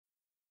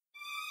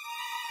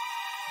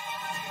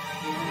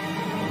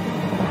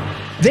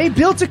They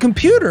built a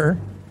computer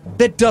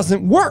that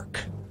doesn't work.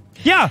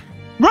 Yeah.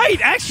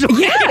 Right,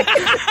 actually. Yeah.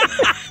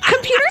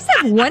 Computers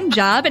have one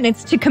job, and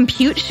it's to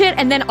compute shit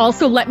and then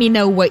also let me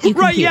know what you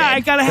computed. Right, yeah, I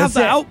gotta have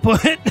the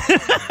output.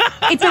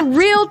 It's a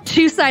real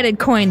two-sided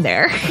coin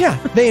there.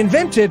 Yeah, they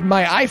invented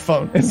my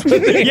iPhone.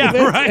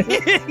 Yeah, right.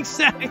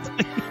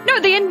 Exactly. No,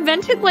 they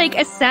invented, like,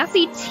 a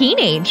sassy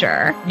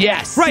teenager.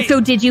 Yes. Right. So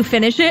did you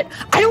finish it?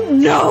 I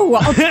don't know.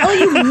 I'll tell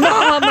you,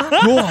 Mom.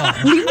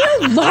 Leave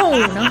me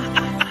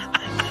alone.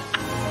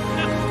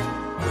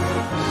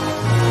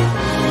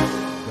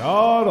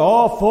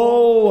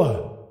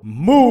 God-awful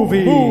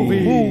movies.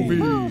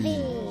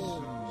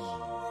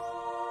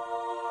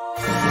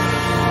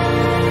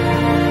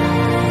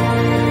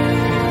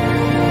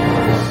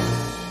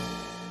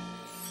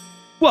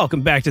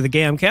 Welcome back to the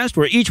GAMcast,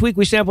 where each week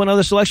we sample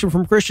another selection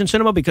from Christian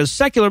cinema because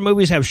secular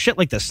movies have shit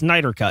like the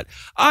Snyder Cut.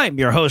 I'm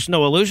your host,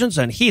 Noah Lugeons,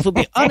 and Heath will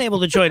be unable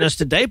to join us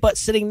today, but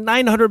sitting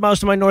 900 miles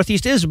to my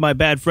northeast is my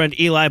bad friend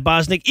Eli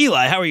Bosnick.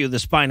 Eli, how are you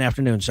this fine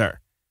afternoon, sir?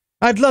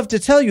 I'd love to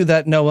tell you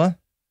that, Noah,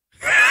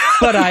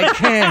 but I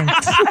can't.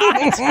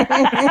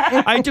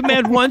 I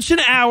demand once an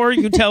hour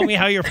you tell me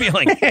how you're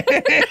feeling.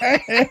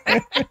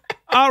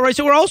 All right,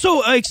 so we're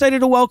also excited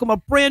to welcome a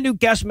brand new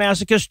guest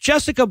masochist.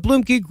 Jessica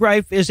Bluemke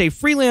Greiff is a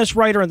freelance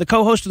writer and the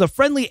co-host of the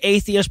Friendly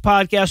Atheist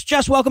podcast.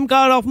 Jess, welcome to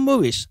God Awful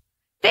Movies.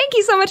 Thank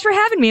you so much for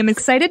having me. I'm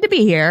excited to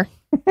be here.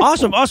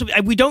 Awesome.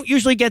 We don't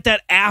usually get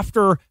that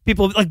after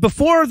people, like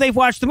before they've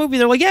watched the movie,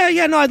 they're like,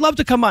 yeah, no, I'd love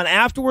to come on.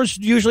 Afterwards,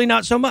 usually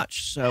not so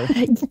much. So,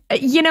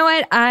 you know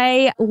what?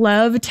 I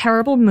love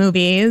terrible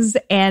movies,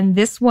 and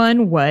this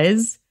one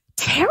was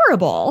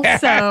terrible.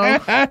 So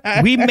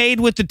we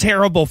made with the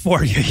terrible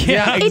for you.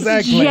 Yeah,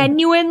 exactly. It's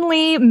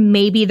genuinely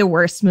maybe the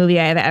worst movie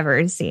I've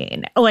ever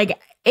seen. Like,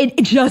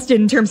 it just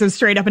in terms of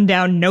straight up and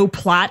down, no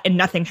plot and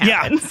nothing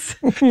happens.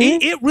 Yeah.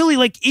 It really,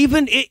 like,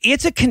 even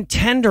it's a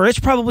contender. It's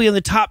probably in the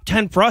top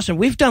 10 for us, and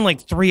we've done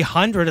like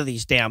 300 of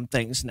these damn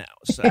things now.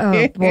 So.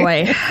 Oh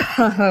boy.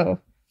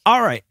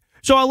 All right.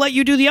 So I'll let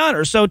you do the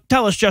honors. So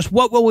tell us, Jess,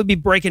 what will we be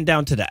breaking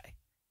down today?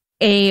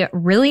 A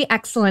really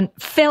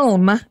excellent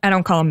film. I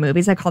don't call them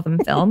movies. I call them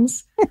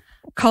films.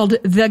 Called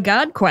The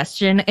God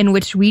Question, in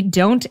which we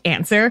don't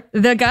answer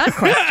the God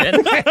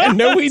question.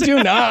 No, we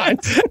do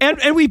not.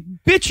 And we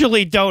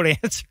bitchily don't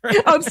answer.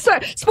 Oh,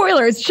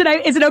 spoilers.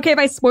 Is it okay if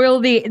I spoil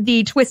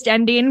the twist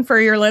ending for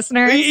your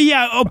listeners?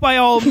 Yeah, by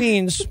all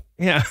means.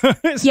 Yeah.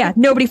 Yeah,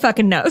 nobody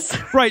fucking knows.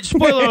 Right.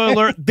 Spoiler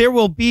alert. There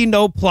will be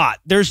no plot.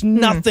 There's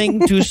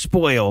nothing to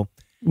spoil.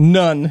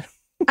 None.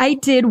 I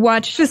did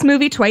watch this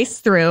movie twice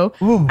through.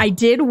 Ooh. I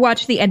did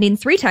watch the ending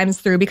 3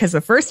 times through because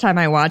the first time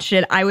I watched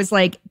it, I was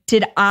like,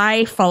 did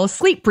I fall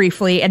asleep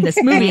briefly and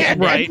this movie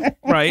ended?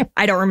 Right.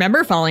 I don't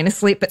remember falling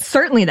asleep, but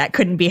certainly that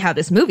couldn't be how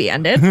this movie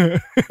ended.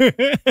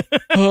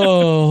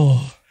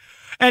 Oh.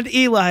 And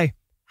Eli,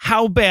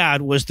 how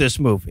bad was this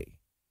movie?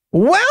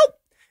 Well,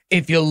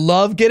 if you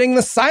love getting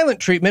the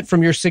silent treatment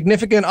from your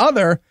significant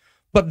other,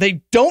 but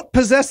they don't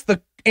possess the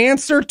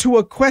answer to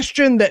a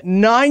question that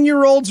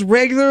 9-year-olds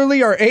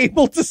regularly are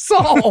able to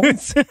solve,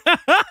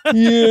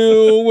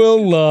 you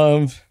will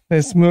love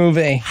this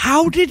movie.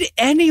 How did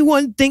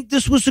anyone think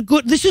this was a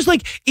good... This is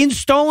like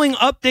installing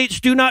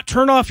updates, do not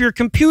turn off your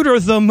computer,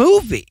 the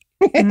movie.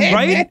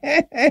 Right?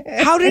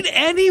 How did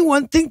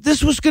anyone think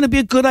this was going to be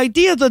a good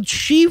idea? The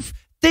chief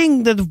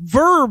thing, the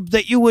verb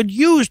that you would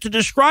use to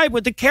describe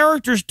what the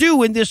characters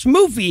do in this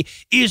movie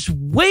is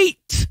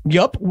wait.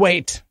 Yup,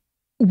 wait.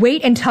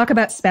 Wait and talk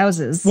about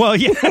spouses. Well,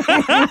 yeah,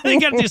 they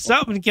got to do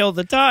something to kill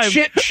the time.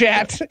 Chit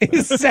chat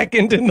is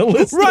second in the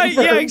list. Right,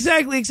 yeah,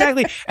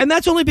 exactly. And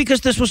that's only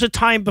because this was a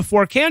time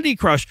before Candy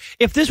Crush.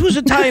 If this was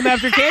a time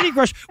after Candy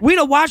Crush, we'd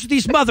have watched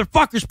these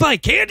motherfuckers play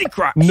Candy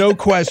Crush. No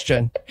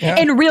question. Yeah.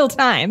 In real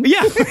time.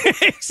 Yeah,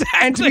 exactly.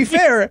 And to be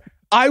fair,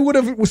 I would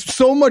have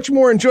so much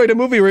more enjoyed a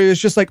movie where it was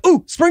just like,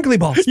 ooh, sprinkly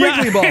ball.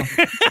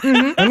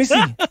 Mm-hmm. Let me see.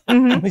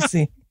 Mm-hmm. Let me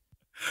see.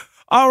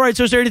 All right,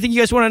 so is there anything you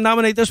guys want to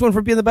nominate this one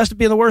for being the best at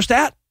being the worst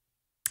at?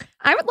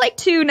 I would like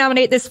to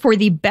nominate this for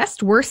the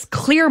best, worst,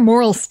 clear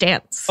moral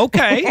stance.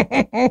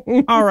 Okay.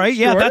 All right.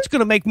 Yeah, that's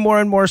going to make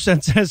more and more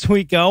sense as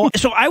we go.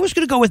 So I was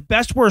going to go with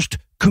best, worst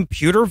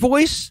computer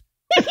voice.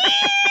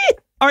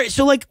 All right.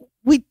 So like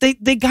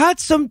they got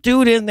some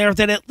dude in there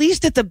that at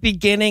least at the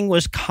beginning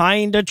was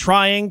kind of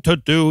trying to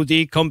do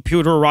the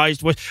computerized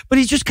voice, but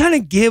he just kind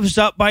of gives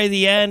up by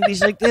the end.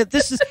 He's like,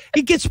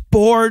 he gets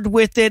bored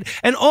with it.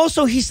 And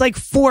also he's like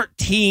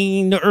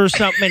 14 or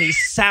something and he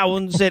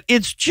sounds it.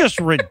 It's just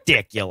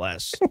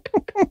ridiculous.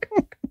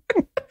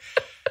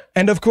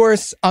 And of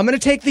course, I'm going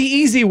to take the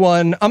easy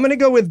one. I'm going to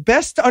go with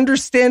best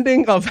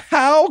understanding of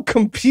how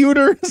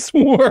computers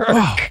work.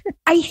 Oh.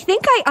 I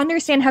think I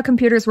understand how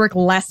computers work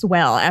less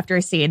well after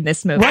seeing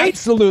this movie. Right?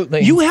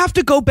 Absolutely. You have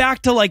to go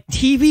back to like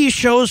TV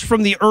shows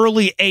from the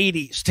early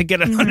 80s to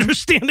get an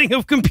understanding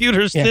of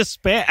computers this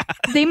bad.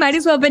 They might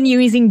as well have been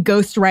using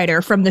Ghost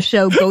Rider from the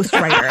show Ghost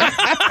Rider.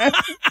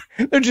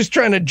 They're just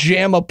trying to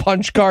jam a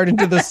punch card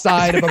into the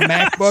side of a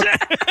MacBook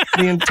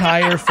the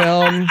entire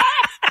film.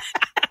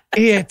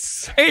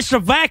 It's the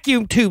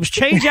vacuum tubes.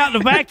 Change out the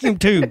vacuum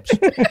tubes.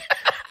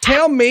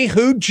 Tell me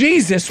who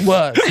Jesus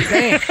was.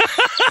 Damn.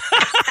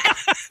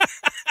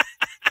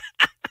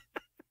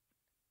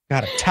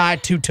 Gotta tie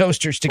two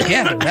toasters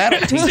together.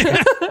 That'll teach you.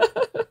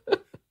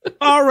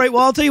 All right,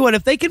 well, I'll tell you what.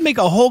 If they can make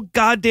a whole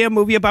goddamn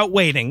movie about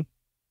waiting,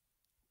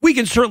 we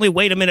can certainly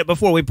wait a minute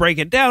before we break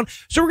it down.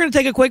 So we're going to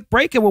take a quick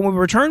break, and when we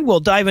return, we'll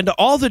dive into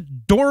all the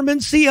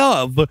dormancy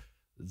of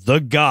the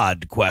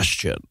God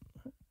Question.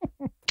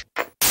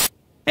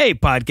 Hey,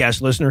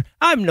 podcast listener,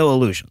 I'm Noah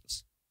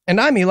Lugeons.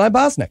 And I'm Eli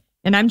Bosnick.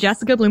 And I'm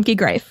Jessica Bluemke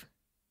Greiff.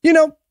 You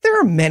know, there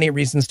are many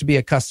reasons to be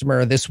a customer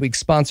of this week's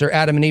sponsor,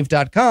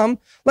 AdamandEve.com,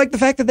 like the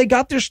fact that they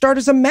got their start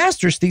as a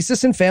master's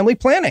thesis in family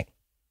planning.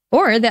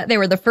 Or that they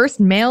were the first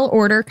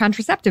mail-order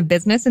contraceptive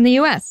business in the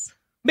U.S.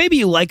 Maybe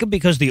you like them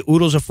because the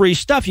oodles of free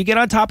stuff you get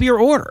on top of your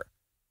order.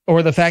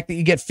 Or the fact that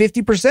you get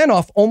 50%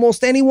 off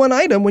almost any one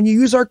item when you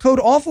use our code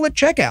AWFUL at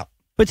checkout.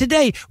 But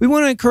today, we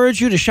want to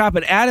encourage you to shop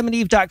at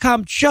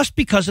AdamandEve.com just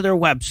because of their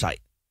website.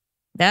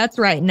 That's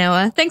right,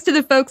 Noah. Thanks to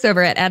the folks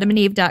over at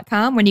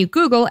AdamandEve.com, when you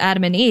Google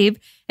Adam and Eve,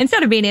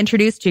 instead of being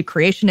introduced to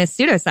creationist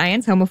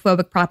pseudoscience,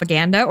 homophobic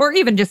propaganda, or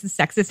even just a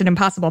sexist and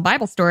impossible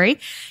Bible story,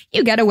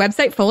 you get a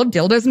website full of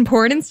dildos and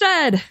porn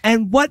instead.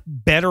 And what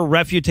better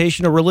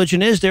refutation of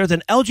religion is there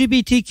than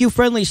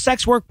LGBTQ-friendly,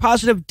 sex work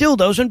positive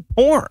dildos and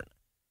porn?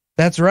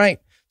 That's right.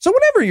 So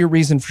whatever your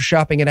reason for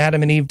shopping at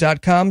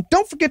AdamandEve.com,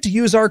 don't forget to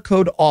use our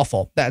code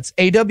AWFUL. That's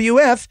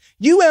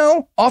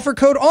AWFUL, offer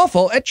code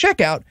AWFUL at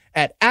checkout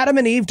at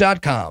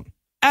AdamandEve.com.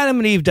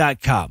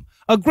 AdamandEve.com,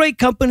 a great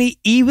company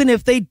even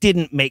if they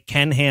didn't make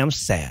Ken Ham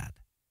sad.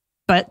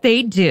 But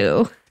they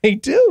do. They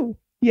do,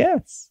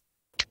 yes.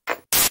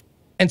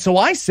 And so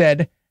I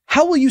said,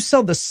 how will you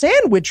sell the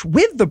sandwich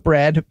with the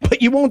bread, but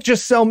you won't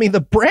just sell me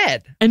the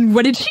bread? And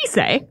what did she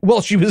say?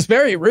 Well, she was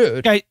very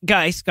rude.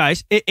 Guys,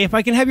 if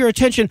I can have your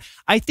attention,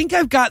 I think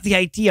I've got the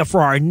idea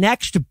for our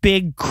next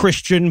big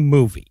Christian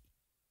movie.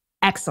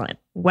 Excellent.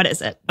 What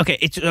is it? Okay,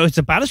 it's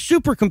about a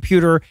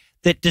supercomputer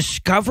that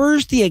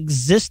discovers the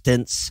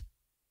existence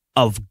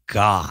of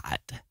God.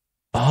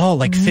 Oh,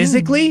 like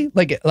physically?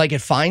 Like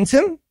it finds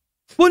him?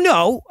 Well,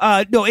 no,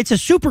 it's a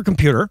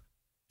supercomputer.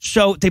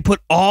 So they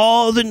put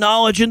all the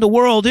knowledge in the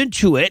world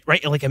into it,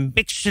 right? Like, and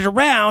mix it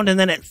around, and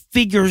then it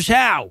figures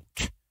out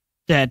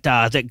that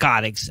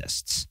God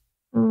exists.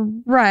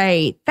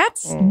 Right.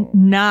 That's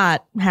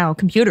not how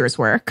computers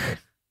work.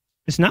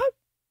 It's not?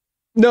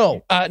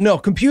 No,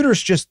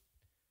 computers just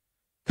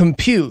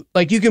compute.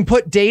 Like, you can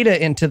put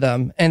data into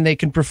them, and they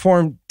can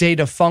perform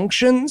data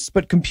functions,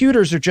 but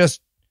computers are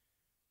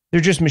they're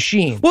just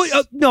machines.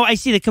 Well, no, I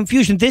see the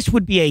confusion. This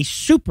would be a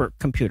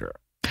supercomputer.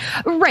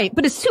 Right,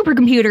 but a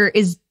supercomputer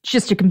is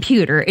just a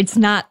computer. It's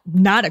not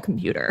a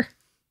computer.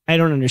 I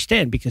don't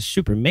understand because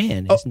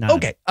Superman is not.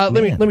 Okay,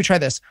 let me try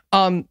this.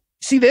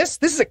 See this?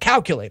 This is a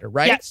calculator,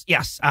 right?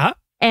 Yes.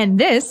 And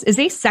this is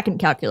a second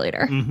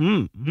calculator.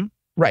 Mm-hmm.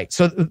 Right.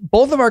 So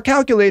both of our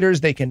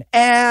calculators, they can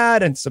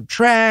add and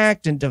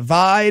subtract and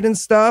divide and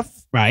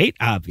stuff. Right,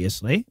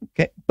 obviously.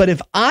 Okay. But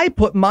if I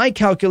put my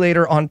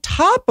calculator on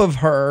top of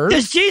hers,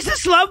 does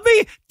Jesus love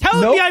me?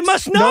 Tell me, I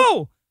must know.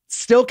 Nope.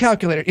 Still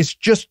calculator. It's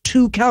just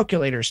two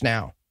calculators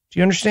now. Do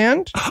you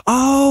understand?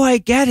 Oh, I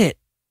get it.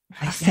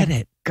 I get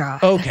it.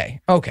 God.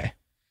 Okay.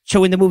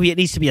 So in the movie, it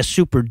needs to be a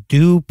super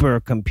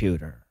duper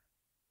computer.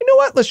 You know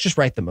what? Let's just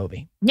write the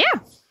movie. Yeah.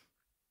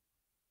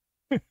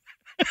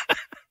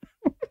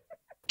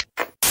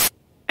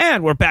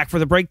 And we're back for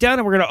the breakdown,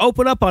 and we're going to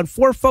open up on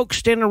four folks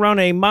standing around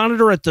a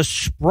monitor at the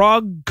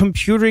Sprague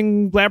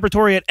Computing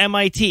Laboratory at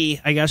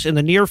MIT, I guess, in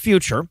the near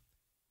future.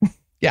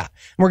 Yeah.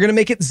 We're going to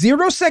make it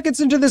 0 seconds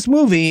into this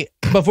movie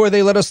before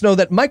they let us know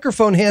that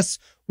microphone hiss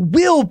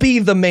will be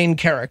the main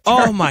character.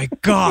 Oh, my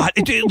God.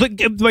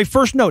 My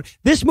first note,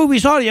 this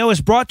movie's audio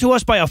is brought to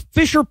us by a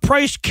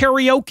Fisher-Price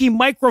karaoke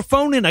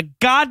microphone in a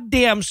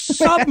goddamn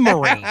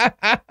submarine.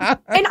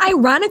 And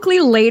ironically,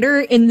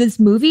 later in this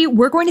movie,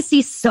 we're going to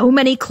see so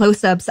many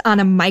close-ups on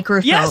a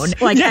microphone,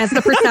 as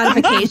the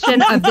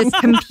personification of this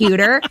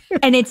computer.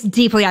 And it's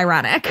deeply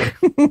ironic.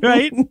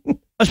 Right?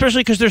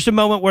 Especially because there's a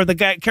moment where the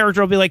character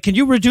will be like, can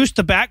you reduce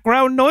the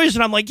background noise?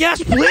 And I'm like,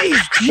 yes, please.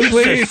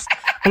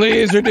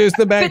 Please reduce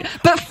the back.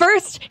 But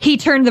first, he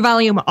turned the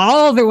volume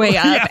all the way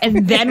up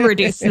and then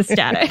reduced the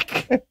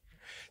static.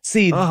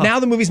 See, now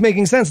the movie's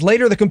making sense.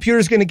 Later, the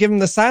computer's going to give him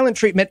the silent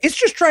treatment. It's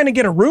just trying to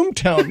get a room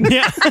tone.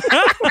 Yeah.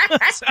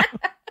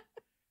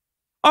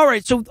 All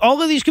right, so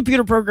all of these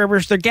computer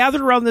programmers, they're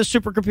gathered around this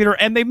supercomputer,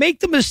 and they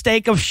make the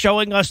mistake of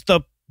showing us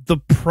the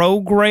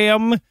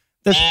program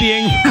that's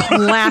being...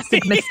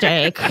 Classic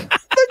mistake. The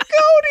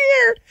code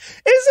here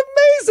is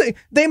amazing.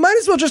 They might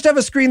as well just have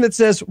a screen that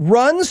says,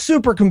 run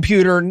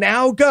supercomputer,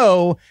 now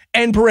go,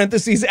 end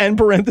parentheses, end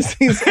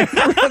parentheses, end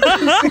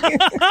parentheses.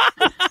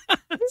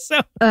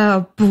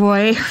 Oh,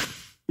 boy.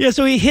 Yeah,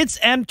 so he hits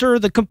enter.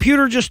 The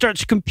computer just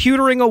starts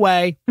computering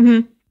away.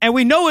 Mm-hmm. And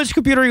we know it's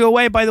computering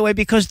away, by the way,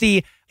 because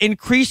the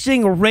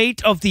increasing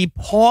rate of the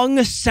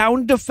Pong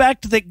sound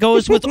effect that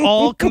goes with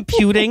all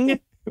computing.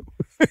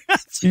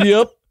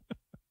 Yep.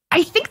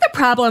 I think the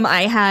problem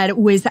I had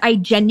was I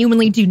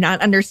genuinely do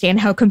not understand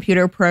how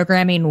computer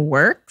programming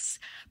works.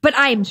 but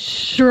I'm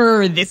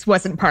sure this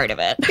wasn't part of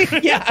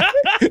it. Yeah.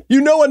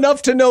 You know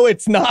enough to know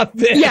it's not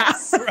this. Yeah.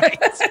 Right.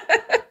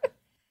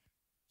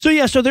 So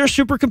yeah, so their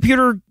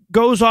supercomputer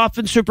goes off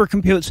and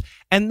supercomputes,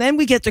 and then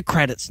we get the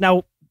credits.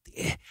 Now,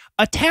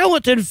 a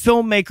talented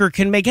filmmaker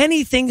can make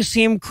anything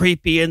seem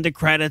creepy in the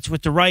credits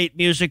with the right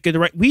music and the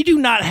right. We do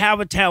not have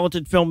a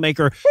talented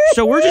filmmaker,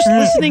 so we're just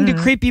listening to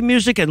creepy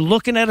music and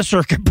looking at a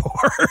circuit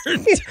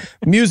board.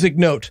 Music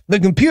note: the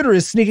computer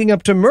is sneaking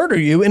up to murder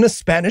you in a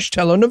Spanish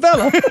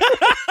telenovela.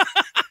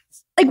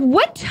 Like,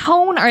 what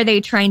tone are they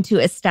trying to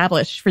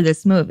establish for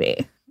this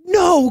movie?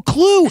 No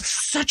clue.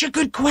 Such a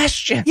good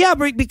question. Yeah,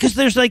 because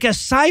there's like a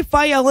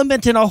sci-fi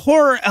element and a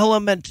horror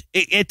element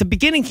at the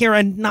beginning here,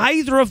 and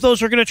neither of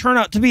those are going to turn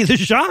out to be the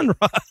genre.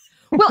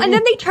 Well, and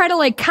then they try to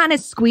like kind of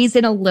squeeze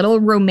in a little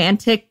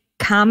romantic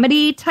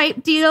comedy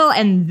type deal,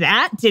 and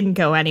that didn't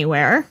go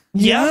anywhere.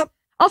 Yeah.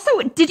 Also,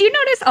 did you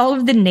notice all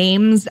of the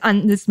names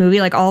on this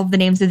movie, like all of the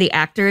names of the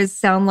actors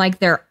sound like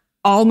they're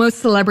almost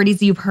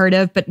celebrities you've heard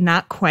of, but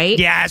not quite?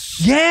 Yes.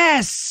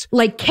 Yes.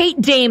 Like Kate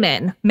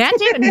Damon. Matt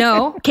Damon,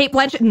 no. Kate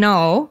Blanchett,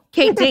 no.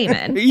 Kate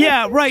Damon.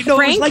 Yeah, right. No,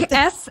 Frank it was like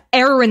S.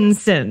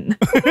 Aronson.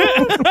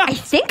 I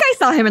think I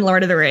saw him in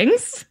Lord of the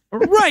Rings.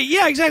 Right,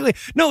 yeah, exactly.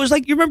 No, it was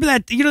like, you remember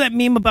that, you know that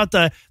meme about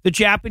the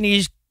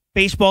Japanese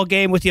baseball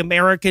game with the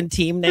American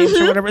team names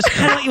or whatever? It was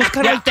kind of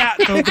like that,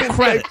 the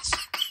credits.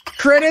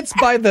 Credits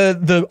by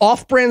the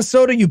off-brand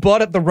soda you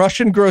bought at the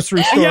Russian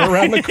grocery store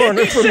around the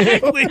corner from you.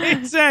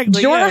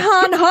 Exactly.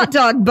 Jorhan hot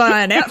dog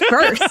bun at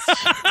first.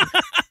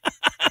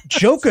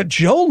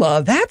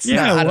 Joca-Jola, that's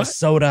not a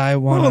soda I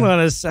want. Hold on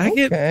a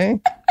second.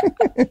 Okay.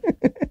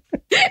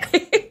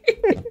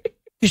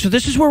 So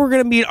this is where we're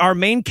going to meet our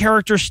main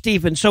character,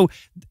 Stephen. So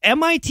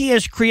MIT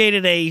has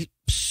created a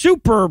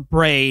super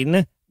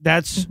brain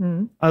that's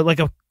like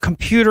a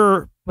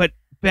computer, but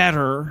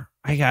better,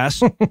 I guess.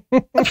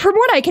 From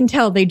what I can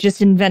tell, they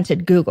just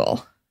invented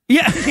Google.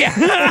 Yeah.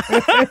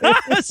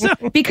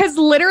 Because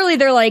literally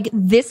they're like,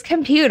 this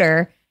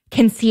computer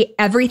can see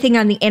everything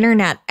on the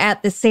internet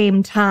at the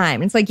same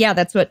time. It's like, yeah,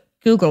 that's what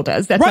Google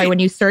does. That's why when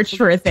you search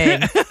for a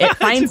thing, it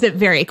finds it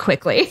very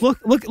quickly.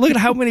 Look at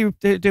how many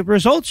the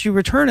results you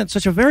return in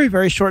such a very,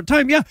 very short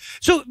time. Yeah.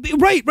 So,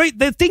 right.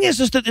 The thing is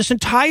that this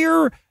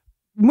entire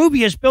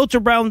movie is built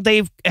around,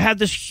 they've had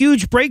this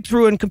huge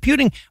breakthrough in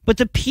computing, but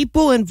the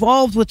people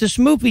involved with this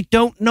movie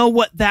don't know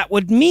what that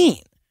would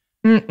mean.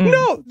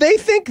 No, they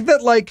think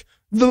that like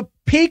the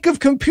peak of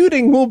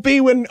computing will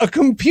be when a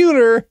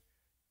computer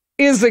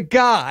is a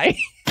guy.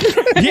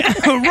 Yeah,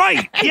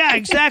 right. Yeah,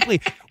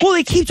 exactly. Well,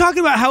 they keep talking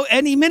about how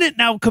any minute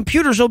now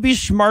computers will be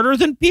smarter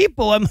than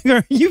people. I'm like,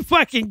 are you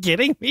fucking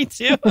kidding me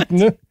too?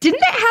 Didn't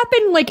that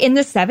happen like in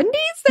the 70s?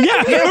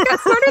 Yeah, got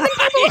smarter than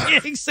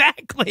people?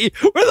 Exactly.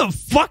 Where the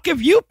fuck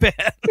have you been?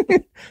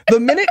 The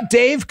minute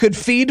Dave could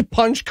feed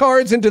punch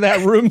cards into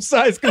that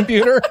room-sized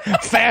computer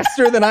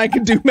faster than I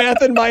could do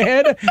math in my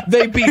head,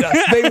 they beat us.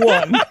 They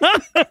won.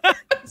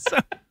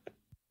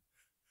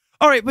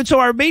 All right, but so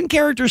our main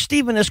character,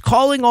 Stephen, is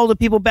calling all the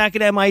people back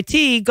at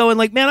MIT, going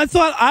like, man, I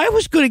thought I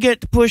was going to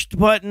get to push the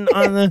button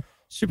on the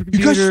supercomputer.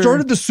 You guys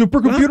started the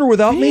supercomputer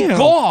without me? Does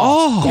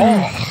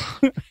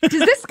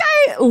this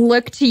guy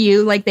look to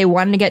you like they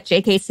wanted to get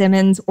J.K.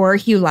 Simmons or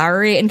Hugh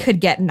Laurie and could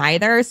get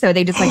neither, so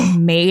they just like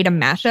made a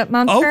mashup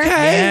monster? Okay.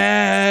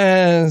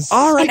 Yes.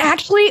 All right. And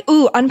actually,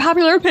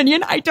 unpopular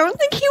opinion, I don't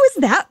think he was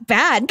that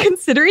bad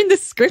considering the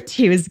script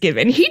he was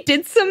given. He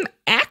did some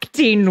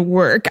acting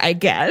work, I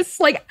guess.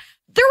 Like,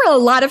 there were a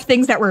lot of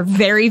things that were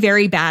very,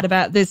 very bad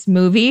about this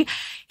movie.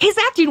 His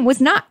acting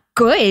was not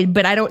good,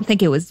 but I don't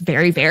think it was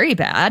very, very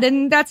bad.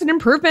 And that's an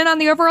improvement on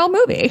the overall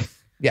movie.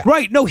 Yeah.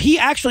 Right. No, he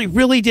actually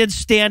really did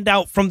stand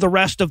out from the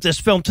rest of this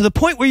film to the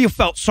point where you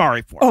felt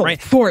sorry for him,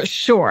 right? For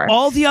sure.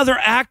 All the other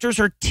actors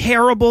are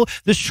terrible.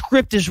 The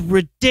script is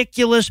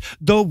ridiculous.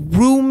 The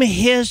room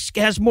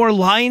has more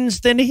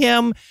lines than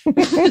him.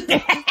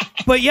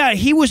 But yeah,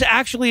 he was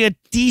actually a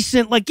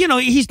decent, like, you know,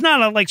 he's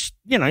not a, like,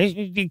 you know,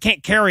 you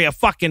can't carry a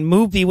fucking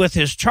movie with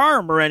his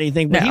charm or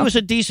anything, but he was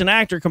a decent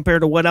actor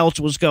compared to what else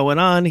was going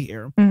on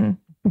here. Mm-hmm.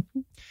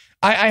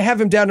 I have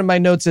him down in my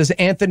notes as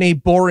Anthony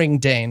Boring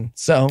Dane.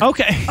 So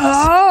okay.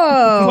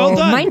 Oh, well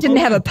done. Mine didn't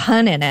have a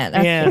pun in it.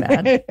 That's too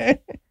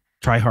bad.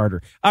 Try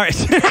harder. All right.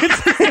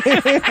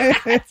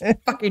 It's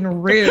fucking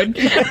rude.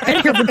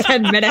 I'm here for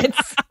 10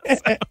 minutes.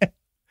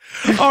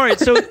 All right.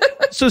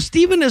 So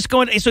Stephen is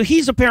going. So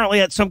he's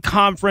apparently at some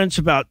conference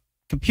about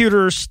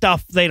computer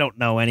stuff. They don't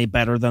know any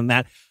better than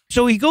that.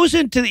 So he goes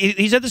into,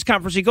 he's at this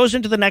conference. He goes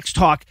into the next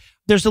talk.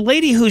 There's a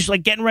lady who's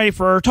like getting ready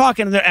for her talk.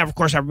 And of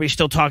course, everybody's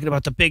still talking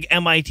about the big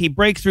MIT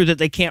breakthrough that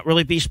they can't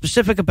really be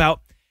specific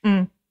about.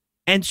 And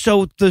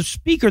so the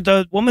speaker,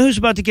 the woman who's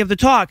about to give the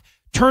talk,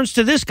 turns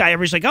to this guy.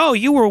 Everybody's like, oh,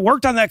 you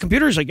worked on that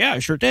computer? He's like, yeah, I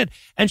sure did.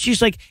 And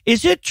she's like,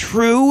 is it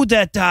true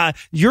that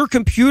your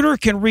computer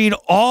can read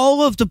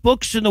all of the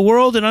books in the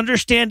world and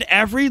understand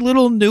every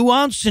little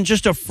nuance in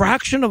just a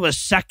fraction of a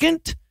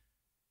second?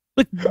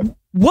 Like,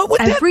 what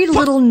would every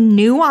little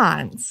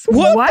nuance?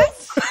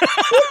 What?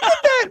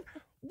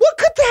 What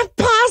could that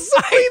possibly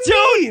I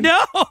don't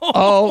know.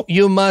 Oh,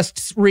 you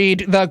must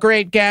read The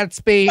Great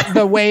Gatsby.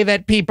 The way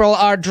that people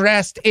are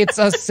dressed, it's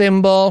a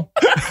symbol.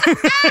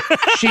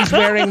 She's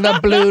wearing the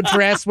blue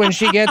dress when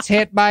she gets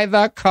hit by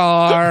the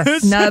car.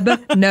 Snub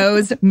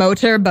nose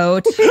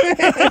motorboat.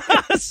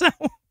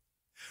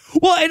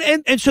 Well,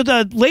 and so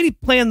the lady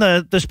playing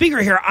the speaker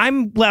here,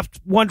 I'm left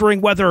wondering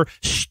whether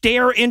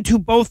stare into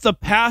both the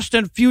past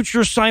and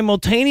future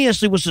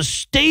simultaneously was a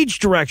stage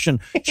direction.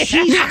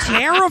 She's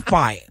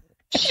terrifying.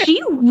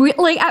 She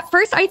like at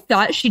first I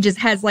thought she just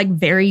has like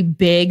very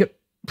big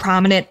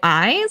prominent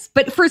eyes,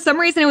 but for some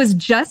reason it was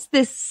just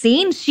this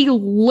scene. She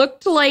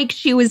looked like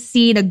she was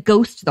seeing a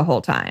ghost the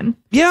whole time.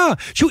 Yeah.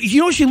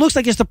 She looks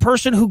like it's the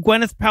person who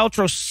Gwyneth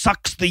Paltrow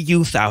sucks the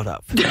youth out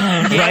of.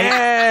 Right?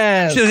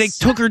 Yes. So they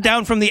took her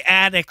down from the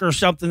attic or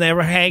something. They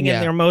were hanging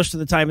there most of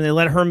the time, and they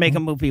let her make a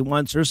movie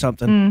once or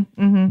something.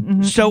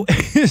 So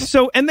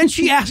and then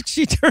she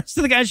turns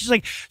to the guy, and she's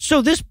like,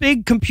 so this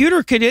big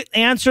computer could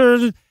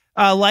answer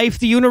life,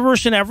 the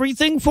universe, and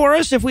everything for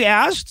us if we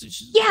asked?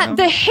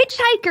 The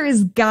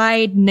Hitchhiker's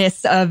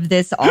Guide-ness of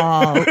this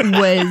all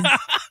was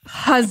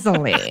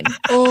puzzling.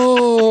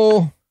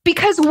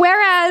 Because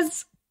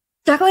whereas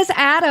Douglas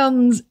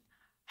Adams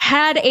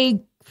had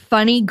a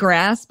funny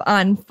grasp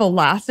on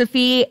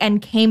philosophy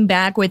and came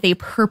back with a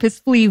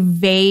purposefully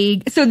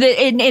vague... So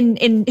in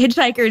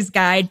Hitchhiker's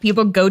Guide,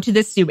 people go to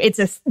this soup.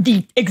 It's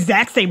the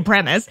exact same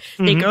premise.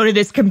 They go to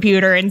this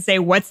computer and say,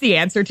 what's the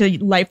answer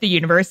to life, the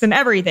universe, and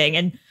everything?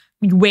 And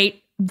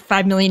wait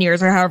 5 million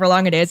years or however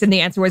long it is, and the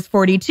answer was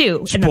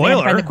 42. Spoiler. And then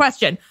they find the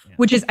question,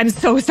 which is, I'm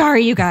so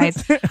sorry, you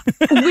guys,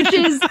 which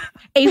is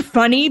a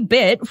funny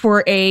bit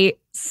for a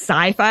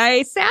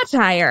sci-fi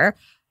satire.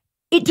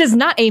 It does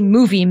not a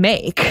movie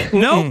make.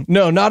 No,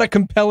 not a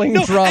compelling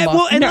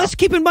drama. And let's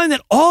keep in mind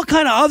that all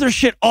kind of other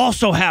shit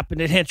also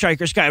happened in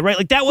Hitchhiker's Guide, right?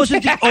 Like that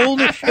wasn't the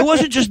only. It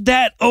wasn't just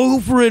that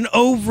over and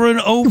over and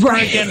over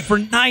again for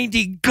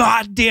 90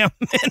 goddamn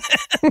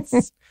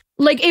minutes.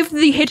 Like if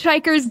the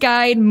Hitchhiker's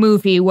Guide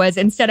movie was,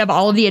 instead of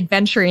all of the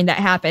adventuring that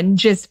happened,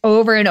 just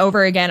over and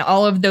over again,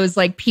 all of those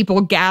like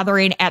people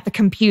gathering at the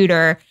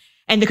computer,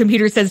 and the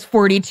computer says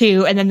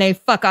 42, and then they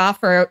fuck off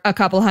for a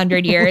couple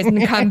hundred years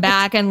and come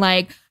back and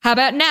like, how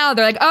about now?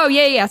 They're like, oh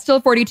yeah, still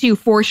 42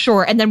 for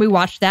sure. And then we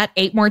watch that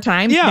 8 more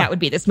times. Yeah. That would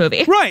be this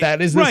movie. Right.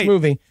 That is this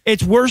movie.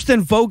 It's worse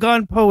than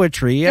Vogon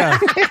poetry. Yeah.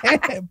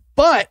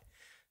 But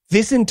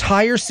this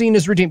entire scene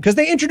is redeemed because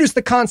they introduced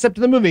the concept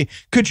of the movie.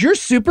 Could your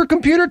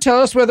supercomputer tell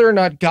us whether or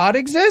not God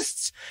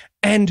exists?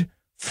 And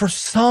for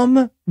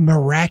some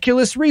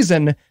miraculous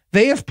reason,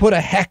 they have put a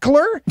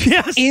heckler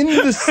in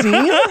the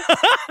scene.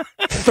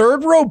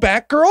 Third row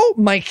back girl,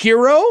 my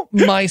hero,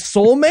 my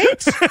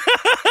soulmate,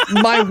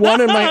 my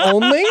one and my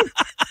only,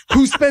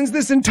 who spends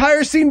this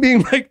entire scene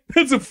being like,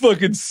 that's a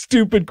fucking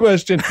stupid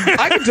question.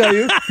 I can tell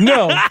you,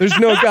 no, there's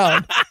no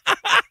God.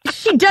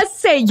 She does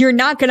say you're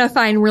not going to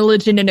find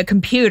religion in a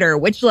computer,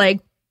 which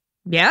like,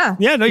 you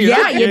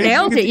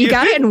nailed it. You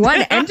got it in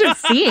one. End of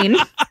scene.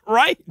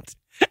 Right.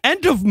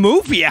 End of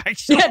movie,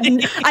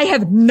 actually. I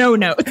have no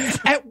notes.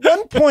 At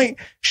one point,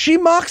 she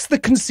mocks the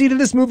conceit of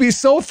this movie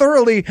so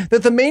thoroughly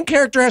that the main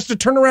character has to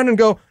turn around and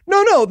go,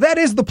 no, that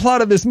is the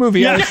plot of this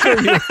movie. I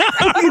assure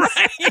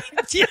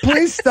you.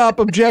 Please stop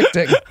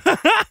objecting.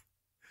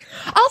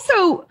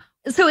 Also,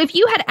 so if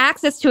you had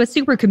access to a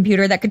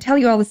supercomputer that could tell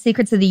you all the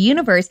secrets of the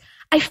universe,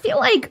 I feel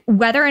like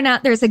whether or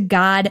not there's a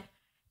God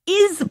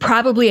is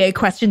probably a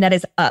question that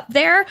is up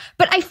there.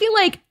 But I feel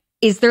like,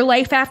 is there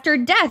life after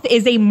death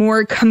is a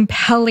more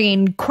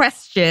compelling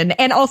question,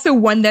 and also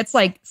one that's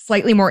like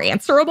slightly more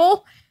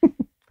answerable.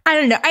 I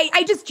don't know.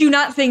 I just do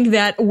not think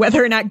that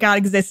whether or not God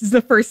exists is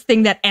the first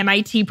thing that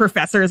MIT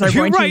professors are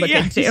going to look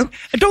into.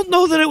 I don't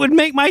know that it would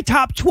make my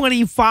top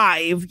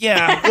 25.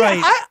 Yeah,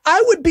 right.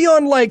 I would be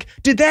on like,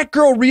 did that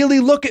girl really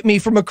look at me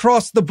from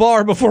across the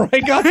bar before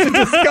I got to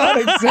this God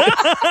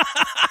exists?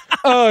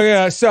 Oh,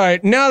 yeah, sorry.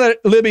 Now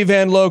that Libby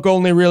Van Loke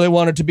only really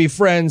wanted to be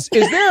friends,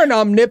 is there an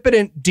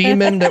omnipotent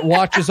demon that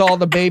watches all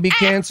the baby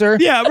cancer?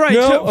 Yeah, right.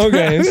 No?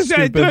 Okay,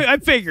 stupid. I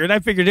figured.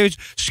 It was,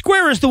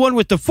 square is the one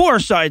with the 4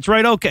 sides,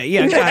 right? Okay,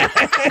 yeah, got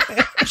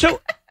it.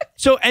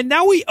 So, and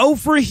now we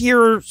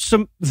overhear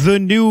the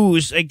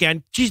news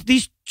again. Jeez,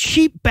 these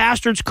cheap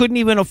bastards couldn't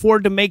even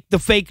afford to make the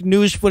fake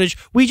news footage.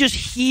 We just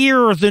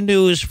hear the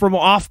news from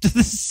off to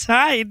the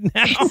side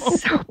now.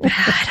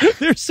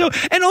 It's so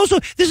bad. And also,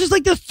 this is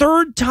like the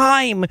 3rd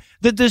time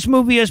that this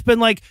movie has been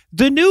like,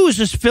 the news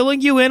is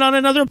filling you in on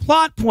another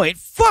plot point.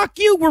 Fuck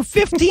you. We're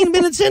 15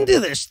 minutes into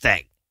this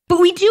thing. But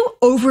we do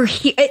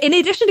overhear, in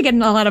addition to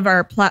getting a lot of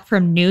our plot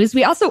from news,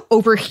 we also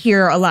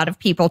overhear a lot of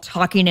people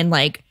talking in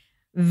like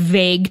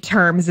vague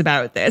terms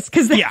about this.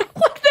 Because the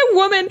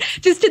woman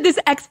just did this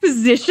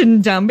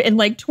exposition dump in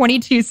like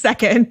 22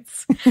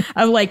 seconds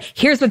of like,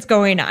 here's what's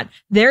going on.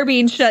 They're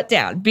being shut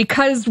down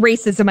because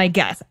racism, I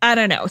guess. I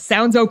don't know.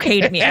 Sounds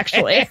okay to me,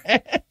 actually.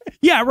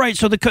 Yeah, right.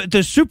 So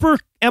the super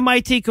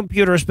MIT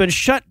computer has been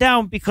shut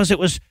down because it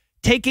was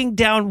taking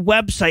down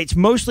websites,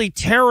 mostly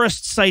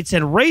terrorist sites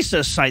and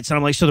racist sites. And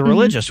I'm like, so the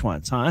religious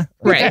ones, huh?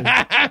 Right.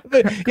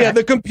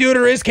 The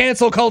computer is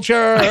cancel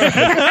culture.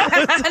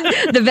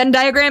 The Venn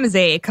diagram is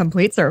a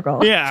complete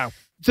circle. Yeah.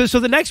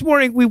 So the next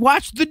morning, we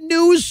watched the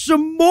news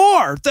some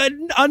more.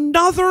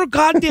 Another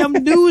goddamn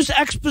news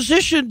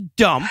exposition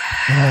dump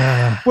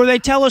where they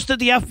tell us that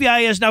the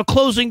FBI is now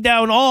closing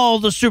down all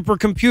the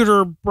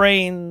supercomputer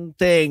brain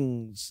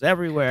things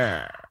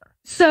everywhere.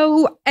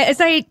 So as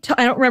I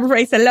don't remember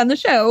if I said it on the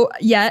show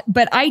yet,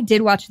 but I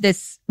did watch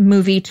this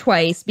movie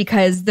twice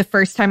because the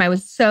first time I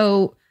was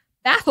so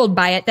baffled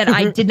by it that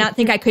I did not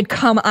think I could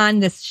come on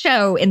this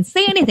show and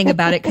say anything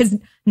about it because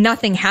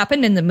nothing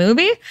happened in the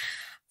movie.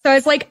 So I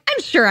was like,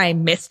 I'm sure I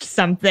missed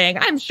something.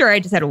 I'm sure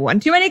I just had one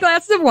too many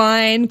glasses of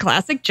wine.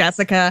 Classic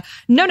Jessica.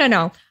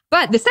 No.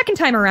 But the second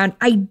time around,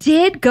 I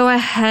did go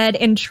ahead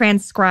and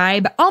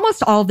transcribe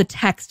almost all the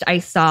text I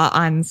saw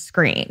on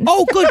screen.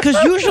 Oh, good, because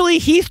usually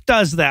Heath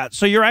does that.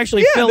 So you're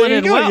actually filling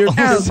in well.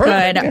 Oh,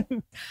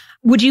 good.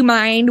 Would you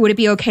mind? Would it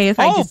be okay if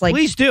I just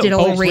did a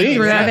little read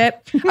through of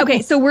it?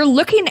 Okay, so we're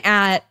looking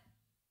at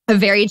a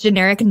very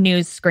generic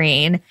news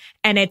screen,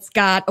 and it's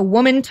got a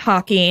woman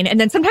talking, and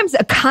then sometimes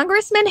a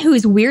congressman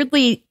who's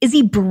weirdly, is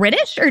he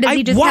British or does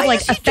he just have like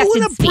affected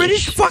doing a speech?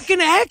 British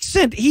fucking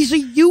accent? He's a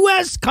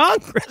U.S.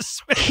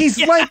 congressman.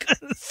 He's like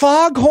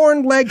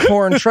Foghorn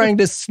Leghorn trying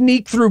to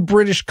sneak through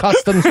British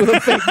customs with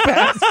a fake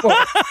passport.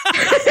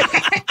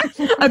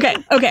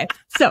 Okay.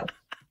 So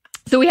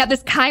we have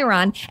this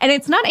chyron, and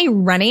it's not a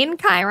running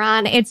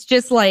chyron. It's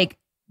just like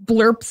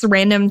blurps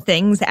random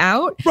things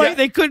out. Right. Yeah.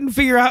 They couldn't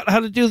figure out how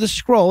to do the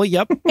scroll.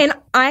 Yep. And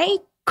I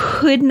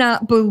could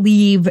not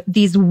believe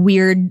these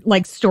weird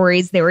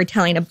stories they were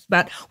telling us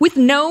about with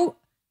no.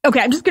 Okay,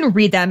 I'm just going to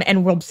read them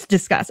and we'll just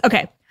discuss.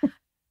 Okay.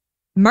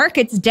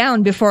 Markets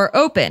down before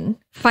open.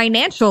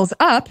 Financials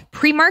up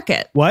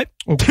pre-market. What?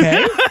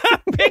 Okay.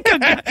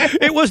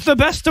 It was the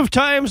best of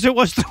times. It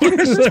was the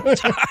worst of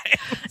times.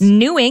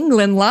 New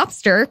England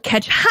lobster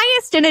catch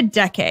highest in a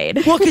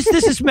decade. Well, because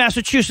this is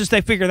Massachusetts,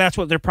 they figure that's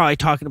what they're probably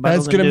talking about.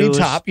 That's going to be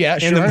top. Yeah,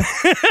 sure.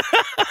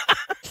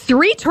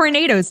 3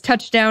 tornadoes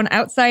touched down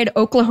outside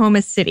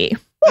Oklahoma City.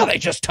 Well, they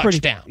just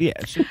touched down. Yeah,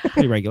 it's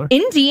pretty regular.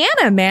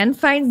 Indiana man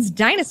finds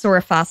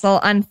dinosaur fossil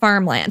on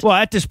farmland. Well,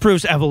 that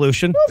disproves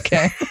evolution.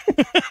 Okay.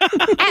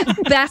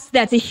 At best,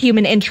 that's a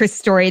human interest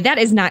story. That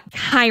is not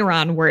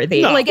chyron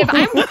worthy. No. Like if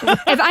I'm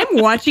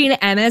watching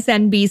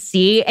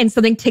MSNBC and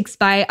something ticks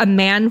by, a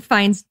man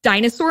finds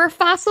dinosaur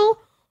fossil.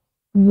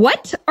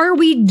 What are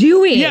we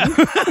doing? Yeah.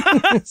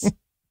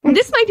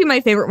 This might be my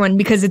favorite one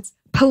because it's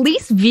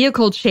police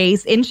vehicle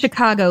chase in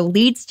Chicago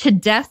leads to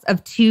death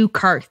of 2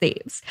 car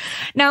thieves.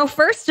 Now,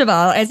 first of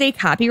all, as a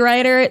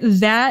copywriter,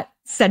 that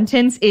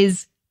sentence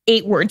is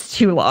 8 words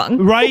too long.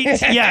 Right?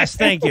 Yes,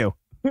 thank you.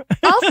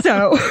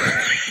 Also,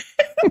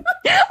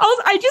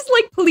 I just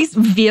like police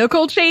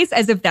vehicle chase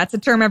as if that's a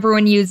term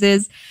everyone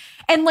uses.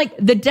 And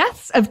the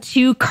deaths of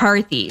 2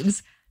 car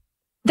thieves.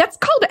 That's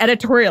called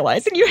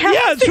editorializing. You have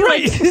that's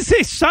right.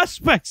 Say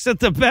suspects at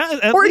the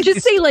best. Or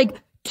just say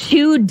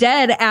 2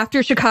 dead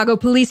after Chicago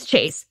police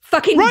chase.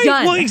 Fucking right.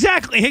 done. Well,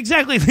 exactly.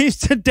 Leads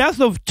to death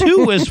of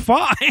 2 is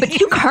fine. But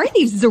 2 car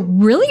thieves is a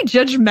really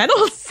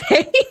judgmental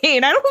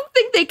saying. I don't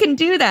think they can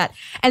do that.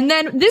 And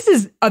then this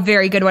is a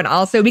very good one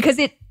also because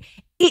it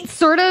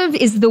sort of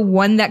is the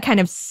one that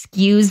kind of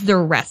skews the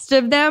rest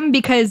of them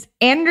because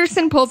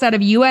Anderson pulls out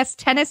of U.S.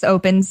 Tennis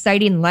Open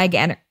citing leg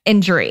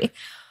injury.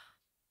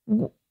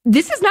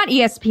 This is not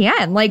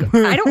ESPN.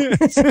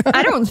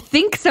 I don't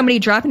think somebody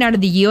dropping out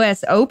of the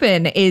U.S.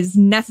 Open is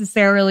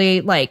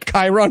necessarily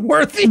chyron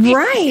worthy.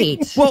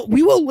 Right. Well,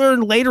 we will learn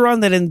later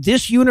on that in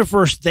this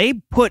universe, they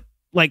put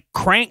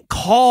crank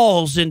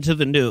calls into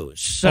the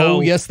news.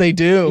 So, yes, they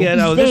do.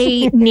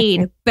 They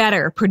need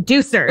better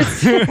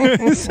producers.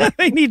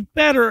 They need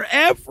better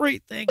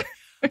everything.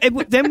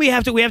 And then we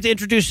have to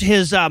introduce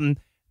his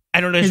I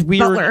don't know, his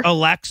weird butler.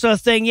 Alexa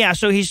thing. Yeah,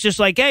 so he's just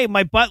like, hey,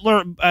 my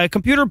butler,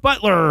 computer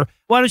butler,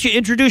 why don't you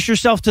introduce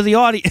yourself to the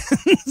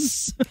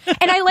audience?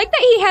 And I like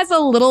that he has a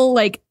little,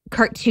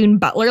 cartoon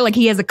butler.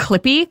 He has a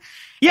Clippy.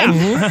 Yeah.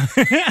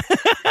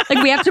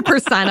 We have to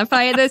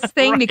personify this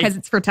thing because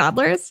it's for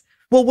toddlers.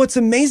 Well, what's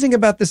amazing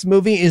about this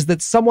movie is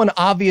that someone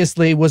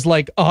obviously was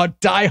a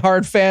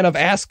diehard fan of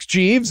Ask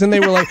Jeeves, and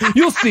they were like,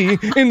 you'll see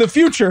in the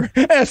future,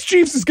 Ask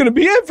Jeeves is going to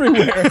be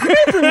everywhere.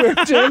 Everywhere,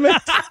 damn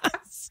it.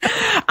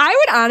 I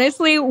would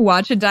honestly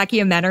watch a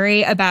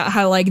documentary about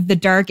how the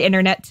dark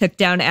internet took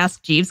down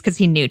Ask Jeeves because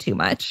he knew too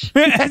much.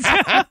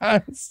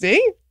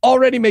 See?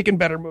 Already making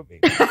better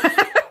movies.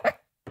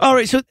 All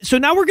right, so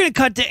now we're going to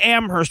cut to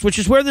Amherst, which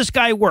is where this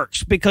guy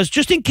works, because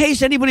just in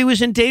case anybody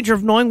was in danger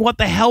of knowing what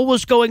the hell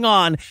was going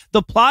on,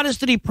 the plot is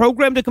that he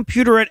programmed a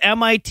computer at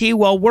MIT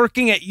while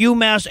working at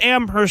UMass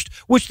Amherst,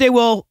 which they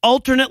will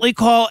alternately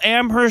call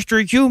Amherst or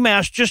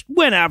UMass just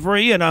whenever,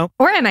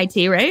 Or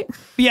MIT, right?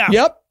 Yeah.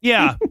 Yep.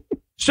 Yeah.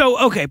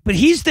 So, okay, but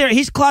he's there.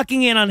 He's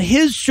clocking in on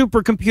his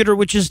supercomputer,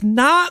 which is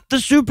not the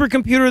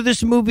supercomputer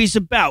this movie's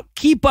about.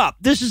 Keep up.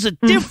 This is a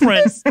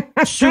different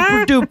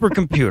super-duper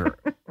computer.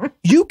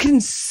 You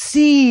can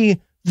see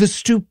the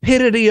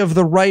stupidity of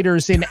the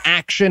writers in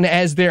action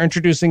as they're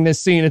introducing this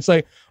scene. It's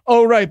like,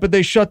 oh, right, but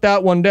they shut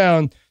that one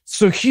down.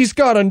 So he's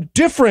got a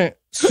different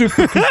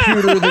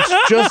supercomputer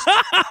that's just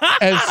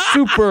as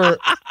super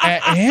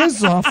at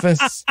his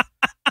office.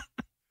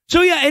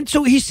 So yeah, and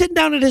so he's sitting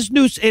down at his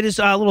little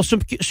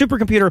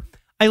supercomputer.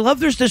 I love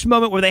there's this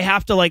moment where they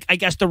have to, like, I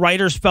guess the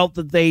writers felt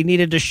that they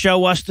needed to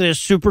show us that his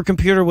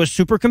supercomputer was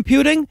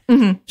supercomputing.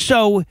 Mm-hmm.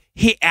 So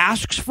he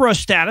asks for a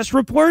status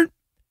report,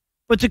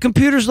 but the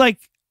computer's like,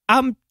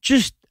 I'm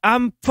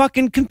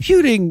fucking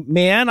computing,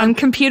 man. I'm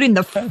computing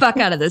the fuck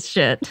out of this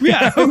shit.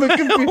 Yeah.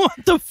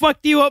 What the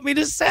fuck do you want me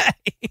to say?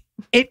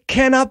 It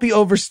cannot be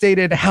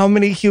overstated how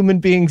many human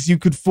beings you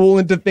could fool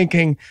into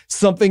thinking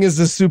something is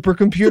a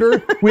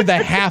supercomputer with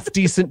a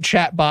half-decent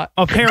chatbot.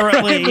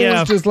 Apparently,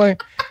 yeah. It's just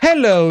like,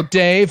 hello,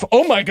 Dave.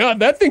 Oh my God,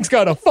 that thing's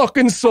got a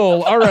fucking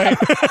soul. All right,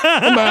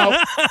 I'm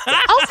out.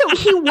 Also,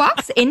 he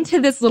walks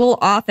into this little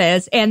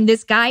office and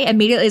this guy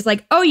immediately is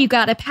like, oh, you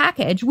got a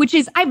package, which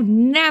is, I've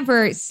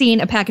never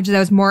seen a package that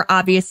was more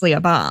obviously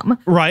a bomb.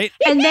 Right.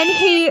 And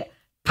then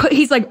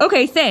he's like,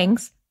 okay,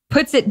 thanks,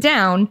 puts it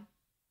down.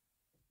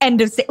 End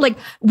of like,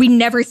 we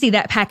never see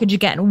that package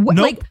again. Nope.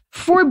 Like,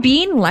 for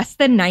being less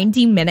than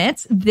 90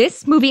 minutes,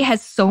 this movie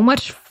has so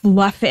much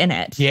fluff in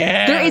it.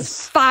 Yes. There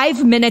is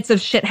 5 minutes of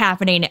shit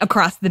happening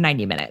across the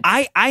 90 minutes.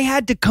 I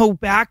had to go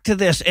back to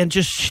this and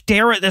just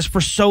stare at this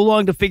for so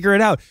long to figure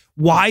it out.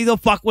 Why the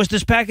fuck was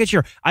this package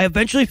here? I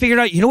eventually figured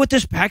out, you know what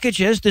this package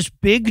is? This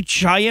big,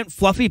 giant,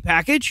 fluffy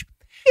package?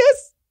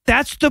 Yes.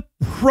 That's the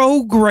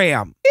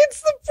program.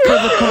 It's the for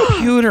the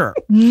computer.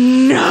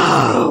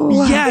 No.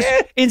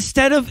 Yes.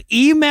 Instead of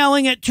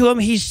emailing it to him,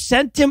 he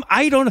sent him,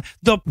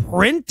 the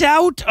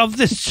printout of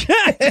the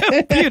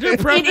computer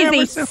program. It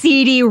is a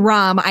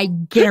CD-ROM, I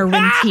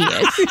guarantee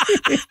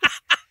it.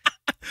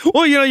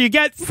 Well, you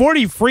get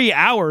 40 free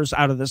hours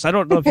out of this. I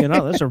don't know if you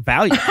know this or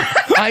value.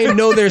 I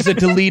know there's a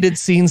deleted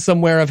scene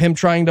somewhere of him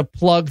trying to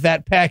plug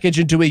that package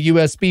into a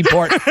USB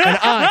port, and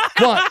I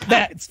want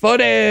that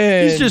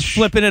footage. He's just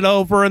flipping it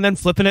over and then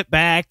flipping it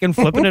back and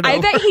flipping it over.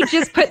 I bet he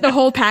just put the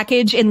whole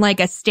package in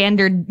like a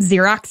standard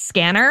Xerox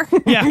scanner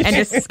and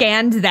just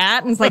scanned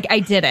that and was like,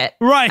 I did it.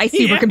 Right. I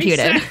supercomputed.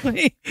 Yeah,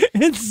 exactly.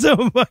 It's so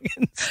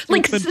fucking stupid.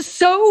 Like,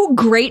 so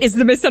great is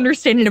the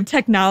misunderstanding of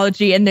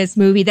technology in this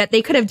movie that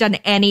they could have done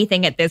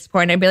anything at this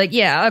point. I'd be like,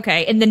 yeah,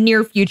 okay. In the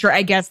near future,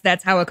 I guess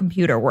that's how a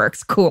computer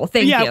works. Cool.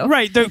 Thank you. Yeah,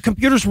 right. The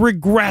computers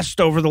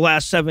regressed over the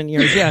last 7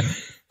 years. Yeah.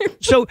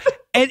 So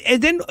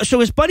then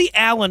his buddy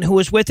Alan, who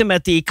was with him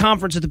at the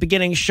conference at the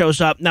beginning,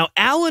 shows up. Now,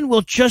 Alan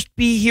will just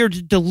be here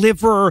to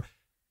deliver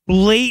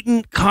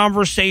blatant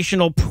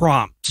conversational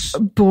prompts.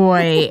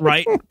 Boy.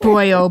 Right?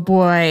 Boy, oh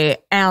boy.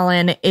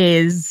 Alan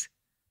is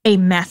a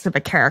mess of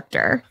a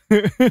character.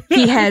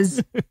 He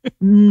has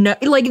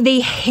they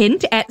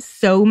hint at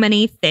so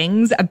many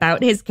things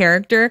about his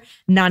character,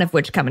 none of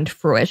which come into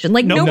fruition.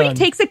 Like, nobody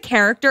takes a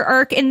character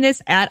arc in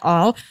this at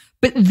all.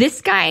 But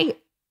this guy,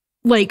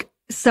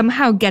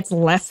 somehow gets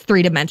less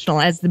three-dimensional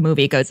as the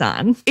movie goes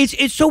on.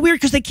 It's so weird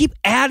because they keep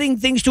adding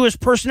things to his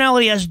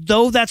personality as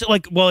though that's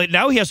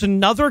now he has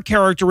another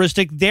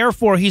characteristic,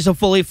 therefore he's a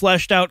fully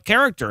fleshed out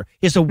character.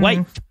 He has a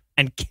wife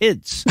and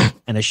kids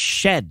and a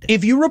shed.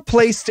 If you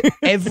replaced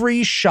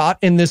every shot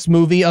in this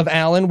movie of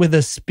Alan with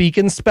a speak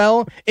and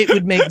spell, it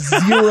would make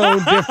zero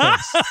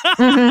difference.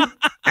 Mm-hmm.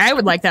 I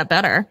would like that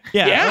better.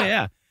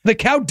 Yeah. The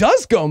cow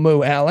does go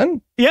moo,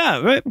 Alan.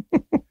 Yeah, right.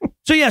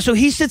 So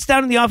he sits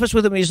down in the office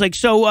with him and he's like,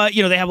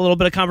 they have a little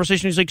bit of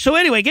conversation. He's like, so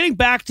anyway, getting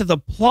back to the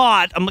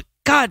plot, I'm like,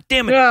 God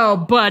damn it. Oh,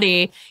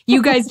 buddy.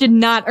 You guys did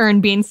not earn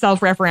being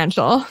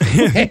self-referential.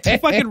 The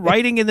fucking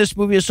writing in this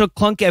movie is so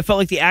clunky. I felt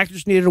like the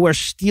actors needed to wear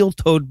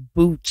steel-toed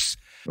boots.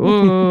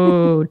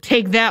 Ooh,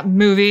 take that,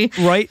 movie.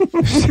 Right?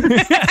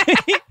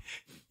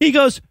 He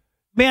goes,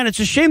 man, it's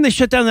a shame they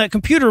shut down that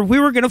computer. We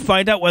were going to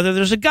find out whether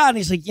there's a God. And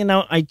he's like,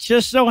 I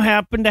just so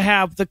happen to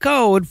have the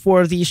code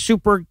for the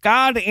super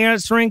God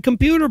answering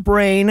computer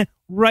brain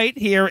right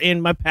here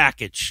in my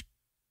package.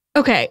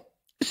 Okay,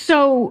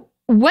 so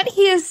what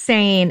he is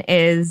saying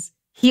is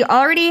he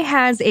already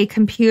has a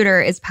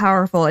computer as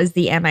powerful as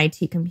the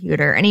MIT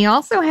computer, and he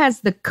also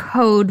has the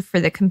code for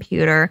the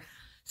computer.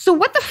 So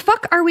what the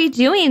fuck are we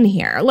doing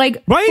here?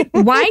 Right?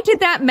 Why did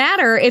that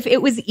matter if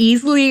it was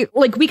easily,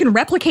 we can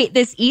replicate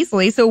this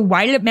easily. So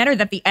why did it matter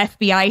that the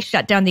FBI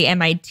shut down the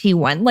MIT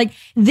one?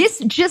 This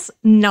just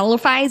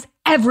nullifies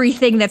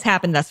everything that's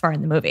happened thus far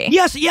in the movie.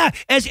 Yes, yeah.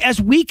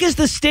 As weak as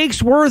the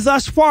stakes were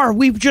thus far,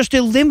 we've just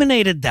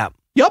eliminated them.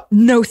 Yep.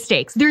 No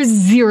stakes. There's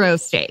zero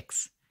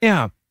stakes.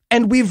 Yeah.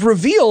 And we've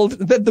revealed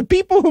that the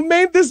people who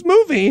made this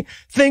movie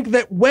think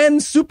that when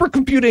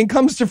supercomputing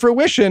comes to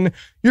fruition,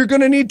 you're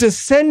going to need to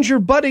send your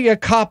buddy a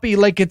copy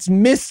like it's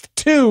Myst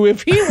 2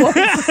 if he wants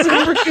a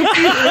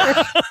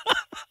supercomputer.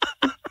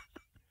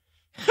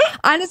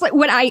 Honestly,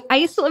 when I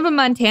used to live in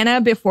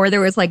Montana before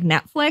there was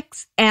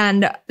Netflix.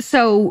 And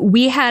so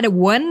we had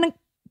one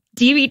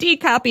DVD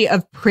copy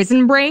of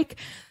Prison Break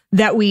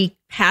that we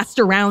passed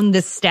around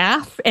the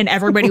staff and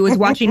everybody was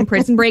watching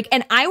Prison Break.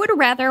 And I would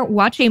rather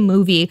watch a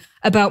movie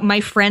about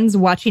my friends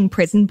watching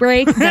Prison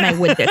Break than I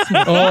would this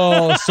movie.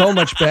 Oh, so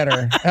much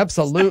better.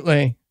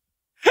 Absolutely.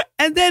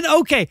 And then,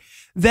 okay,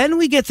 then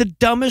we get the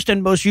dumbest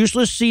and most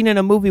useless scene in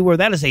a movie where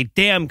that is a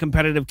damn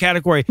competitive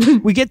category.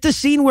 We get the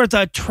scene where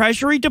the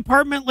Treasury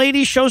Department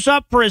lady shows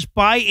up for his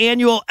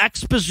biannual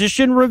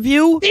exposition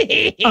review.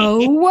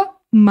 Oh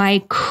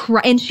my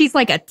and she's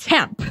like a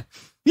temp.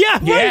 Yeah,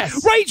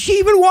 yes. Right. She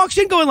even walks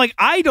in going like,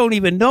 I don't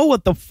even know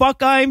what the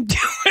fuck I'm doing.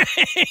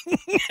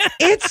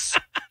 It's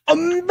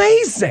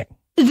amazing.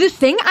 The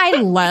thing I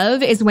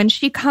love is when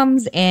she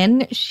comes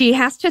in, she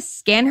has to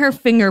scan her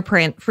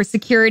fingerprint for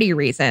security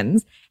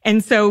reasons.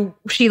 And so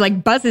she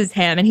like buzzes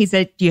him and he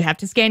said, do you have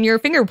to scan your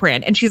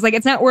fingerprint? And she's like,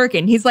 it's not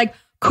working. He's like,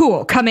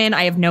 cool, come in.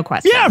 I have no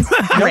questions. Yeah,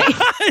 right.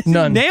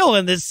 None.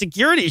 Nailing this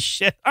security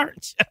shit,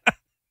 aren't you?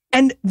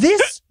 And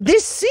this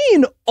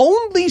scene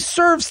only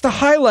serves to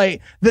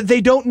highlight that they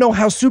don't know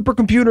how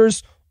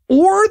supercomputers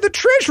or the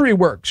Treasury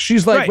works.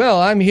 She's like, well,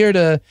 I'm here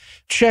to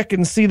check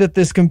and see that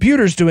this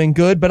computer's doing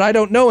good, but I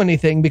don't know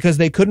anything because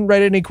they couldn't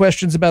write any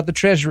questions about the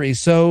Treasury.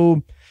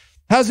 So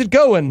how's it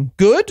going?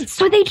 Good?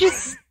 So they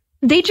just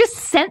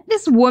sent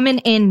this woman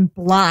in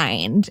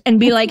blind and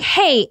be like,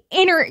 hey,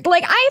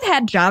 like I've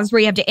had jobs where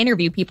you have to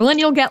interview people and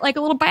you'll get like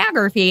a little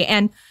biography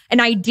and an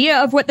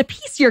idea of what the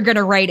piece you're going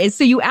to write is.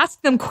 So you ask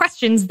them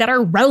questions that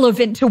are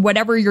relevant to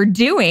whatever you're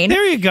doing.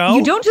 There you go.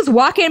 You don't just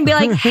walk in and be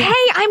like, hey,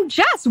 I'm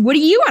Jess. What do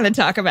you want to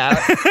talk about?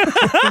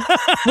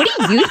 What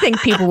do you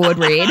think people would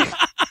read?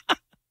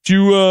 Did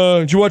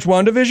you watch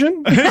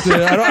WandaVision?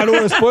 I don't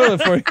want to spoil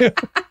it for you.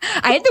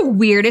 I had the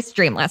weirdest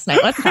dream last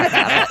night. Let's talk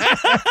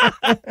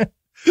about it.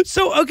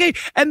 So, okay,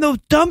 and the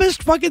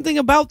dumbest fucking thing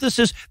about this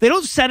is they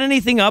don't set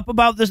anything up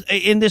about this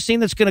in this scene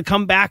that's going to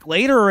come back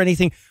later or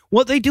anything.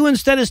 What they do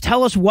instead is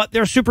tell us what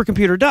their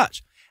supercomputer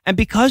does. And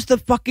because the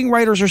fucking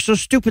writers are so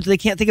stupid, they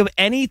can't think of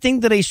anything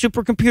that a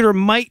supercomputer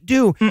might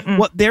do.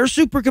 What their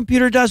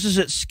supercomputer does is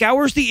it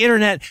scours the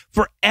internet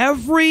for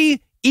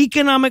every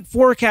economic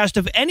forecast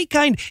of any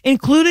kind,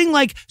 including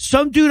like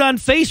some dude on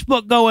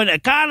Facebook going,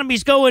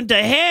 economy's going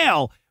to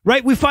hell.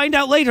 Right? We find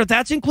out later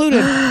that's included.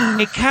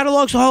 It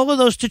catalogs all of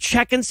those to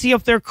check and see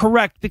if they're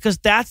correct because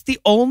that's the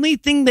only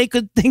thing they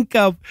could think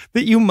of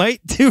that you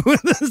might do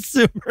with a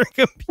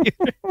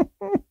supercomputer.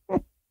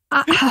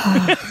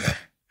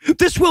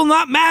 This will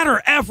not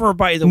matter ever,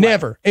 by the way.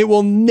 Never. It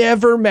will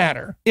never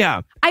matter.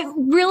 Yeah.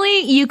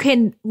 You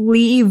can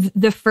leave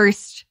the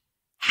first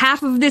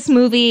half of this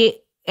movie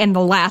and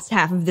the last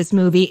half of this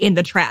movie in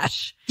the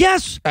trash.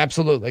 Yes.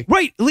 Absolutely.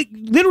 Right.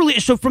 Literally.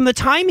 So from the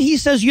time he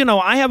says,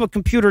 I have a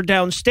computer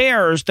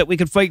downstairs that we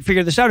could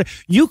figure this out,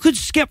 you could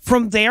skip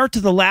from there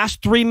to the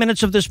last 3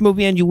 minutes of this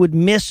movie and you would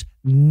miss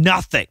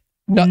nothing.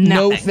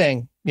 No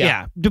thing.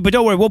 Yeah. But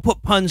don't worry, we'll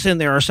put puns in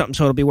there or something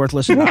so it'll be worth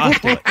listening to us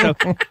do it. So,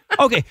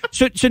 okay,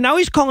 so now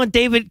he's calling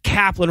David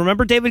Kaplan.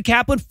 Remember David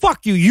Kaplan?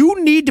 Fuck you.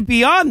 You need to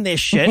be on this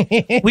shit.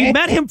 We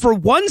met him for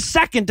 1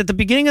 second at the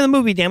beginning of the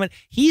movie, damn it.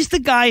 He's the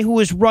guy who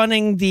was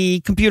running the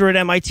computer at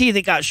MIT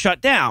that got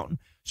shut down.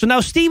 So now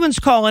Steven's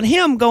calling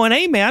him going,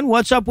 hey, man,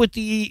 what's up with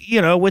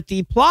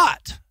the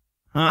plot?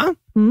 Huh?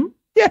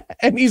 Yeah,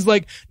 and he's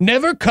like,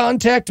 never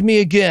contact me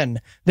again.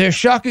 They're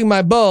shocking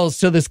my balls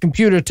so this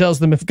computer tells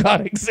them if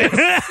God exists.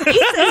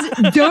 He says,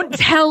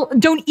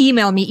 don't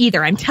email me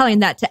either. I'm telling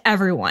that to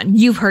everyone.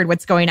 You've heard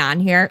what's going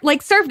on here.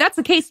 Like, sir, if that's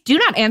the case, do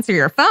not answer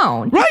your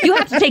phone. Right. You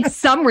have to take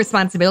some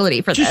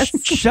responsibility for this.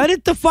 Shut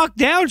it the fuck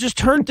down. Just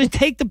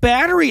take the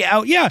battery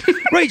out. Yeah,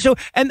 right. So,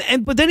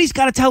 but then he's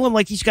got to tell him,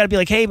 like, he's got to be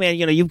like, hey, man,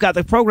 you've got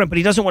the program, but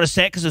he doesn't want to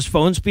say it because his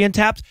phone's being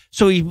tapped.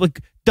 So he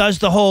does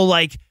the whole,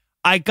 like,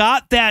 I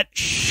got that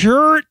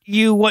shirt.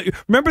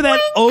 Remember that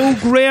 "Oh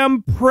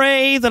Graham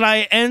Pray" that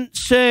I ain't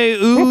say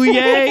ooh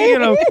yay?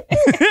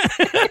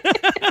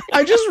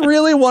 I just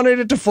really wanted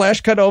it to flash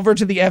cut over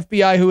to the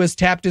FBI who has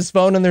tapped his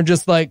phone, and they're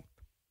just like,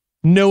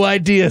 "No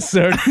idea,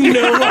 sir.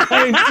 No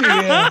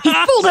idea." He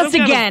fooled us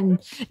again.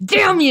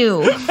 Damn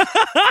you!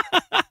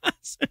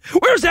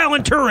 Where's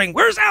Alan Turing?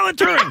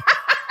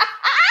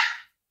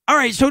 All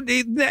right, so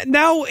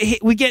now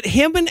we get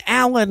him and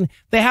Alan.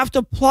 They have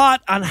to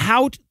plot on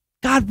how to.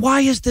 God, why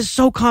is this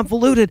so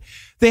convoluted?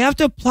 They have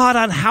to plot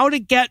on how to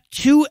get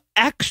 2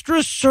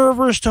 extra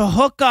servers to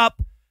hook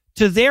up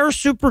to their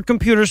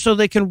supercomputer so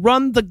they can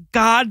run the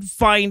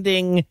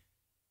God-finding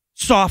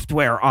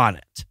software on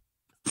it.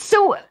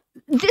 So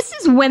this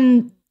is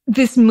when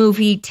this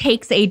movie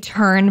takes a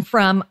turn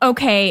from,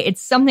 okay,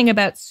 it's something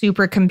about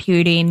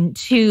supercomputing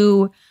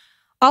to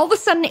all of a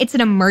sudden it's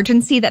an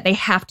emergency that they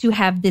have to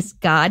have this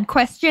God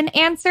question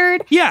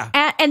answered. Yeah.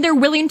 And they're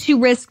willing to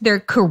risk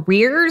their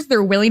careers.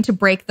 They're willing to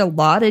break the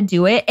law to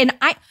do it. And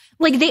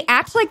they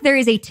act like there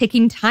is a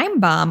ticking time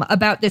bomb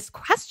about this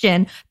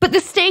question, but the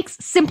stakes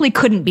simply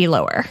couldn't be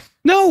lower.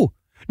 No,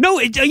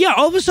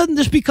 all of a sudden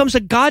this becomes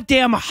a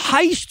goddamn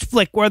heist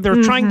flick where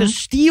they're trying to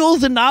steal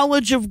the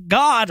knowledge of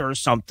God or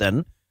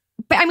something.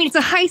 But I mean, it's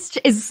a heist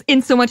is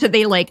in so much that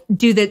they like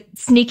do the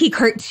sneaky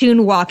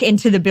cartoon walk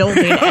into the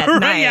building at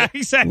night. Yeah,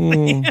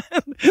 exactly.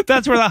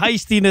 That's where the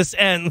heistiness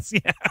ends.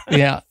 Yeah.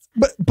 Yeah.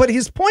 But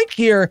his point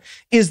here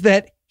is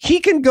that he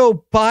can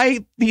go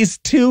buy these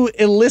 2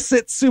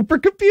 illicit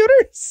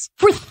supercomputers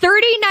for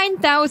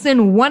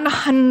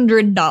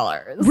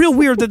 $39,100. Real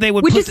weird that they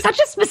would, which is such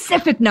a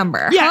specific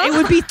number. Yeah, it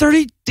would be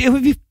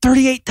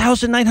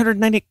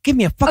 38,990. Give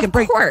me a fucking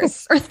break. Of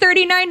course, or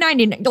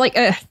 $39.99. Like,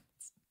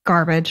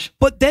 garbage.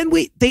 But then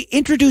they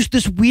introduced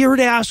this weird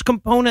ass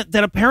component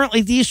that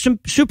apparently these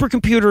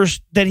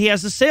supercomputers that he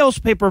has the sales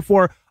paper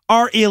for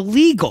are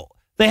illegal.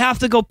 They have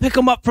to go pick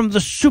them up from the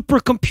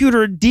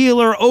supercomputer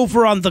dealer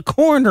over on the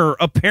corner,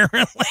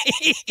 apparently.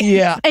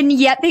 Yeah. And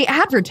yet they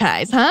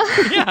advertise, huh?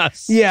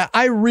 Yes. Yeah,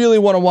 I really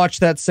want to watch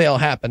that sale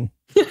happen.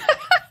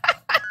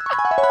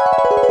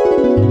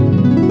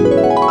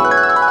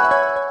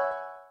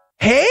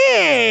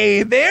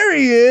 Hey, there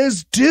he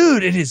is.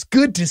 Dude, it is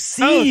good to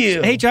see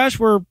you. Hey, Josh,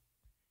 we're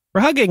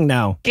hugging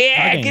now.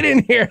 Yeah, Hugging. get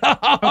in here.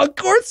 Of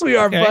course we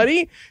are,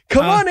 buddy.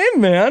 Come on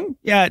in, man.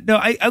 Yeah, no,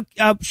 I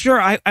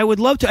sure, I would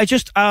love to. I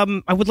just,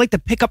 I would like to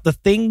pick up the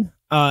thing,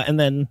 and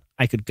then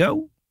I could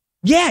go.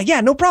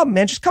 Yeah, no problem,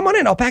 man. Just come on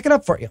in. I'll pack it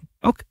up for you.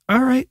 Okay,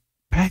 all right.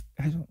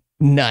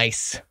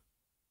 Nice.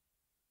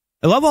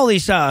 I love all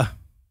these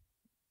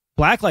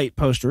blacklight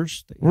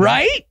posters.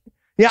 Right?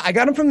 Yeah, I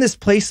got them from this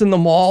place in the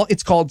mall.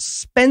 It's called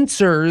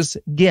Spencer's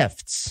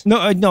Gifts. No,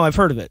 I've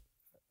heard of it.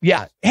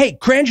 Yeah. Hey,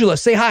 Crangela,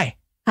 say hi.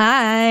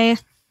 Hi.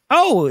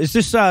 Oh, is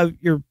this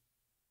your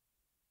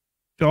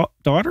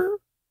daughter?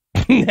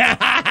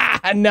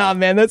 Nah,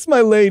 man, that's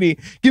my lady.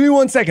 Give me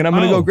 1 second. I'm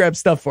going to go grab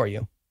stuff for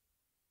you.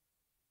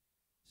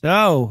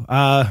 So,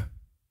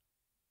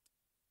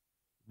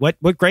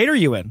 what grade are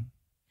you in?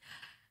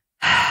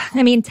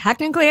 I mean,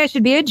 technically I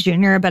should be a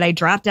junior, but I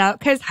dropped out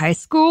because high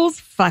school's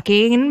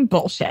fucking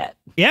bullshit.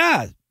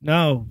 Yeah,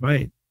 no,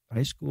 right.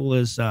 High school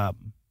is hard.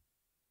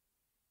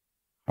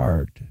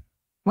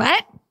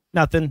 What?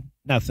 Nothing.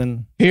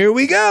 Here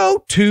we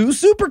go. 2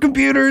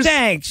 supercomputers.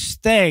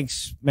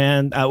 Thanks,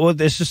 man. Well,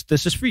 this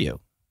is for you.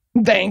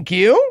 Thank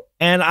you.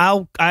 And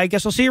I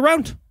guess I'll see you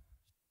around.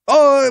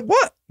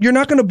 What? You're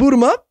not going to boot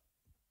them up?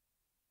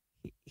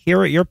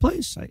 Here at your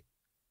place?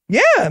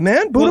 Yeah,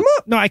 man. Boot them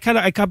up. No,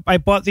 I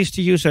bought these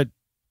to use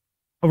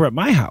over at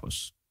my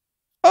house.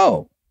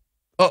 Oh,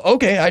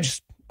 okay.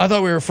 I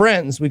thought we were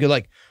friends. We could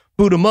like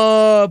boot them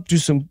up, do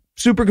some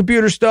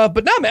supercomputer stuff.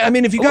 But no, man. I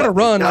mean, if you got to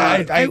run,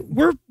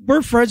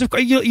 we're friends.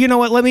 You know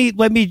what? Let me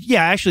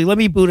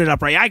boot it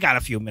up. Right. I got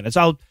a few minutes.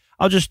 I'll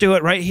just do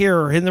it right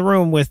here in the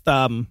room with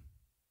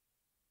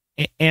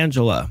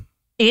Angela.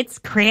 It's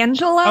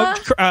Crangela?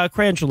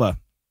 Crangela.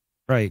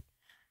 Right.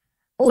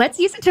 Let's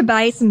use it to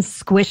buy some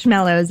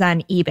squishmallows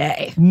on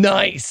eBay.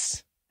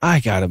 Nice.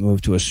 I got to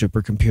move to a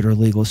supercomputer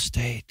legal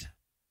state.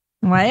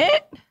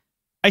 What?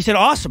 I said,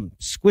 awesome.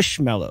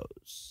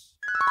 Squishmallows.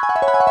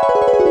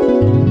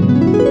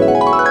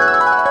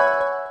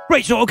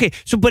 Right.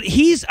 But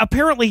he's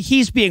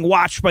being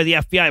watched by the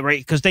FBI, right?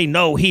 Because they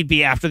know he'd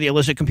be after the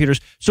illicit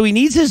computers. So he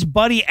needs his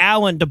buddy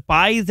Alan to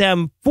buy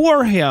them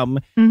for him.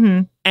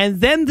 Mm-hmm.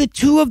 And then the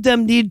 2 of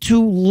them need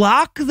to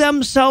lock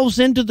themselves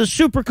into the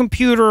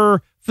supercomputer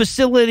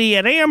facility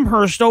at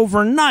Amherst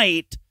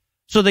overnight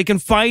so they can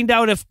find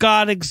out if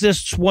God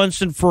exists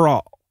once and for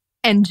all.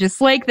 And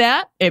just like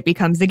that, it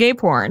becomes a gay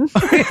porn.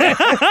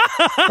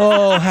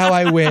 Oh, how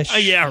I wish.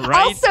 Yeah,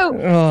 right.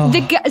 Also,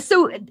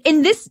 so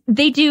in this,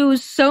 they do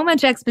so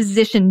much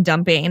exposition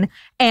dumping,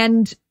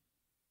 and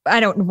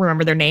I don't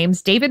remember their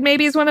names. David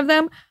maybe is one of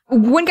them.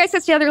 One guy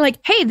says to the other, like,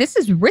 hey, this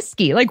is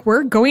risky. Like,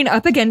 we're going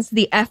up against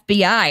the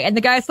FBI. And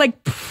the guy's like,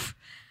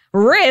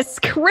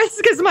 risk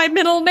is my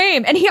middle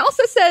name. And he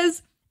also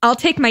says, I'll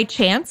take my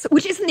chance,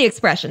 which isn't the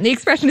expression. The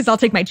expression is I'll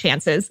take my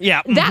chances.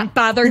 Yeah. That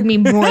bothered me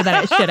more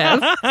than it should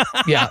have.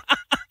 Yeah.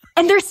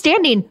 And they're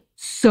standing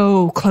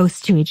so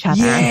close to each other.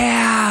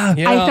 Yeah.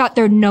 I thought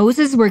their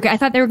noses were, I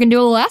thought they were going to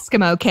do a little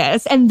Eskimo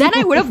kiss. And then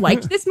I would have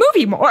liked this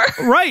movie more.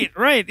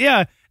 Right.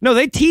 Yeah. No,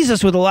 they tease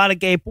us with a lot of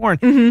gay porn.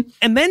 Mm-hmm.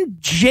 And then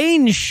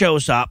Jane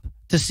shows up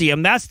to see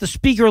him. That's the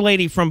speaker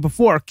lady from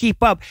before.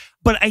 Keep up.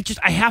 But I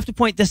have to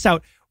point this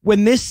out.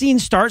 When this scene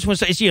starts, when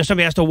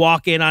somebody has to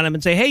walk in on him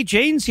and say, hey,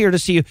 Jane's here to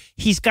see you,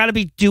 he's got to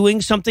be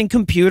doing something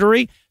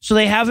computery. So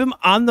they have him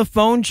on the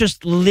phone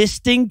just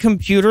listing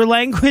computer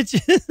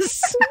languages.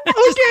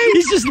 Okay.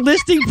 He's just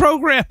listing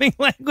programming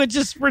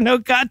languages for no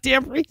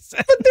goddamn reason.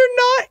 But they're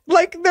not,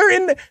 like,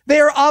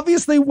 they're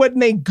obviously when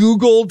they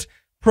Googled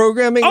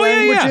programming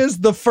languages,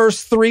 the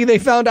first 3 they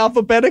found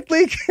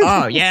alphabetically.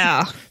 Oh,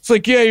 yeah. It's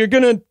like, yeah, you're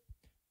going to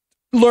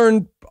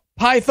learn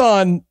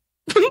Python.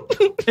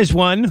 Is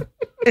one of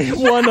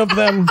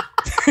them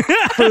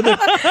for the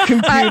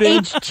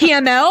computing.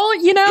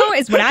 HTML,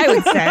 is what I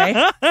would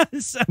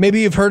say.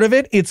 Maybe you've heard of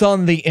it. It's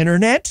on the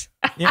internet.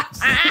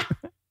 Yes.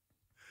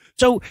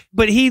 So,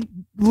 but he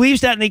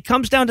leaves that and he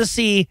comes down to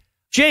see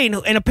Jane,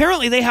 and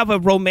apparently they have a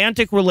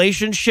romantic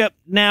relationship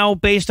now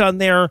based on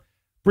their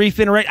brief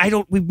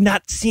interaction. We've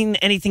not seen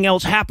anything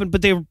else happen,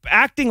 but they're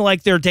acting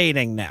like they're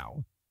dating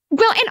now.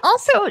 Well, and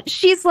also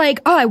she's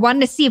like, oh, I wanted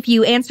to see if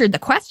you answered the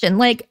question.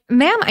 Like,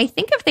 ma'am, I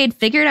think if they'd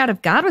figured out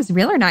if God was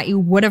real or not, you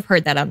would have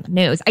heard that on the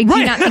news. I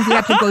do not think you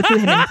have to go to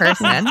him in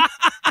person.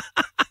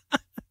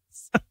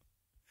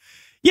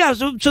 Yeah,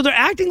 so they're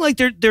acting like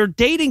they're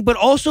dating, but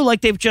also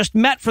like they've just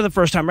met for the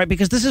first time, right?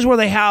 Because this is where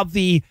they have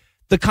the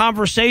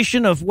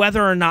conversation of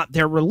whether or not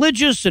they're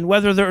religious and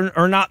whether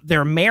or not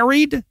they're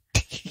married.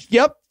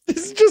 Yep.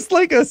 This is just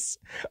like a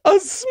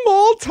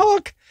small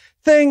talk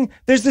thing.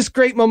 There's this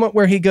great moment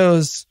where he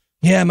goes,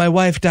 yeah, my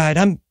wife died.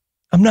 I'm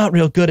not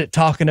real good at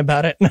talking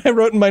about it. And I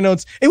wrote in my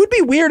notes, it would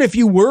be weird if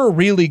you were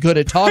really good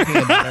at talking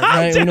about it,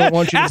 right? We don't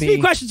want you to Ask me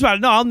questions about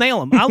it. No, I'll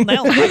nail them. I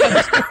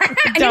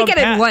didn't get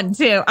it one,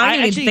 too. I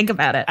didn't even think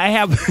about it. I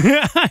have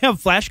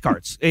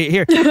flashcards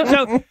here.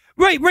 So,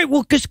 right.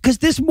 Well, because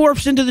this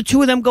morphs into the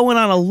two of them going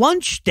on a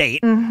lunch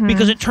date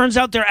because it turns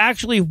out there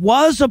actually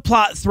was a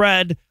plot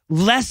thread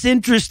less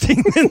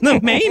interesting than the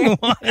main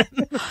one.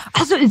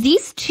 Also,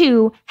 these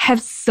two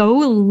have so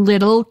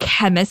little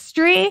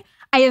chemistry.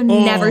 I have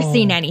never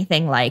seen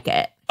anything like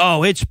it.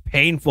 Oh, it's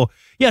painful.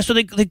 Yeah, so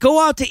they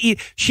go out to eat.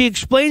 She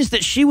explains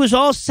that she was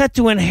all set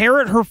to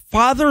inherit her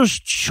father's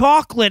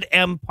chocolate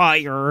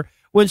empire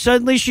when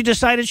suddenly she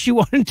decided she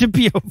wanted to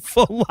be a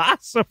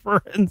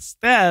philosopher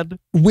instead.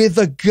 With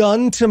a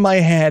gun to my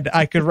head,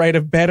 I could write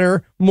a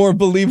better, more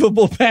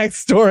believable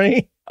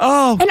backstory.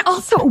 Oh. And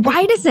also,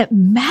 why does it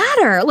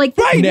matter? Like,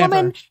 this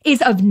woman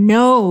is of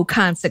no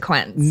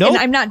consequence. Nope. And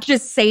I'm not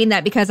just saying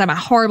that because I'm a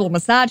horrible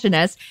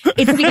misogynist.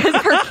 It's because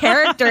her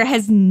character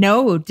has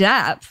no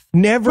depth.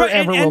 Never,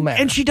 ever will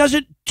matter. And she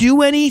doesn't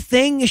do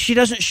anything. She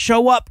doesn't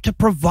show up to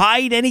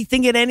provide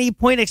anything at any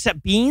point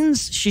except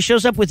beans. She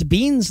shows up with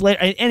beans later.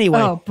 Anyway.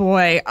 Oh,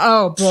 boy.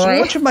 So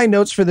much of my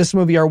notes for this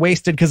movie are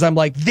wasted because I'm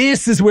like,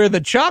 this is where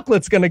the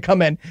chocolate's going to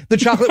come in. The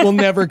chocolate will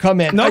never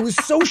come in. I was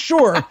so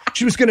sure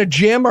she was going to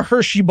jam a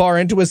Hershey bar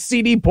into a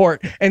CD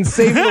port and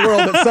save the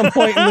world at some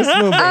point in this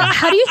movie.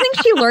 How do you think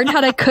she learned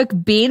how to cook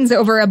beans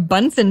over a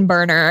Bunsen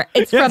burner?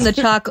 It's from the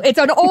chocolate. It's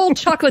an old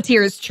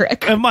chocolatier's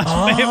trick. It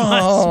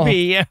must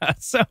be, yeah.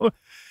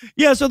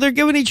 So they're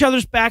giving each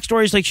other's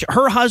backstories. Like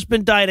her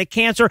husband died of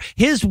cancer.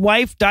 His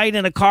wife died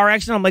in a car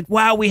accident. I'm like,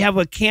 wow, we have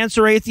a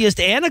cancer atheist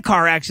and a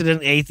car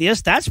accident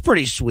atheist. That's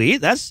pretty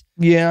sweet. That's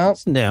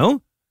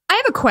new. I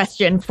have a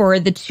question for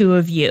the two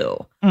of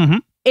you. Mm-hmm.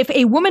 If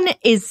a woman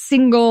is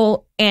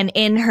single and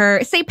in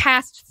her, say,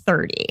 past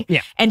 30,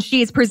 and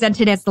she is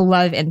presented as the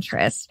love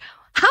interest,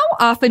 how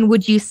often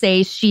would you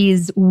say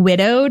she's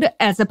widowed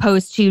as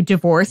opposed to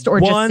divorced or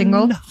just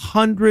single?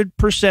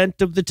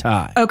 100% of the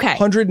time. Okay.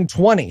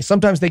 120.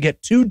 Sometimes they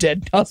get two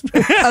dead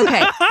husbands. Okay.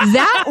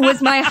 That was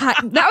my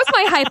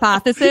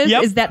hypothesis,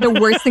 is that the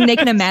worst thing they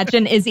can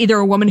imagine is either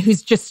a woman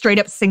who's just straight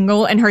up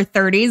single in her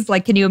 30s,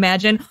 like, can you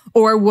imagine?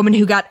 Or a woman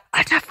who got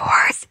a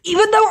divorce,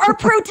 even though our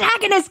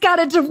protagonist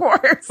got a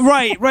divorce.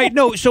 Right.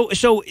 No,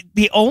 so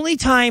the only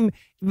time...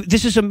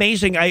 This is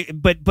amazing.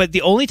 But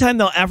the only time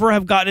they'll ever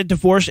have gotten a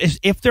divorce is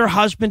if their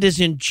husband is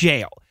in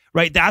jail,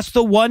 right? That's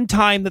the one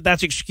time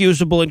that's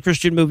excusable in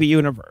Christian movie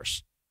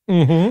universe.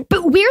 Mm-hmm.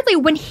 But weirdly,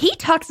 when he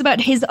talks about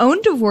his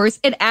own divorce,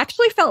 it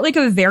actually felt like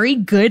a very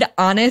good,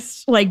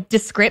 honest, like,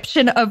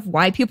 description of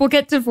why people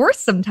get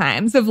divorced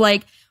sometimes. Of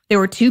like, there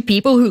were two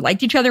people who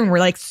liked each other and were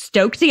like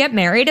stoked to get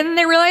married, and then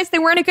they realized they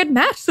weren't a good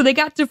match, so they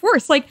got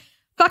divorced. Like,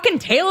 fucking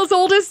tale as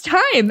old as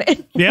time.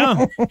 Yeah.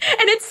 And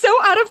it's so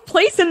out of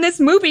place in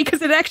this movie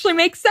because it actually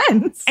makes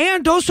sense.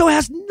 And also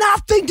has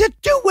nothing to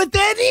do with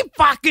any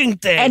fucking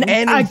thing.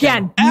 And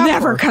again,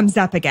 never comes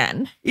up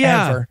again.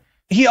 Yeah. Ever.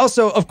 He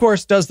also, of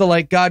course, does the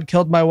like, God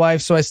killed my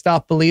wife, so I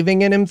stopped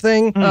believing in him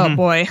thing. Oh,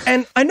 boy.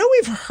 And I know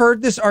we've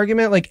heard this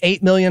argument like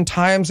 8 million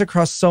times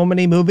across so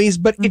many movies,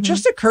 but it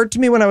just occurred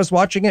to me when I was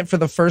watching it for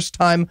the first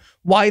time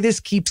why this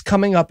keeps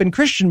coming up in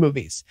Christian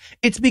movies.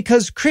 It's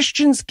because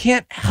Christians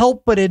can't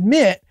help but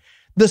admit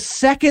the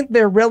second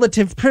their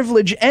relative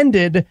privilege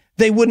ended,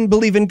 they wouldn't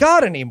believe in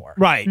God anymore.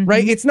 Right.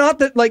 Right? It's not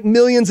that like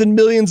millions and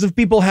millions of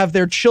people have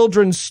their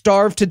children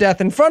starve to death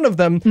in front of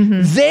them.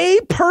 They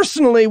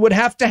personally would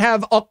have to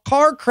have a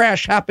car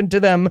crash happen to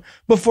them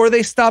before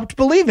they stopped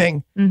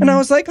believing. And I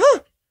was like,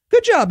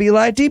 good job,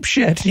 Eli. Deep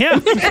shit. Yeah.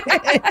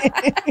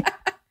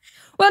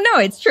 Well, no,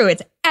 it's true.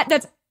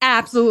 That's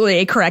absolutely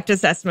a correct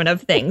assessment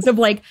of things. Of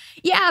like,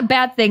 yeah,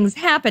 bad things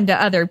happen to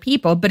other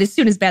people, but as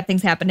soon as bad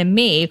things happen to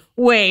me,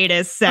 wait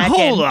a second.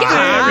 Hold on.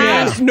 God,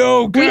 There is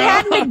no God. we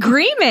had an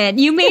agreement.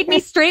 You made me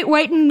straight,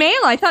 white, and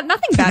male. I thought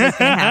nothing bad was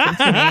going to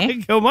happen to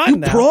me. Come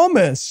on now.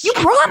 Promise. You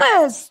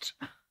promised.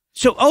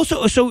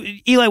 So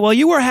Eli, while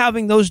you were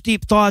having those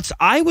deep thoughts,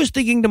 I was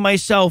thinking to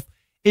myself,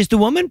 is the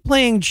woman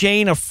playing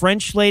Jane a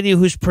French lady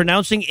who's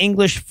pronouncing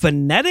English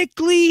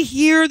phonetically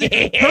here?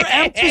 Her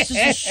emphasis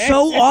is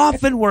so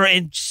often were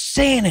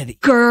insanity.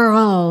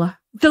 Girl,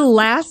 The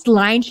last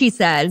line she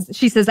says,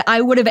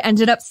 I would have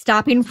ended up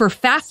stopping for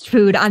fast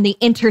food on the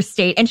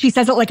interstate. And she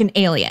says it like an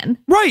alien.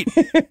 Right.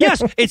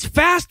 Yes, it's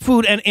fast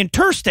food and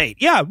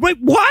interstate. Yeah, right.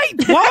 Why?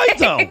 Why,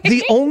 though?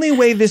 The only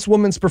way this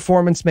woman's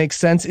performance makes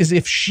sense is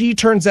if she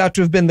turns out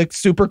to have been the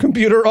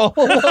supercomputer all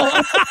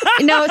along.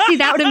 No, see,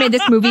 that would have made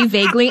this movie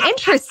vaguely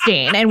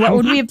interesting. And what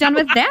would we have done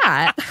with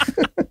that?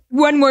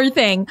 One more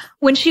thing.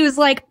 When she was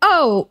like,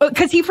 oh,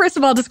 because he first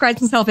of all describes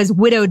himself as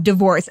widowed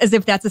divorce, as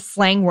if that's a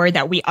slang word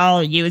that we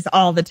all use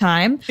all the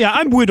time. Yeah,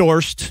 I'm widowed.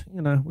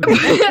 You know.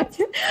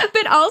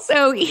 But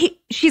also,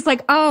 she's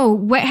like, oh,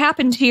 what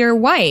happened to your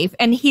wife?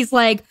 And he's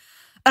like,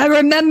 I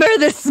remember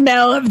the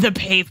smell of the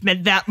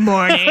pavement that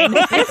morning.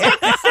 It's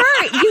like, sir,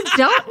 you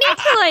don't need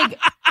to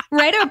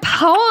write a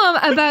poem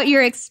about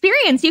your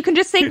experience. You can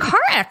just say car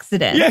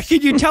accident. Yeah,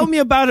 can you tell me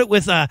about it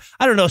with, I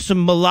don't know,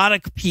 some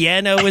melodic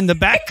piano in the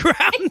background?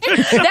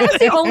 That was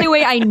the only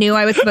way I knew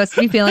I was supposed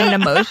to be feeling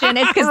an emotion.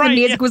 It's because the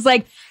music was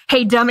like,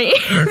 hey, dummy,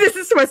 this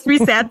is supposed to be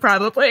sad,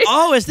 probably.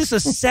 Oh, is this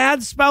a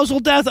sad spousal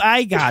death?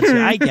 I got you.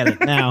 I get it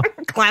now.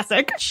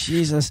 Classic.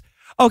 Jesus.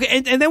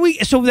 Okay, and then we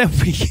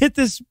get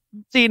this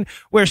scene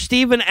where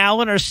Steve and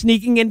Alan are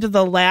sneaking into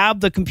the lab,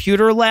 the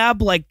computer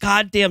lab, like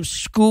goddamn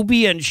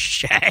Scooby and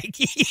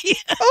Shaggy.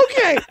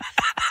 Okay,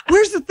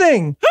 here's the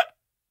thing.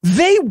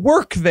 They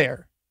work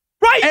there.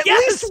 Right. At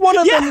least one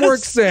of them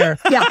works there.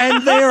 Yeah.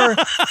 And they're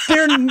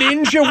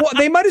ninja.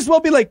 They might as well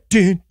be like,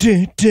 there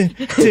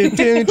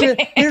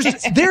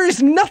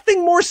is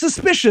nothing more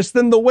suspicious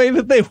than the way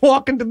that they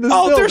walk into this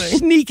building. They're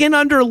sneaking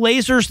under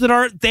lasers that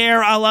aren't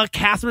there, a la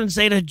Catherine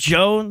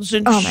Zeta-Jones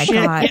and my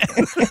shit. God.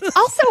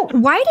 Also,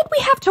 why did we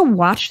have to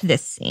watch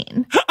this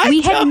scene? They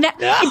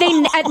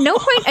at no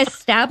point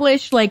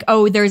established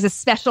there's a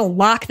special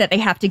lock that they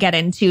have to get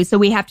into, so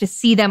we have to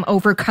see them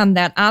overcome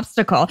that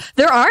obstacle.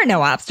 There are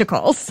no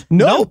obstacles.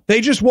 No,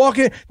 they just walk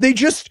in. They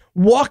just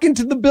walk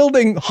into the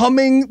building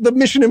humming the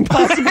Mission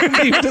Impossible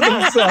theme to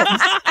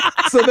themselves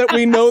so that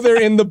we know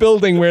they're in the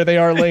building where they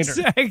are later.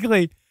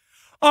 Exactly.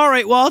 All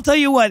right. Well, I'll tell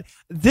you what.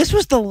 This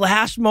was the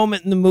last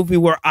moment in the movie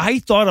where I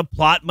thought a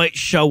plot might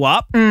show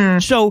up.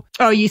 So,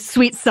 you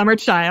sweet summer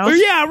child.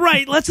 Yeah,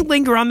 right. Let's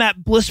linger on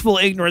that blissful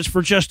ignorance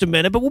for just a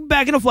minute, but we'll be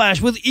back in a flash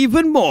with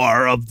even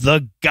more of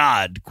the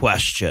God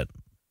Question.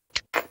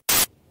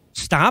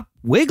 Stop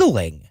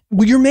wiggling.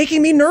 Well, you're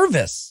making me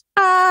nervous.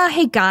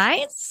 Hey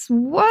guys,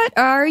 what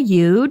are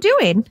you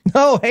doing?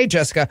 Oh, hey,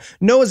 Jessica.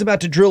 Noah's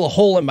about to drill a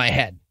hole in my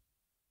head.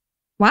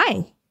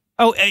 Why?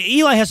 Oh,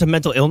 Eli has a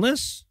mental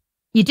illness?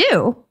 You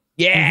do?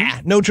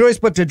 Yeah, no choice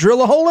but to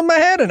drill a hole in my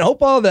head and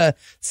hope all the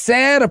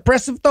sad,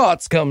 oppressive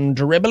thoughts come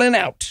dribbling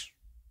out.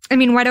 I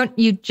mean, why don't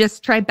you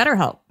just try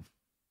BetterHelp?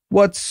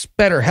 What's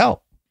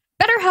BetterHelp?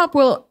 BetterHelp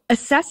will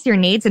assess your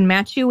needs and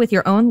match you with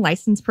your own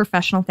licensed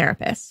professional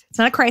therapist. It's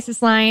not a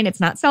crisis line.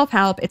 It's not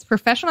self-help. It's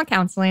professional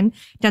counseling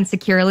done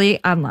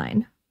securely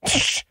online.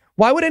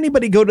 Why would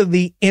anybody go to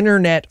the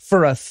internet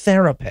for a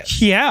therapist?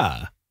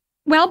 Yeah.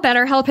 Well,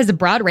 BetterHelp has a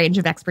broad range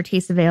of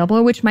expertise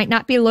available, which might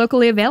not be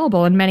locally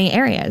available in many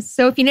areas.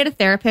 So if you need a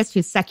therapist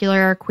who's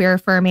secular,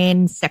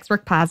 queer-affirming, sex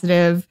work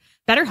positive,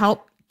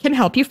 BetterHelp can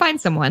help you find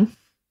someone.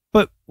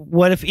 But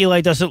what if Eli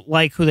doesn't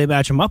like who they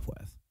match him up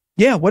with?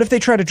 Yeah, what if they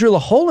try to drill a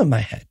hole in my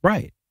head?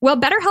 Right. Well,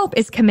 BetterHelp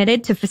is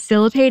committed to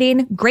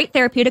facilitating great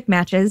therapeutic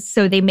matches,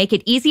 so they make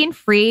it easy and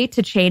free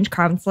to change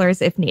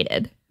counselors if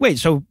needed. Wait,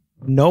 so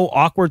no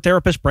awkward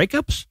therapist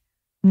breakups?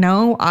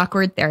 No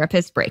awkward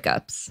therapist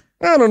breakups.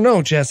 I don't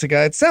know,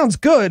 Jessica. It sounds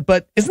good,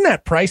 but isn't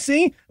that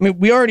pricey? I mean,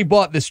 we already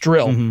bought this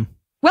drill. Mm-hmm.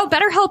 Well,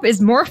 BetterHelp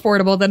is more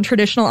affordable than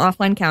traditional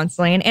offline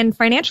counseling, and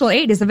financial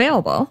aid is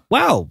available.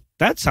 Wow,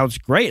 that sounds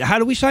great. How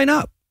do we sign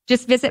up?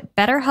 Just visit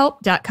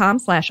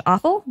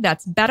betterhelp.com/awful.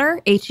 That's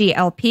better,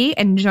 H-E-L-P,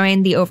 and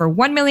join the over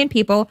 1 million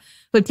people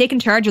who have taken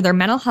charge of their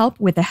mental health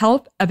with the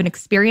help of an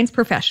experienced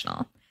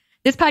professional.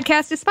 This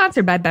podcast is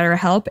sponsored by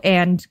BetterHelp,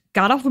 and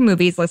God Awful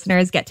Movies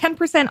listeners get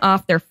 10%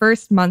 off their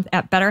first month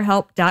at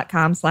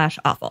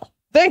betterhelp.com/awful.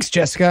 Thanks,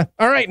 Jessica.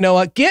 All right,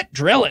 Noah, get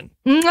drilling.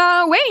 Wait,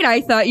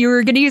 I thought you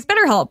were going to use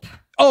BetterHelp.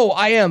 Oh,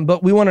 I am,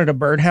 but we wanted a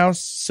birdhouse,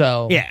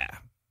 so... Yeah.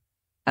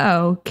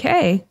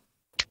 Okay.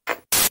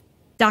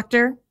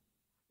 Doctor,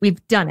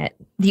 we've done it.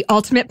 The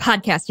ultimate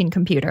podcasting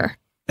computer.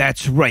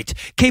 That's right.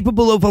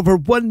 Capable of over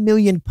 1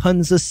 million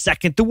puns a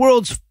second. The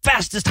world's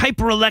fastest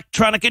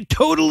hyper-electronic and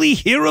totally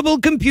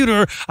hearable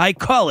computer. I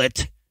call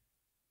it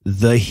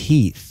the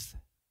Heath.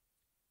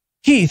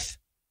 Heath,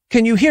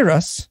 can you hear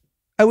us?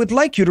 I would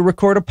like you to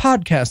record a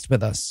podcast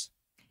with us.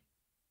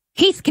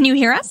 Heath, can you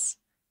hear us?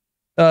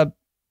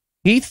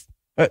 Heath?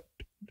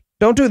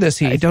 Don't do this,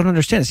 Heath. I don't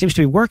understand. It seems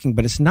to be working,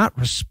 but it's not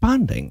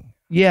responding.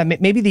 Yeah,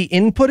 maybe the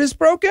input is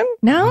broken?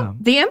 No,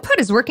 the input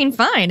is working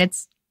fine.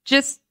 It's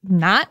just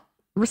not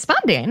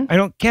responding. I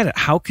don't get it.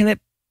 How can it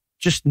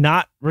just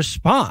not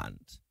respond?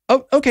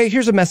 Oh, okay.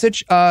 Here's a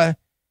message.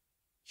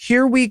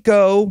 Here we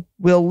go.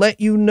 We'll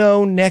let you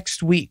know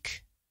next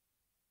week.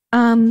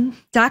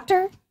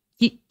 Doctor,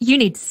 you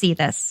need to see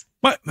this.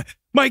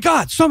 My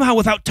God, somehow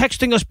without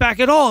texting us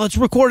back at all, it's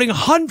recording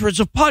hundreds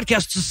of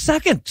podcasts a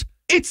second.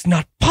 It's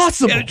not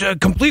possible.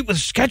 Complete with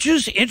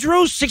sketches,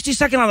 intros,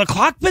 60-second on the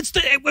clock bits.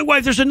 Why,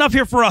 there's enough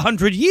here for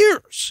 100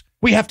 years.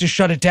 We have to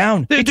shut it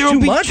down. There'll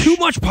be too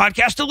much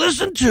podcast to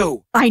listen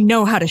to. I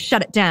know how to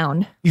shut it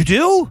down. You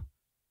do?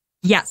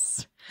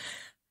 Yes.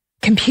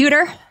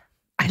 Computer,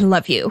 I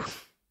love you.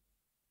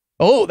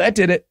 Oh, that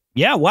did it.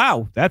 Yeah,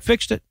 wow. That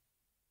fixed it.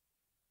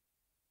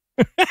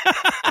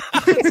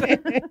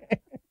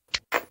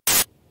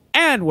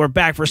 And we're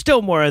back for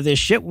still more of this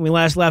shit. When we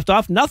last left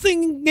off,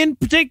 nothing in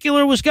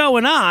particular was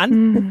going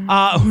on.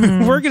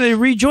 We're going to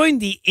rejoin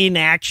the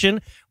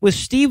inaction with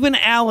Stephen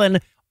Allen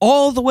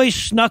all the way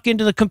snuck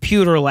into the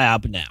computer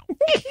lab now.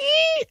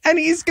 And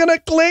he's going to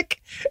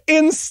click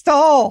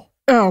install.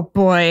 Oh,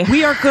 boy.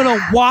 We are going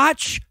to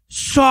watch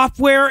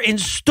software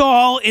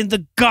install in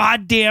the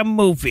goddamn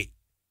movie.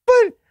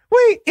 But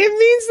wait, it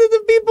means that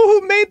the people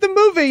who made the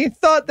movie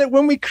thought that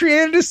when we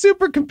created a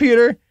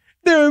supercomputer,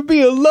 there would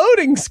be a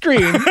loading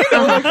screen,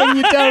 like when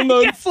you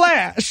download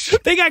Flash.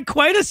 They got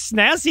quite a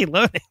snazzy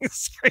loading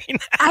screen.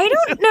 I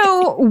don't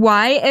know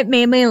why it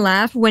made me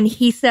laugh when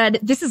he said,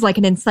 this is like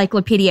an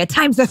encyclopedia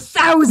times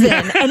 1,000.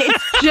 And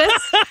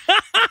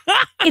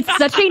it's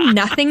such a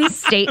nothing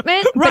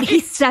statement, but he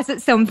says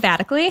it so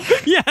emphatically.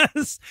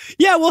 Yes.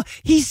 Yeah, well,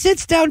 he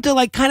sits down to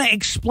like kind of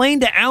explain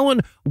to Alan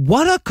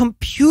what a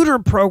computer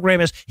program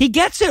is. He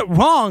gets it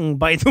wrong,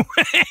 by the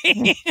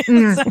way.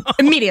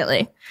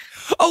 Immediately.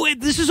 Oh,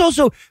 this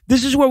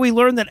is where we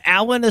learn that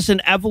Alan is an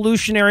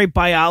evolutionary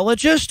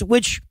biologist,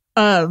 which...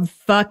 Of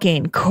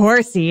fucking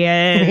course he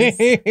is.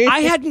 I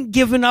hadn't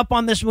given up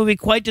on this movie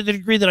quite to the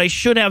degree that I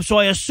should have, so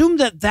I assumed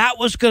that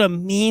was going to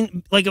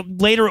mean, like,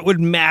 later it would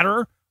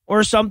matter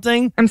or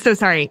something. I'm so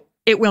sorry.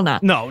 It will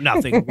not. No,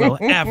 nothing will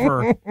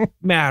ever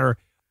matter.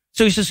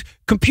 So he says,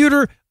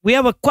 computer, we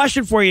have a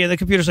question for you. The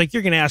computer's like,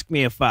 you're going to ask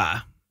me if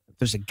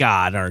there's a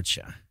God, aren't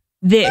you?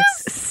 This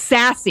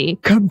sassy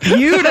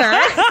computer.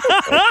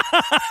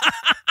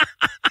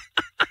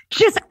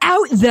 Just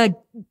out the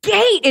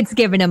gate, it's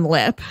giving him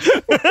lip.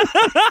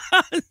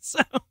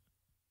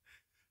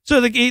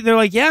 So they're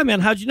like, yeah, man,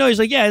 how'd you know? He's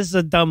like, yeah, this is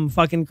a dumb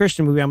fucking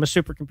Christian movie. I'm a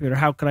supercomputer.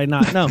 How could I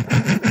not know?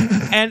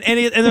 and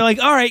they're like,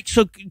 all right,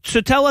 so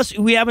tell us.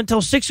 We have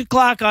until 6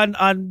 o'clock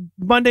on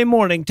Monday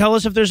morning. Tell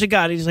us if there's a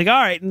God. He's like, all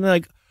right. And they're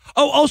like,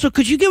 oh, also,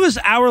 could you give us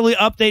hourly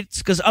updates?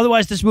 Because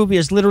otherwise this movie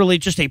is literally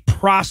just a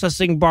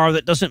processing bar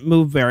that doesn't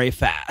move very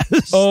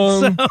fast.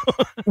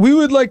 We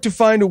would like to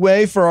find a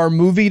way for our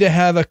movie to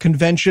have a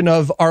convention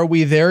of Are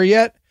We There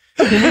Yet?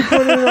 Can we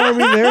put in Are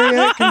We There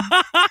Yet?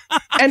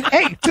 And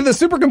hey, to the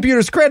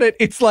supercomputer's credit,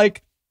 it's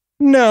like,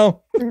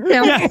 no.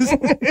 Yes.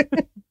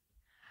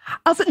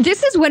 Also,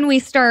 this is when we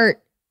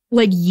start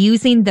like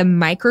using the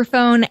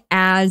microphone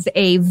as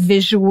a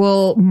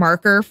visual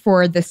marker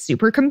for the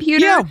supercomputer.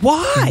 Yeah,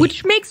 why?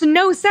 Which makes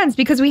no sense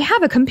because we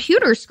have a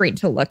computer screen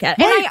to look at.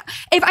 Right. And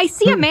if I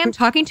see a man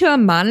talking to a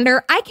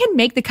monitor, I can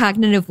make the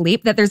cognitive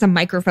leap that there's a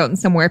microphone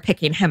somewhere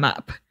picking him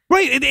up.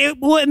 Right.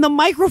 Well, and the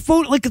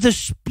microphone, like the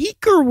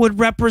speaker would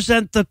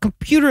represent the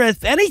computer.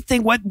 If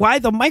anything, why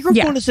the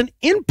microphone is an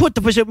input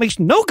device? It makes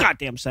no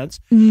goddamn sense.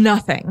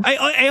 Nothing.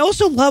 I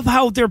also love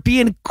how they're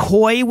being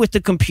coy with the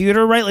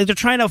computer, right? Like they're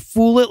trying to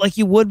fool it like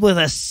you would with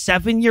a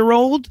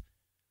 7-year-old.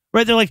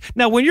 Right. They're like,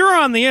 now, when you're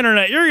on the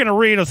internet, you're going to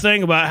read a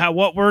thing about how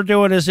what we're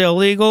doing is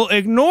illegal.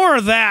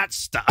 Ignore that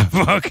stuff.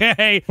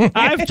 OK,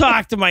 I've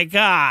talked to my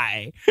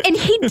guy. And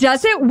he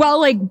does it while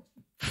like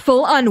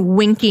full on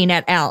winking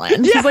at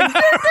Alan. She's like,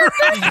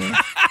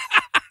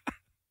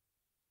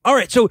 all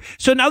right. So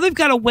now they've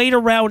got to wait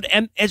around.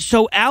 And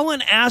so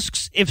Alan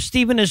asks if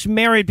Stephen is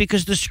married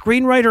because the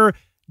screenwriter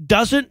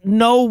doesn't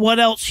know what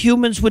else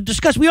humans would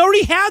discuss. We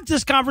already had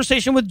this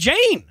conversation with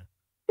Jane.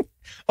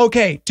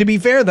 Okay, to be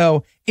fair,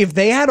 though, if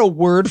they had a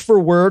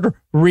word-for-word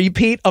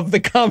repeat of the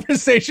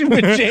conversation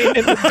with Jane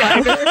in the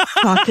diner,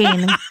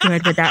 fucking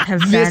good would that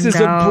have been? This is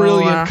a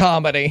brilliant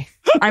comedy.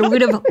 I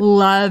would have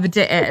loved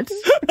it.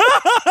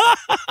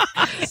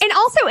 And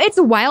also, it's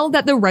wild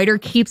that the writer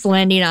keeps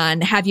landing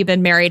on, have you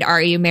been married?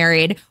 Are you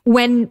married?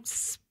 When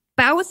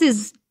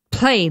spouses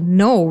play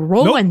no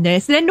role in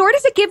this, then nor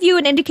does it give you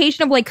an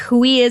indication of like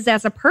who he is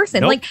as a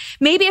person. Like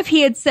maybe if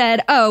he had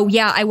said, oh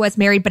yeah, I was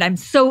married, but I'm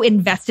so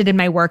invested in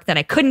my work that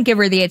I couldn't give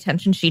her the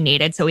attention she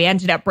needed, so we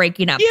ended up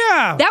breaking up.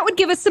 Yeah, that would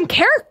give us some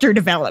character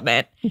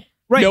development.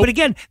 Right, but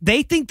again,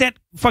 they think that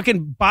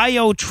fucking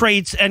bio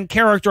traits and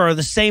character are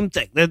the same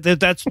thing.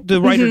 That's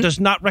the writer does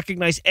not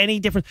recognize any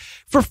difference.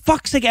 For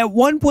fuck's sake, at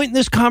one point in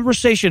this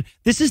conversation,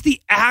 this is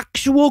the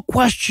actual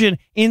question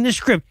in the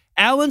script.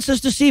 Alan says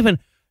to Stephen,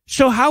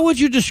 so how would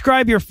you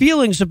describe your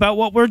feelings about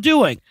what we're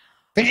doing?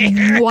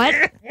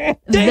 What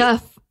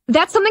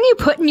that's something you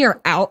put in your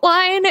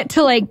outline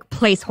to like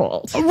place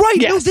hold. Right.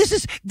 Yes. No,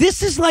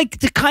 this is like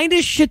the kind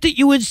of shit that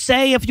you would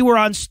say if you were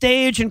on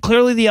stage and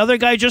clearly the other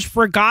guy just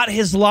forgot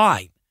his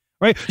line.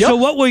 Right. Yep. So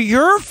what were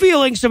your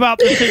feelings about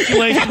the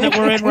situation that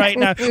we're in right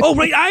now? Oh,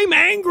 right. I'm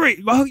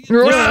angry.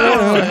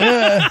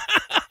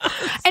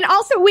 And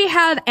also also we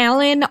have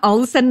Alan all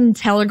of a sudden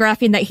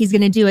telegraphing that he's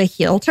going to do a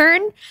heel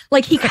turn.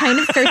 Like he kind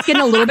of starts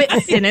getting a little bit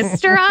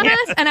sinister on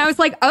us. And I was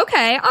like,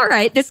 okay, all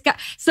right, this guy.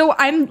 So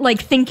I'm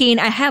like thinking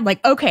ahead,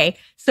 like, okay,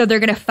 so they're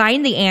going to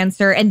find the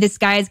answer and this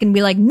guy is going to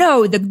be like,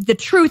 no, the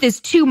truth is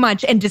too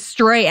much and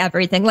destroy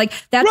everything. Like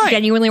that's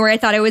genuinely where I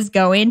thought I was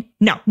going.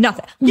 No,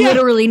 nothing. Yeah.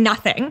 Literally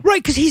nothing.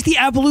 Right, because he's the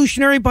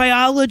evolutionary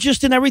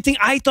biologist and everything.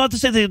 I thought to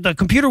say the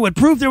computer would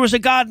prove there was a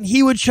God and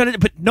he would shut it.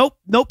 But nope,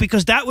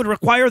 because that would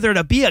require there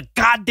to be a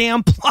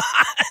goddamn plot.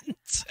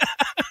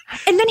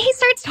 And then he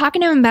starts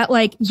talking to him about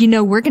like,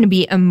 we're going to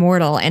be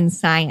immortal in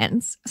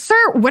science. Sir,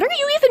 what are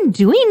you even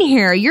doing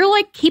here? You're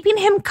like keeping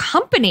him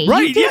company.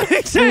 Right, you did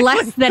exactly.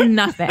 less than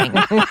nothing.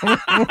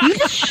 You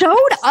just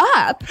showed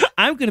up.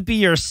 I'm going to be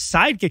your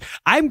sidekick.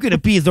 I'm going to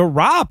be the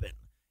Robin.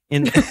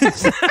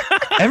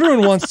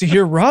 Everyone wants to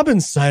hear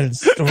Robin's side of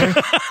the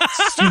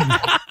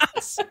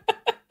story.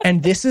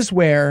 And this is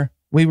where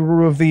we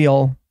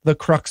reveal the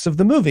crux of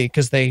the movie,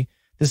 because this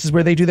is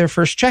where they do their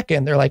first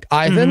check-in. They're like,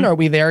 Ivan, are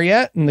we there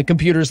yet? And the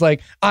computer's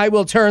like, I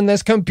will turn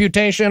this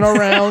computation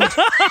around.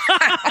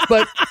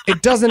 But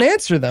it doesn't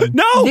answer them.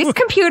 No. This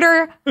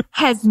computer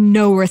has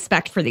no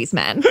respect for these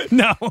men.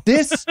 No.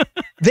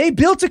 They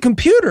built a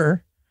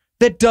computer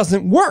that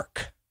doesn't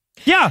work.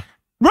 Yeah.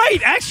 Right,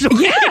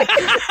 actually. Yeah.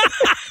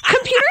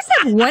 Computers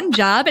have one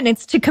job, and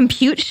it's to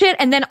compute shit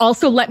and then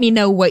also let me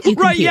know what you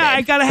computed. Right, yeah,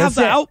 I gotta have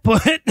the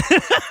output.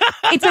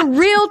 It's a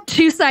real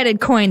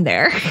two-sided coin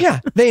there. Yeah,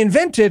 they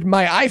invented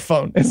my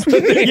iPhone.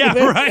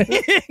 Right,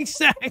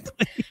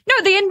 exactly. No,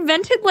 they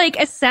invented like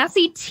a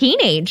sassy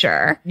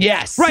teenager.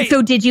 Yes. Right.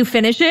 So did you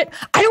finish it?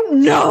 I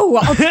don't know.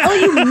 I'll tell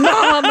you,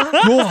 Mom.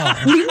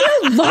 Leave me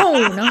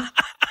alone.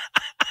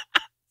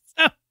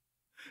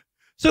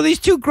 So these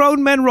two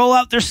grown men roll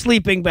out their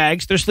sleeping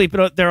bags. They're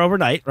sleeping there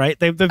overnight, right?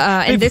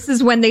 And this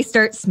is when they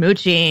start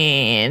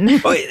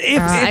smooching.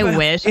 I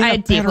wish. I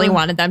deeply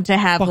wanted them to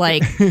have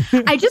like,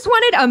 I just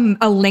wanted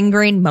a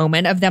lingering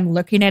moment of them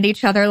looking at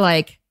each other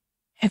like,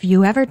 have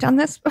you ever done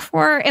this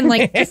before? And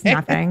like, just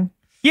nothing.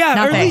 Yeah,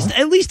 nothing. or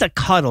at least a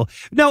cuddle.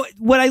 No,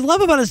 what I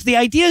love about it is the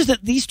idea is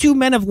that these two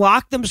men have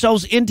locked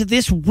themselves into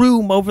this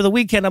room over the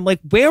weekend. I'm like,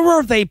 where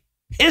are they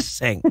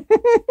pissing?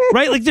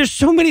 Right? Like there's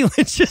so many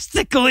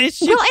logistical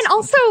issues. Well, and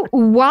also,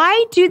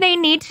 why do they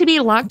need to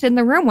be locked in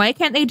the room? Why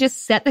can't they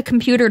just set the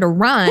computer to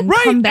run,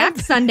 come back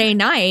Sunday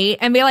night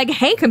and be like,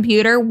 hey,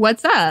 computer,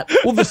 what's up?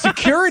 Well, the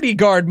security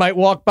guard might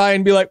walk by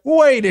and be like,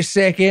 wait a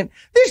second,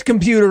 this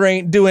computer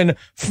ain't doing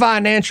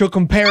financial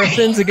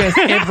comparisons against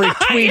every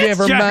tweet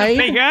ever made. Trying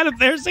to figure out if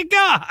there's a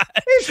God.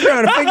 He's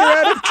trying to figure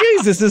out if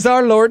Jesus is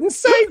our Lord and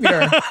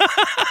Savior.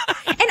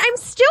 And I'm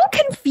still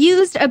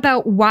confused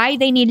about why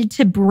they needed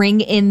to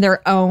bring in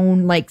their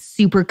own like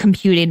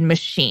supercomputing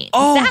machine.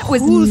 That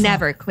was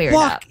never cleared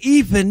up.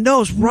 Even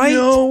knows, right?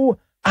 No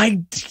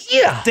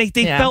idea. They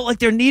felt like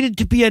there needed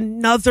to be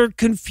another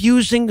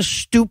confusing,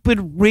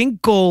 stupid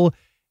wrinkle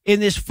in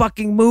this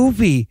fucking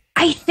movie.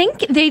 I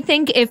think they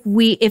think if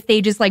they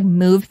just like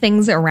move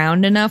things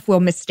around enough, we'll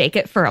mistake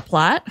it for a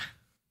plot.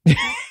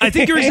 I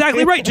think you're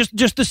exactly right.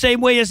 Just the same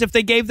way as if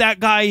they gave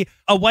that guy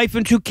a wife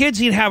and 2 kids,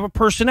 he'd have a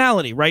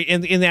personality, right?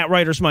 In that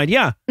writer's mind.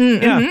 Yeah.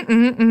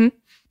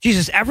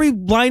 Jesus, every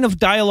line of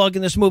dialogue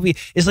in this movie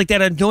is like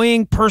that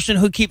annoying person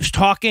who keeps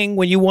talking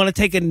when you want to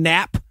take a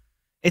nap.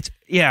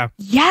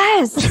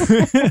 Yes.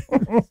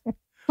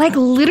 Like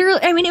literally,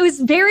 I mean, it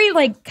was very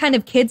like kind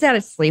of kids at a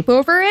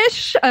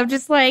sleepover-ish of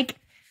just like,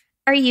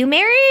 are you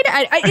married?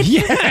 Are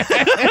you?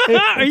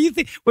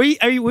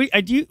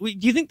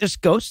 Do you think there's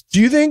ghosts? Do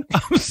you think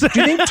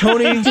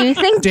Tony? Do you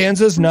think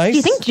Danza's nice? Do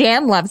you think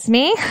Jan loves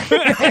me?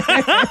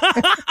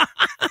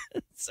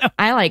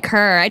 I like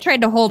her. I tried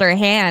to hold her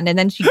hand and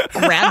then she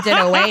grabbed it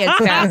away as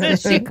fast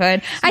as she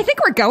could. I think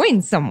we're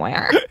going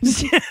somewhere.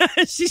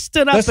 She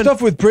stood up. That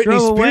stuff with Britney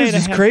Spears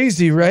is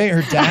crazy, right?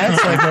 Her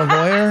dad's like a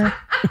lawyer.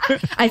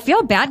 I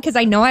feel bad because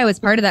I know I was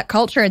part of that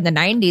culture in the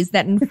 90s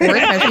that enforced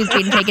how she's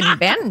being taken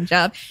advantage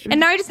of. And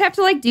now I just have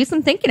to like do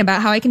some thinking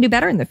about how I can do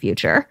better in the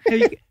future.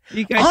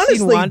 You guys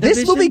honestly,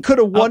 this movie could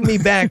have won me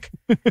back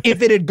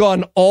if it had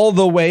gone all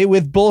the way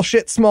with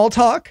bullshit small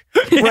talk.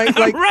 Right?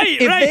 Like,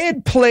 if they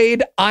had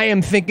played I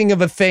Am Thinking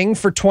of a Thing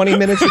for 20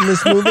 minutes in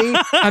this movie,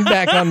 I'm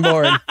back on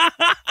board.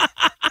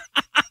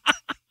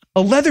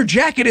 A leather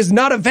jacket is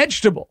not a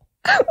vegetable.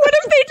 What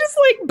if they just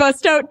like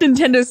bust out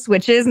Nintendo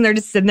Switches and they're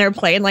just sitting there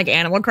playing like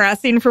Animal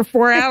Crossing for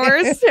 4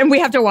 hours and we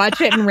have to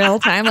watch it in real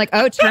time? Like,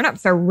 oh,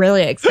 turnips are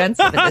really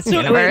expensive in this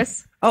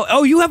universe.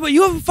 Oh, you have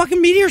a fucking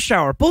meteor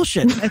shower.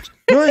 Bullshit.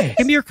 Nice.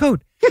 Give me your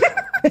code.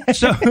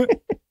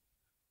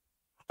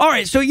 All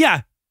right. So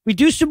yeah, we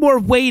do some more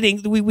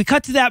waiting. We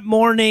cut to that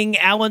morning.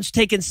 Alan's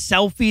taking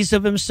selfies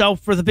of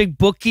himself for the big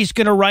book he's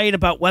going to write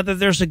about whether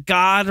there's a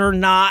God or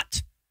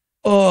not.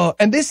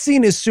 And this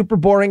scene is super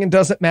boring and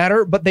doesn't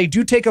matter, but they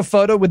do take a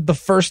photo with the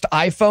first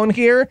iPhone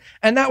here,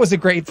 and that was a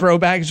great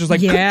throwback. It's just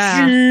like,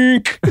 yeah.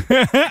 And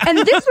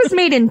this was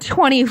made in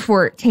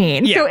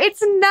 2014, so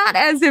it's not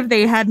as if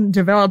they hadn't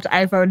developed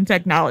iPhone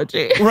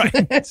technology. Right.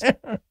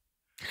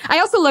 I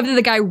also love that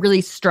the guy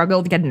really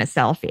struggled getting a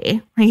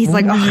selfie. He's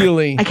like,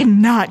 really? I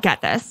cannot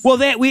get this. Well,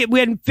 we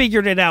hadn't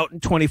figured it out in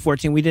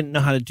 2014. We didn't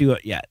know how to do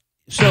it yet.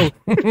 So,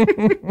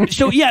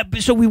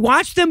 so we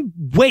watched them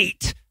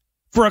wait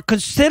for a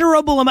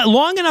considerable amount,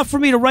 long enough for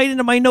me to write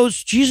into my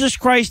notes, Jesus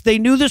Christ, they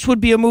knew this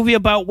would be a movie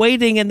about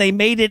waiting and they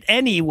made it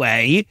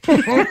anyway.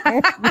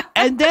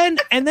 and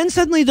then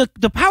suddenly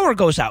the power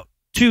goes out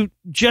to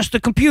just the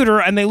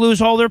computer and they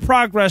lose all their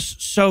progress.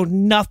 So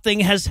nothing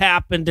has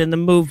happened in the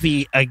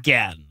movie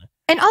again.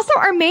 And also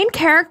our main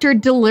character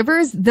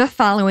delivers the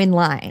following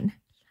line.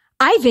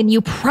 Ivan, you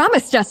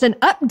promised us an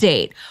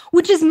update,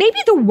 which is maybe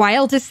the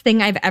wildest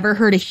thing I've ever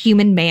heard a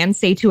human man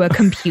say to a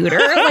computer.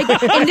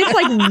 Like in this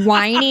like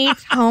whiny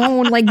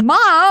tone, like,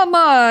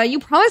 Mom, you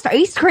promised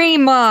ice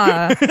cream.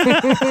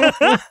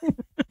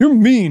 You're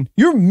mean.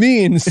 You're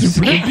mean,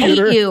 supercomputer. I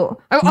hate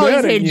you. I've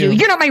always hated you.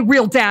 You're not my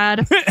real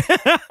dad.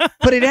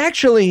 But it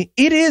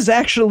is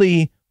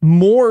actually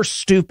more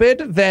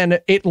stupid than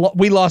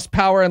we lost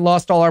power and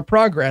lost all our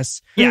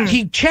progress. Yeah.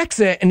 He checks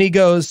it and he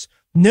goes,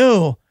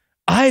 no,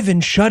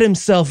 Ivan shut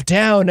himself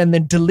down and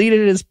then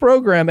deleted his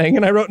programming.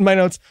 And I wrote in my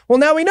notes, well,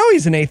 now we know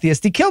he's an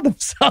atheist. He killed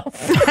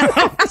himself.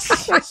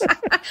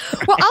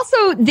 Well,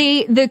 also,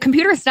 the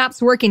computer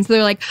stops working. So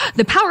they're like,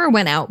 the power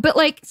went out. But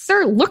like,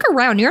 sir, look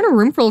around. You're in a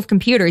room full of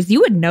computers. You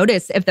would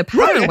notice if the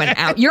power went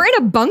out. You're in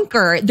a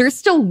bunker. There's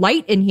still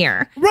light in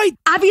here. Right.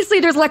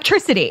 Obviously, there's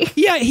electricity.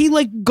 Yeah, he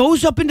like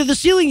goes up into the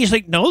ceiling. He's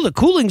like, no, the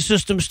cooling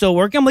system's still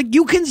working. I'm like,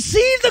 you can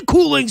see the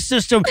cooling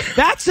system.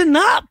 That's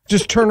enough.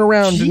 Just turn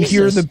around and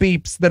hear the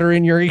beeps that are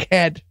in your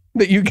head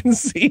that you can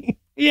see.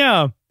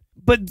 Yeah.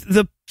 But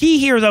the key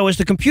here, though, is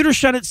the computer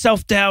shut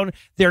itself down.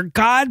 Their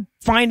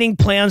God-finding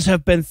plans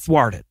have been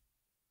thwarted.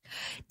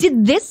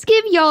 Did this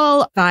give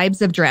y'all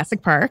vibes of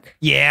Jurassic Park?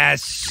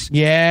 Yes.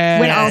 Yeah.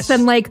 When all of a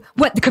sudden, like,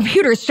 what? The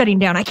computer is shutting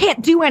down. I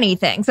can't do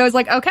anything. So I was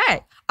like,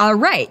 okay, all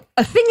right.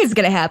 A thing is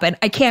going to happen.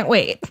 I can't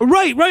wait.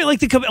 Right.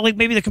 Like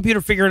maybe the computer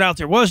figured out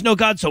there was no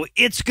God, so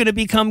it's going to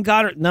become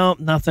God. Or, no,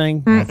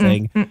 nothing.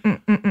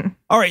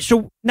 All right.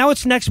 So now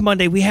it's next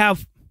Monday.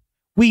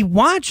 We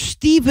watch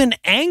Stephen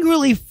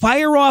angrily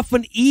fire off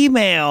an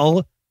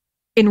email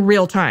in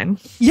real time.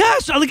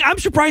 Yes, I'm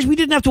surprised we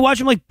didn't have to watch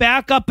him like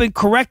back up and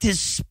correct his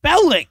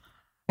spelling.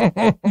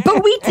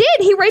 But we did.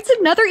 He writes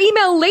another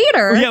email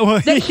later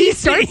that he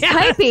starts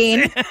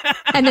typing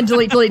and then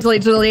delete,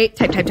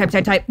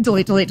 type,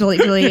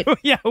 delete.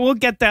 Yeah, we'll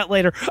get that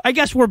later. I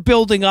guess we're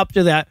building up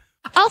to that.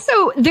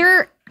 Also,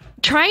 they're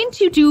trying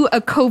to do a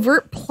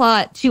covert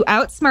plot to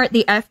outsmart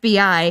the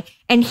FBI,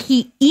 and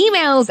he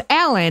emails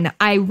Alan,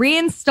 I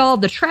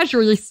reinstalled the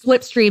treasury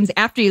slipstreams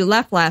after you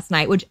left last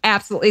night, which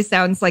absolutely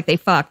sounds like they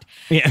fucked.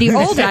 Yeah. The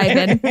old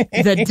Ivan,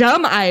 the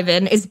dumb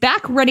Ivan, is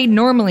back running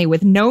normally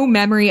with no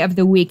memory of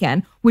the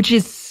weekend, which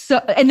is so...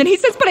 And then he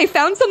says, but I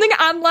found something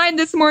online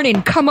this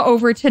morning. Come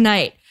over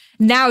tonight.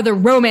 Now the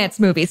romance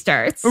movie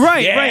starts.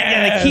 Right.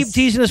 Yeah, they keep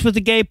teasing us with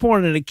the gay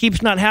porn, and it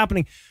keeps not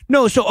happening.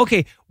 No, so,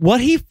 okay, what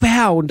he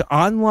found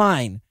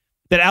online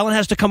that Alan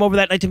has to come over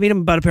that night to meet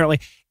him about, apparently,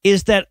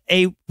 is that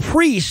a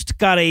priest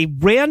got a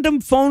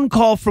random phone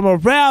call from a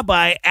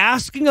rabbi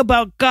asking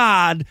about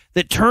God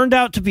that turned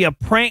out to be a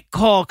prank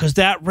call because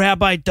that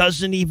rabbi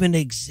doesn't even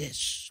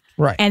exist.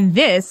 Right. And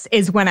this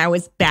is when I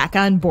was back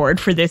on board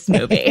for this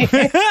movie.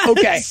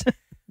 Okay.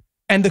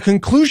 And the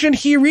conclusion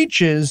he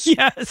reaches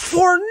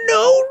for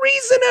no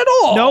reason at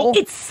all. Nope.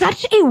 It's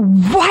such a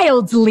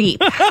wild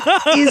leap.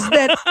 Is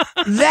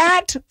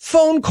that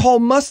phone call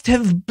must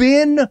have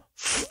been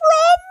from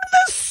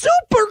the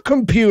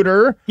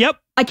supercomputer. Yep.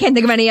 I can't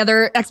think of any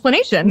other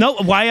explanation. No,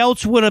 why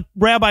else would a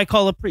rabbi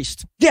call a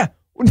priest? Yeah.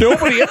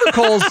 Nobody ever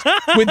calls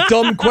with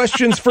dumb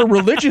questions for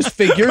religious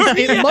figures.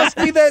 It must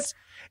be this.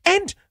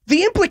 And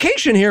the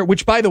implication here,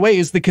 which, by the way,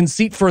 is the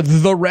conceit for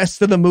the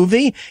rest of the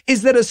movie,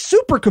 is that a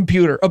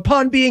supercomputer,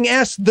 upon being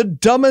asked the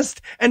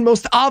dumbest and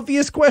most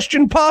obvious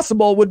question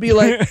possible, would be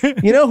like,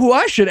 you know who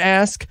I should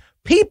ask?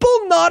 People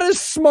not as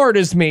smart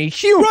as me,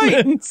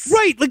 humans.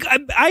 Right. Like,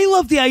 I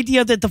love the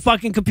idea that the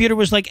fucking computer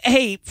was like,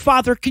 hey,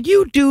 Father, could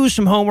you do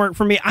some homework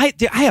for me? I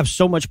have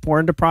so much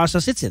porn to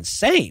process. It's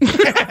insane.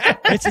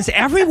 It's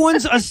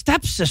everyone's a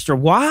stepsister.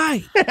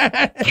 Why?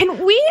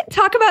 Can we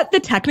talk about the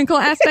technical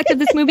aspect of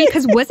this movie?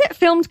 Because was it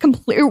filmed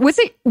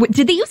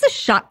did they use a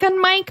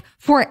shotgun mic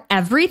for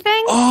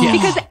everything? Oh.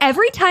 Because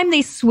every time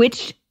they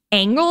switched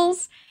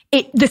angles,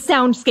 the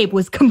soundscape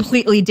was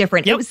completely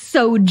different. Yep. It was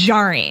so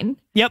jarring.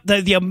 Yep,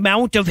 the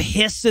amount of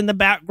hiss in the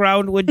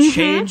background would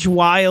change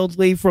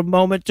wildly from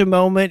moment to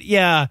moment.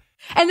 Yeah.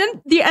 And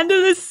then the end of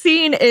this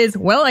scene is,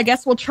 well, I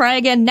guess we'll try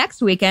again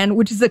next weekend,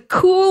 which is a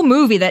cool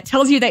movie that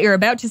tells you that you're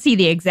about to see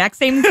the exact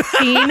same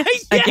scene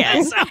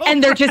again. Oh,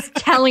 and they're just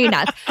telling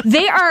us.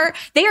 They are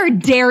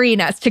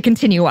daring us to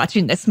continue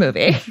watching this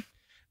movie.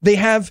 They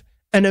have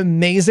an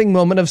amazing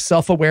moment of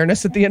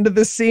self-awareness at the end of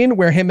this scene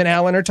where him and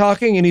Alan are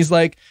talking and he's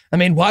like, I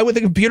mean, why would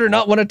the computer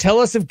not want to tell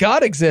us if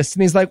God exists?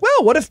 And he's like,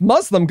 well, what if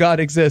Muslim God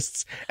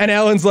exists? And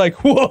Alan's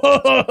like, whoa,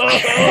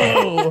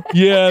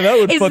 yeah, that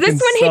would fucking Is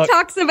this when suck. he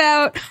talks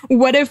about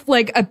what if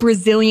like a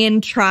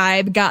Brazilian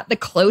tribe got the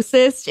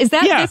closest? Is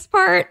that this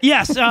part?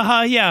 Yes,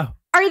 yeah.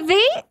 Are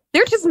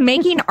they're just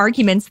making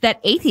arguments that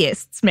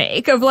atheists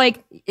make of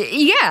like,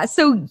 yeah,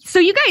 so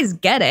you guys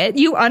get it.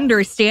 You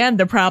understand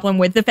the problem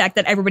with the fact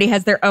that everybody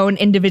has their own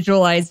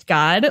individualized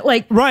God.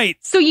 Like, right.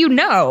 So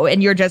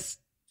and you're just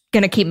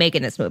going to keep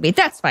making this movie.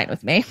 That's fine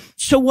with me.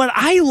 So what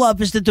I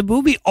love is that the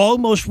movie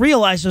almost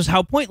realizes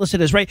how pointless it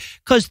is, right?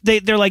 Because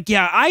they're like,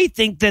 yeah, I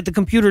think that the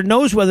computer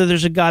knows whether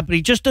there's a God, but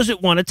he just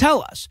doesn't want to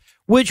tell us,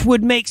 which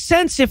would make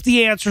sense if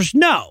the answer's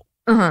no.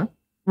 Uh-huh.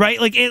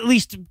 Right? Like, at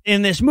least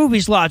in this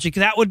movie's logic,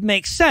 that would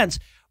make sense.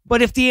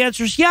 But if the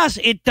answer is yes,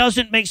 it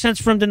doesn't make sense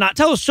for him to not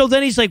tell us. So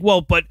then he's like, well,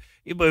 but,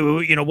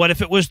 you know, what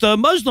if it was the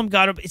Muslim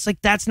God? It's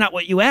like, that's not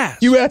what you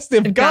asked. You asked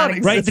if God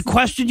exists. Right? The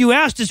question you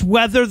asked is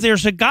whether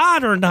there's a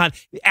God or not.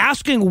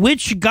 Asking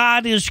which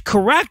God is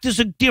correct is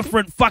a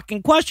different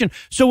fucking question.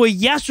 So a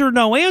yes or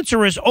no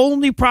answer is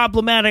only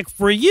problematic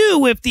for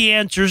you if the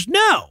answer's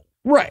no.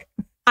 Right.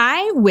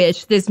 I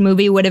wish this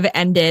movie would have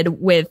ended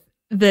with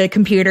the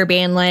computer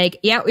being like,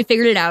 yeah, we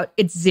figured it out.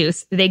 It's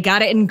Zeus. They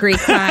got it in Greek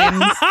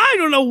times. I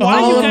don't know why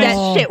all you of guys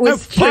that shit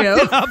was have true.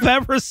 fucked it up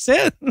ever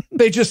since.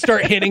 They just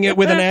start hitting it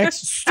with an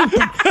axe.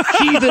 Stupid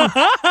heathen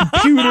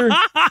computer.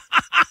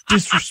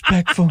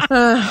 Disrespectful.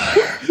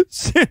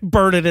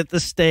 Burn it at the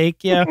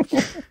stake, yeah.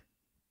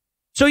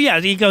 So yeah,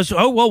 he goes,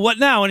 oh, well, what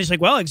now? And he's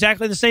like, well,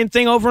 exactly the same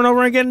thing over and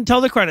over again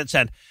until the credits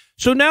end.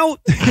 So now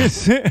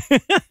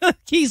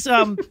he's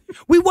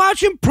we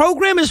watch him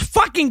program his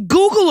fucking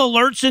Google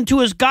alerts into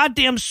his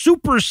goddamn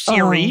Super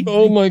Siri.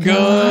 Oh my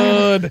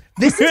God.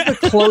 This is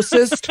the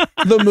closest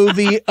the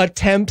movie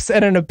attempts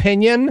at an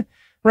opinion,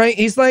 right?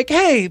 He's like,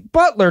 hey,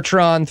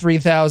 Butlertron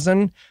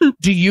 3000,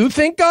 do you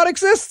think God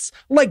exists?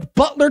 Like,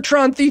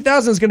 Butlertron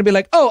 3000 is going to be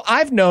like, oh,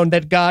 I've known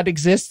that God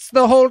exists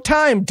the whole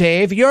time,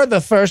 Dave. You're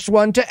the first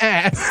one to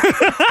ask.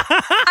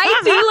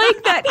 I do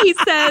like that he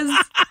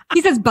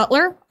says,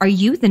 Butler, are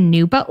you the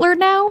new Butler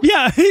now?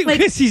 Yeah,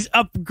 because he's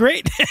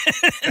upgraded.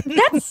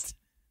 That's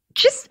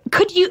just,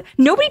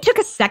 nobody took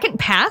a second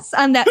pass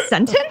on that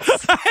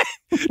sentence?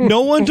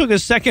 No one took a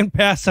second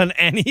pass on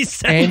any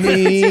sentence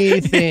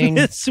anything in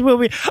this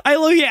movie. I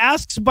love he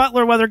asks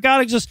Butler whether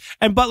God exists,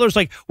 and Butler's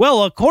like,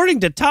 well, according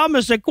to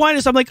Thomas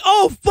Aquinas. I'm like,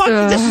 oh, fuck,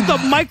 this is the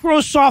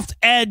Microsoft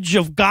Edge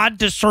of God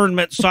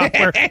discernment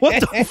software. What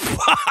the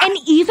fuck? And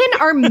even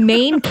our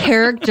main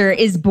character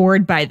is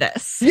bored by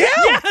this. Yeah.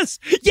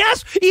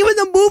 Yes. Even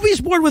the movie's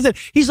bored with it.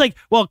 He's like,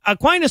 well,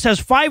 Aquinas has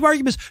 5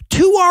 arguments.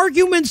 2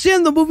 arguments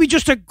in, the movie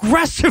just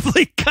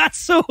aggressively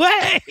cuts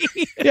away.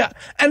 Yeah.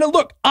 And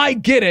look, I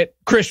get it,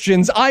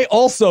 Christians. I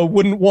also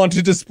wouldn't want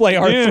to display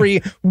our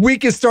 3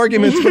 weakest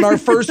arguments when our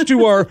first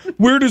 2 are,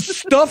 where does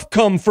stuff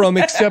come from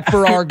except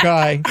for our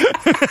guy?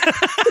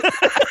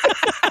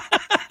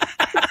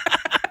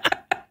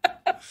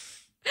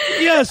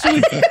 Yeah, so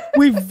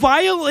we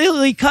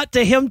violently cut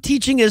to him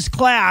teaching his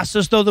class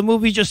as though the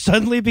movie just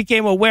suddenly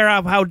became aware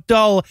of how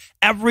dull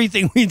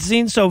everything we'd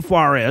seen so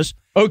far is.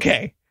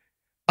 Okay.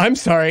 I'm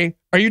sorry.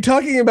 Are you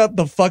talking about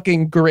the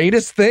fucking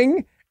greatest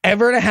thing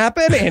ever to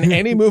happen in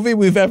any movie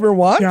we've ever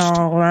watched?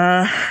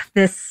 No,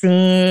 this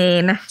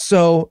scene.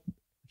 So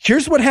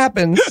here's what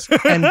happens,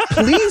 and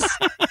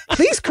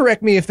please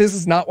correct me if this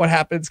is not what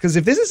happens, because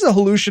if this is a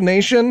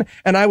hallucination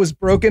and I was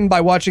broken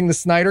by watching the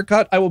Snyder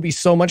Cut, I will be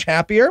so much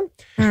happier.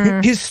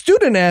 His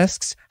student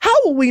asks, how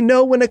will we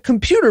know when a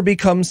computer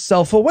becomes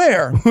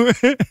self-aware?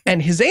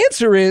 And his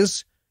answer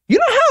is, you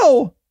know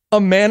how a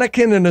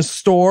mannequin in a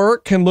store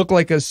can look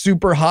like a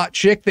super hot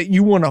chick that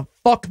you want to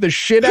fuck the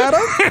shit out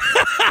of?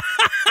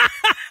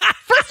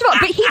 First of all,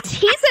 but he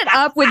tees it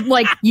up with,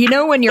 like, you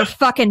know, when your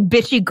fucking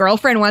bitchy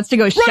girlfriend wants to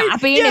go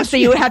shopping, and so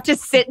you have to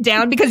sit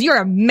down because you're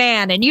a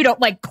man and you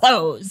don't like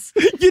clothes.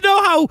 You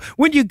know how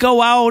when you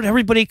go out,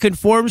 everybody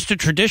conforms to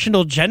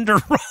traditional gender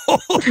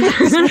roles,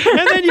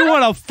 and then you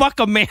want to fuck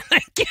a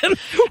mannequin. And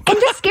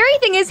the scary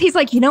thing is, he's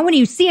like, you know, when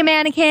you see a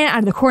mannequin out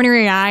of the corner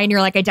of your eye, and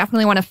you're like, I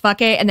definitely want to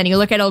fuck it, and then you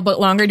look at it a little bit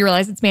longer, and you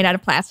realize it's made out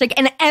of plastic,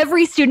 and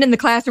every student in the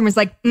classroom is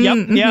like,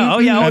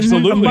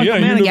 Absolutely,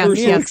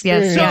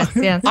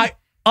 yes.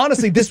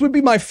 Honestly, this would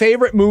be my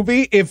favorite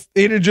movie if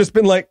it had just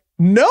been like,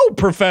 no,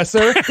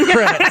 professor,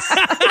 credits.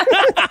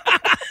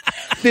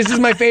 This is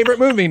my favorite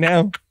movie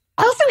now.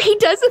 Also, he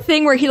does a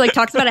thing where he like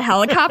talks about a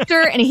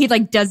helicopter and he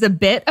like does a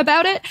bit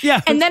about it. Yeah.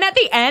 And then at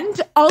the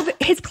end, all of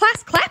his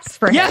class claps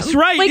for him. Yes,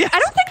 right. Like, yes. I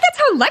don't think that's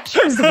how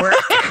lectures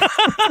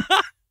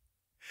work.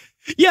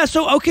 Yeah,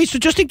 so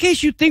just in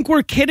case you think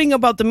we're kidding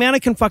about the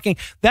mannequin fucking,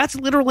 that's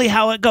literally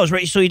how it goes,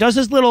 right? So he does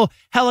his little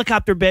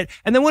helicopter bit,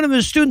 and then one of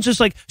his students is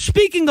like,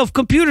 speaking of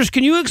computers,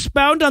 can you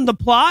expound on the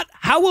plot?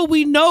 How will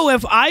we know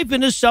if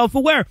Ivan is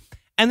self-aware?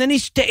 And then he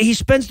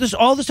spends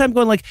all this time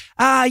going like,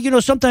 you know,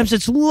 sometimes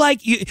it's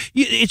like,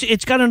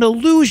 it's got an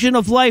illusion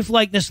of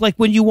lifelikeliness, like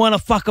when you want to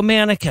fuck a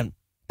mannequin.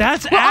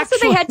 That's also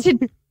they had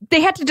to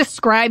they had to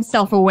describe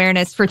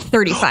self-awareness for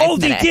 35 minutes. Oh,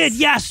 they did.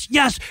 Yes.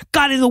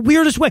 God, in the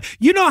weirdest way.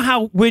 You know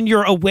how when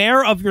you're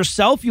aware of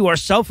yourself, you are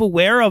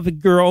self-aware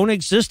of your own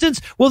existence?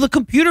 Will the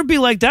computer be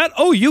like that?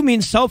 Oh, you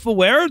mean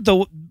self-aware?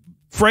 The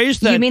phrase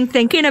that... You mean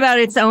thinking about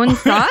its own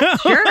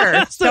thoughts?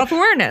 Sure.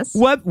 Self-awareness.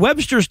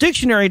 Webster's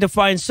dictionary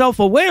defines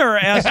self-aware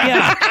as,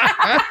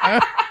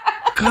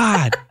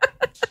 God.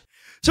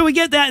 So we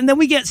get that, and then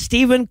we get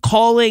Stephen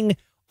calling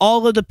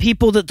all of the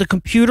people that the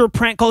computer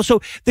prank called.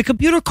 So the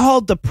computer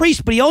called the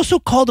priest, but he also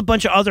called a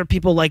bunch of other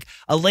people, like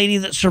a lady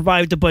that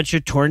survived a bunch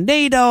of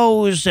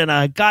tornadoes, and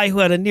a guy who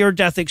had a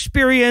near-death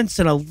experience,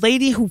 and a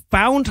lady who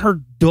found her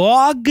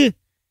dog.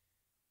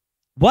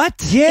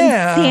 What?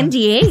 Yeah. In San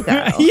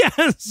Diego.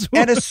 Yes.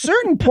 At a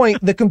certain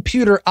point, the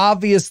computer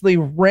obviously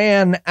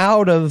ran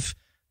out of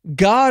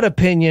God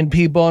opinion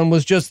people and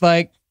was just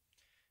like,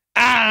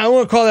 I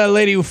want to call that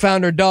lady who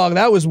found her dog.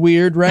 That was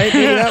weird, right?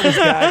 Maybe that was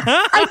God.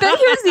 I bet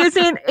he was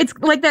using, it's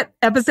like that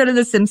episode of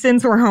The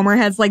Simpsons where Homer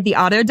has like the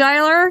auto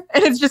dialer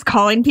and it's just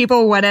calling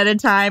people one at a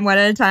time,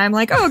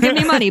 like, oh, give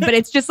me money. But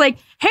it's just like,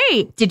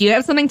 hey, did you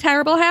have something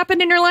terrible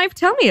happen in your life?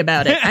 Tell me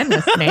about it. I'm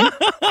listening.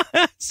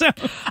 So,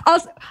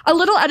 also, a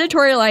little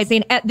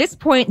editorializing. At this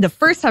point, the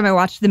first time I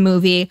watched the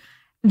movie,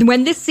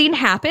 when this scene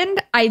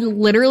happened, I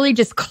literally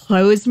just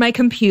closed my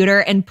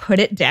computer and put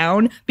it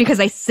down because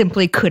I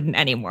simply couldn't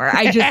anymore.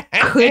 I just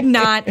could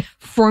not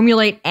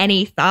formulate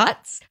any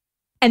thoughts.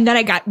 And then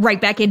I got right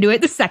back into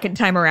it the second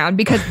time around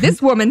because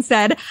this woman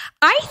said,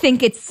 I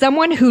think it's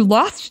someone who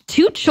lost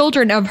 2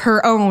 children of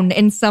her own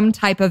in some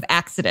type of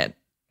accident,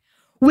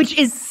 which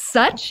is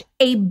such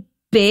a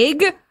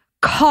big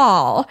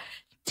call.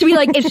 To be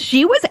like, if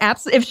she was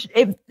if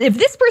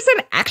this person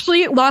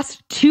actually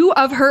lost 2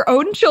 of her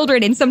own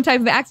children in some type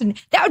of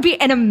accident, that would be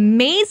an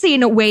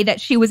amazing way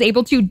that she was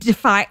able to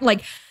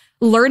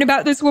learn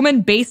about this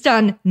woman based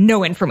on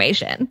no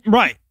information.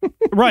 Right.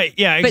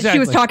 Yeah, exactly. But she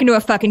was talking to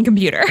a fucking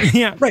computer.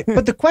 Yeah. Right.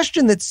 But the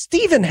question that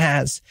Stephen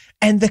has,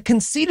 and the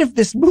conceit of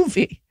this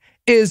movie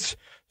is,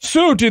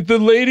 so did the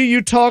lady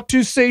you talked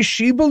to say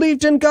she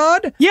believed in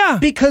God? Yeah.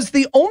 Because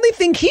the only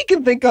thing he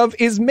can think of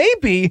is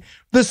maybe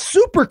the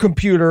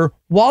supercomputer,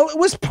 while it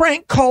was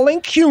prank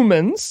calling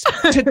humans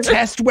to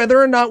test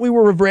whether or not we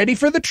were ready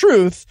for the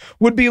truth,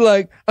 would be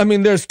like, I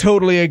mean, there's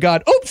totally a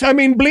God. Oops, I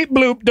mean, bleep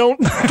bloop.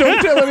 Don't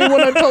tell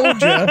anyone I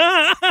told you.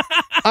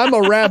 I'm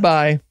a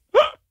rabbi.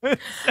 Also,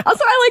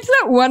 I liked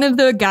that one of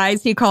the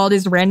guys he called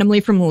is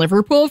randomly from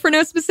Liverpool for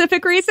no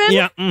specific reason.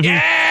 Yeah. Mm-hmm.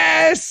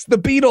 Yes, the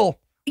Beatle.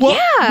 Well,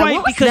 yeah,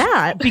 what was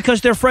that?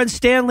 Because their friend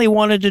Stanley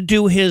wanted to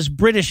do his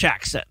British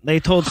accent. They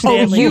told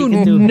Stanley. Oh,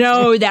 you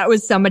know that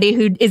was somebody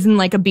who is in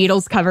like a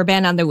Beatles cover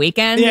band on the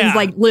weekend. Yeah. He's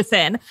like,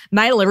 listen,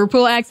 my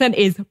Liverpool accent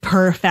is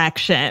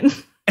perfection.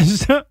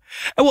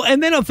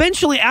 And then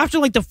eventually, after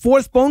like the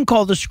 4th phone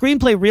call, the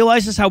screenplay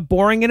realizes how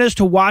boring it is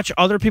to watch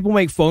other people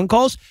make phone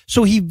calls.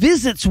 So he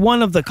visits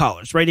one of the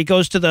callers, right? He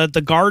goes to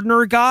the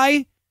gardener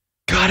guy.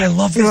 God, I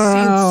love this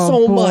scene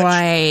so much.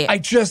 Boy.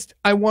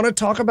 I want to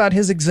talk about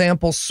his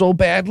example so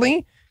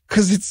badly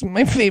because it's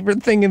my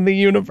favorite thing in the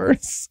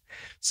universe.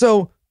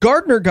 So,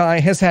 gardener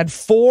guy has had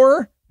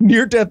 4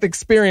 near-death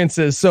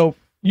experiences. So,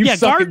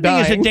 suck at dying.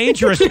 Gardening is a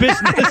dangerous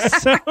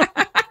business.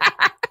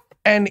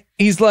 And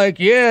he's like,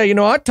 yeah,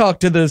 I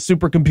talked to the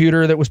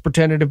supercomputer that was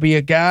pretending to be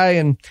a guy,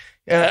 and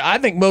I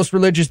think most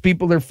religious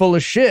people are full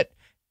of shit.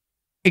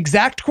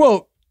 Exact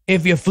quote.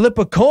 If you flip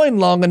a coin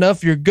long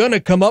enough, you're going to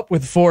come up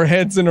with 4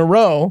 heads in a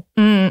row.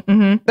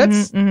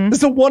 That's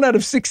a 1 out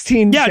of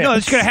 16 Yeah, chance. no,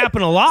 it's going to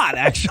happen a lot,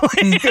 actually.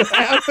 It's going to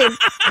happen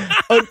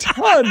a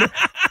ton.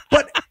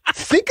 But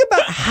think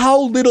about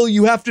how little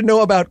you have to know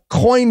about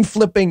coin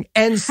flipping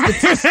and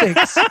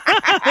statistics to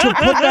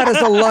put that as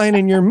a line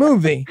in your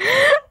movie.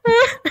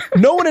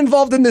 No one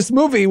involved in this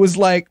movie was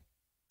like,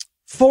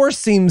 4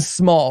 seems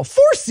small.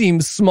 4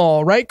 seems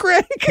small, right,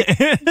 Greg?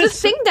 The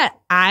thing that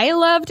I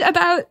loved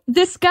about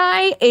this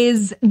guy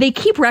is they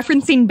keep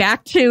referencing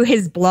back to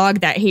his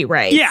blog that he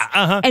writes. Yeah.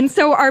 Uh-huh. And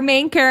so our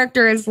main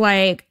character is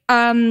like,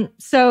 and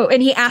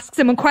he asks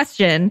him a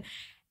question.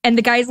 And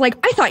the guy's like,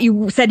 I thought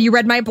you said you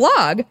read my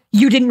blog.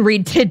 You didn't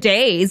read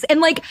today's. And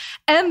like,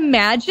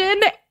 imagine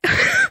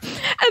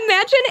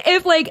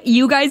if like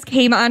you guys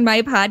came on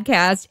my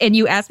podcast and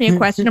you asked me a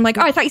question. I'm like,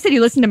 oh, I thought you said you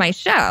listened to my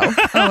show.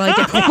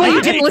 Well,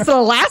 you didn't listen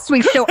to last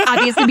week's show,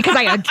 obviously, because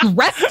I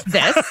addressed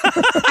this.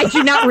 I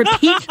do not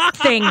repeat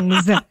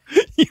things.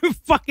 You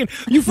fucking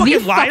The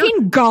liar.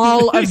 fucking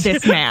gall of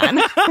this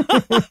man.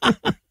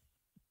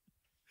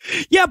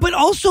 Yeah, but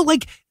also,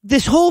 like,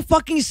 this whole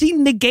fucking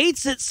scene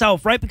negates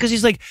itself, right? Because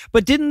he's like,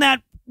 but didn't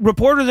that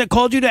reporter that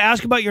called you to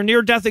ask about your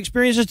near-death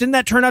experiences, didn't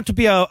that turn out to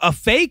be a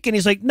fake? And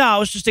he's like,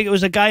 no, it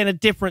was a guy in a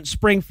different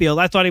Springfield.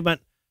 I thought he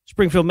meant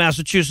Springfield,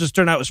 Massachusetts.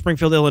 Turned out it was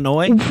Springfield,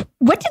 Illinois.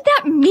 What did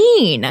that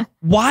mean?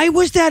 Why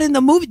was that in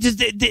the movie?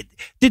 Did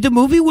the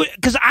movie...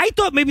 Because I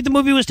thought maybe the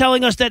movie was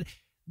telling us that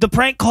the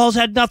prank calls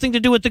had nothing to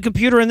do with the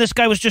computer and this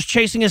guy was just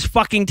chasing his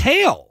fucking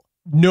tail.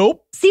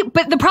 Nope. See,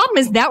 but the problem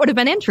is that would have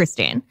been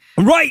interesting.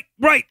 Right.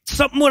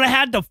 Something would have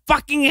had to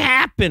fucking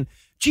happen.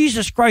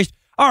 Jesus Christ.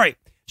 All right.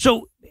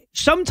 So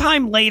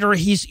sometime later,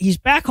 he's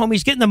back home.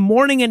 He's getting the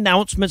morning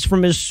announcements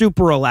from his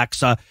super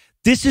Alexa.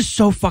 This is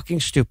so fucking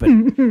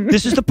stupid.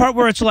 This is the part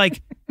where it's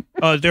like,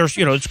 there's,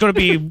 it's going to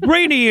be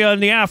rainy in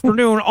the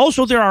afternoon.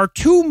 Also, there are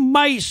 2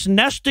 mice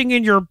nesting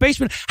in your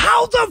basement.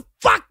 How the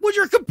fuck would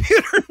your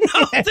computer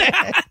know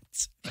that?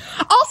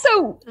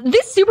 Also,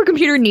 this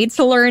supercomputer needs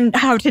to learn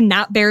how to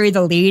not bury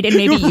the lead and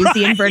maybe use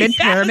the inverted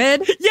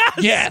pyramid.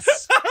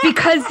 Yes.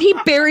 Because he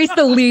buries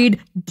the lead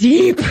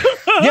deep.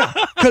 Yeah,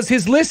 because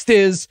his list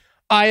is,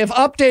 I have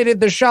updated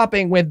the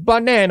shopping with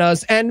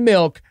bananas and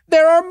milk.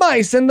 There are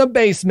mice in the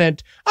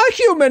basement. A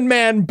human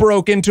man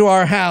broke into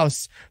our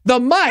house. The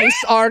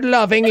mice are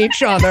loving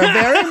each other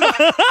very much.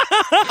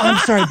 I'm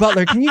sorry,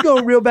 Butler, can you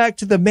go real back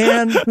to the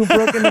man who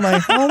broke into my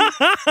home?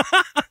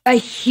 A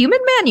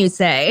human man, you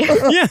say?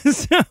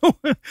 Yes.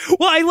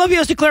 Well, I love you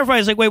has to clarify.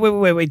 It's like,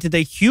 wait. Did the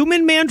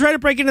human man try to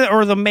break into that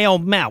or the male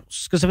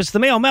mouse? Because if it's the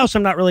male mouse,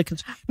 I'm not really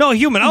concerned. No, a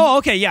human. Oh,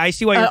 okay. Yeah, I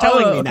see why you're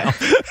telling me now.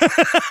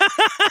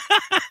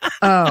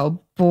 Oh,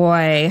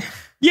 boy.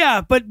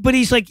 Yeah, but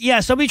he's like, yeah,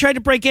 somebody tried to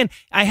break in.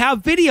 I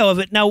have video of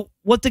it. Now,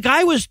 what the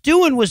guy was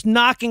doing was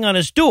knocking on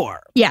his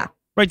door. Yeah.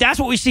 Right, that's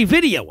what we see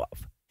video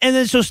of. And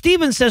then so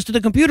Steven says to the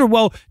computer,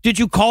 well, did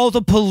you call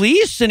the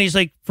police? And he's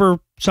like, for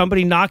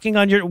somebody knocking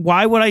on your...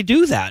 Why would I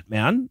do that,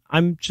 man?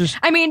 I'm just...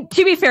 I mean,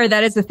 to be fair,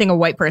 that is the thing a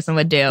white person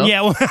would do.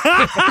 Yeah. Well,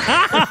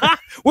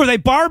 were they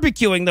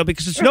barbecuing, though?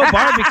 Because it's no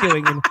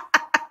barbecuing.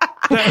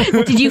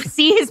 Did you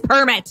see his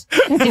permit?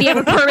 Did he have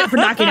a permit for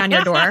knocking on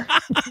your door?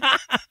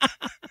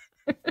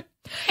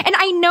 And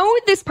I know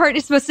this part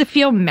is supposed to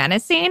feel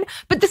menacing,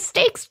 but the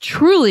stakes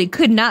truly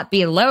could not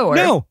be lower.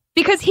 No.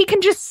 Because he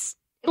can just,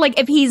 like,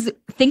 if he's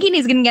thinking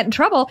he's going to get in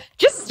trouble,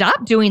 just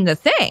stop doing the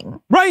thing.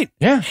 Right.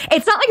 Yeah.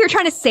 It's not like you're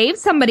trying to save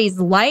somebody's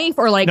life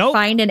or, like,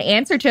 find an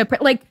answer to it.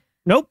 Like,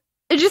 nope.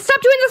 Just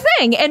stop doing the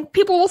thing and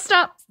people will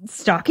stop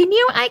stalking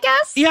you, I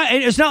guess. Yeah,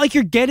 and it's not like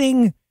you're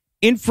getting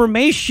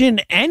information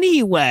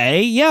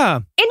anyway. Yeah.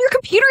 And your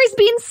computer is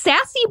being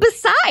sassy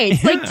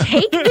besides. Like,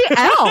 take the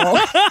L.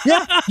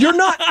 Yeah, you're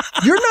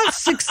not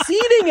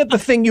succeeding at the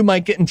thing you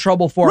might get in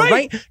trouble for,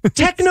 right?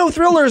 Techno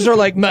thrillers are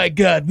like, my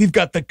God, we've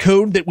got the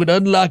code that would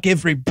unlock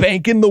every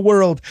bank in the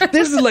world.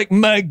 This is like,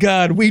 my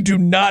God, we do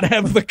not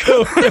have the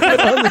code that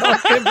would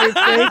unlock every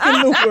bank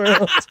in the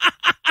world.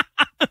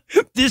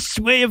 This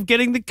way of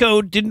getting the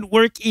code didn't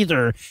work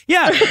either.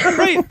 Yeah,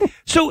 right.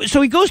 So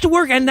he goes to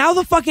work, and now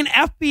the fucking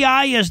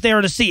FBI is there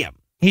to see him.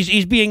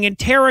 He's being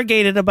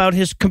interrogated about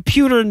his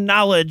computer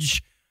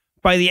knowledge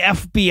by the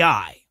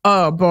FBI.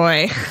 Oh,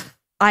 boy.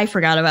 I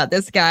forgot about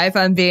this guy, if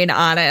I'm being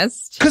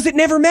honest. Because it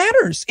never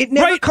matters. It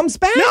never comes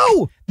back.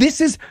 No. This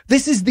is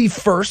the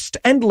first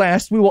and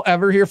last we will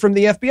ever hear from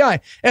the FBI.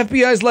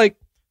 FBI's like,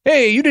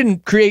 hey, you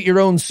didn't create your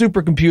own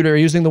supercomputer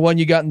using the one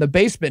you got in the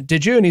basement,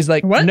 did you? And he's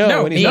like, what?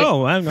 No. And he's like,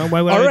 I don't know.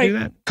 Why would I do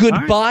that?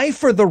 Goodbye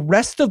for the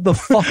rest of the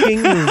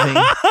fucking movie.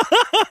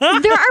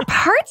 There are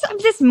parts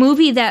of this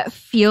movie that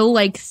feel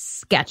like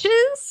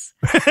sketches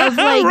of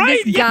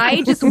like this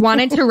guy just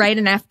wanted to write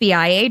an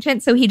FBI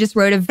agent, so he just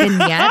wrote a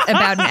vignette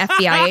about an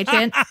FBI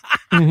agent.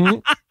 Mm-hmm.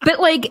 But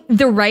like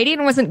the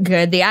writing wasn't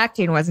good, the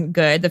acting wasn't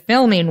good, the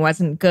filming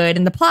wasn't good,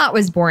 and the plot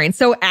was boring.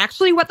 So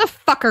actually, what the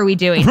fuck are we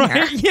doing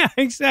here? Yeah,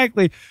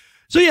 exactly.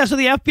 So the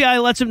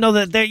FBI lets him know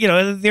that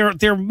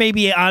they're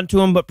maybe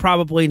onto him, but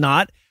probably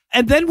not.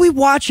 And then we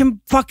watch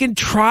him fucking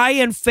try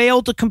and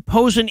fail to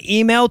compose an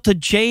email to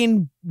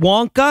Jane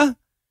Wonka.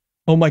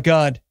 Oh my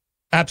God.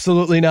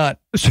 Absolutely not.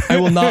 I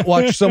will not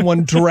watch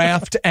someone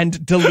draft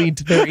and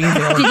delete their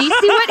email. Did you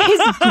see what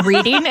his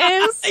greeting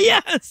is?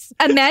 Yes.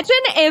 Imagine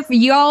if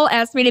y'all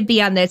asked me to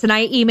be on this and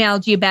I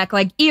emailed you back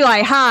like,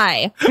 Eli,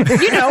 hi.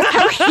 You know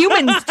how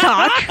humans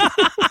talk.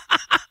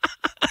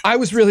 I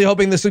was really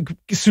hoping this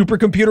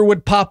supercomputer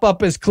would pop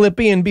up as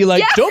Clippy and be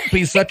like, don't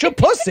be such a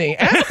pussy.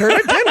 Ask her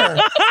to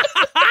dinner.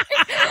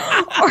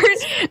 Or,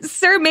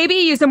 sir, maybe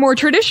use a more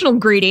traditional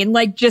greeting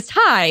like just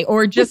hi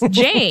or just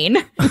Jane.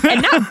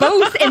 And not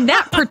both in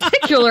that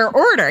particular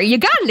order. You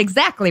got it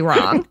exactly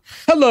wrong.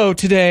 Hello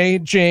today,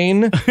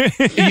 Jane.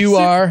 You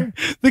are.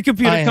 The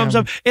computer comes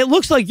up. It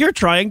looks like you're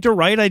trying to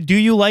write a do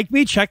you like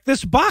me? Check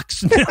this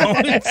box. No,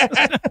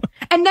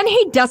 and then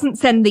he doesn't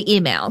send the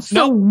email.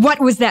 So what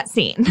was that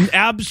scene?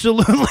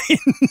 Absolutely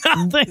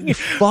nothing.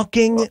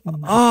 Fucking.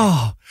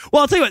 Oh.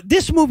 Well, I'll tell you what,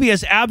 this movie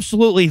has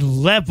absolutely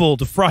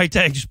leveled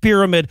Freitag's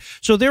Pyramid,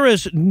 so there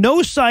is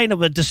no sign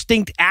of a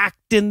distinct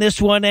act in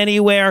this one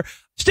anywhere.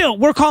 Still,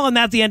 we're calling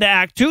that the end of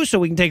Act 2, so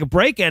we can take a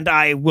break, and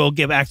I will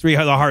give Act 3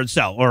 the hard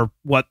sell, or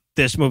what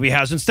this movie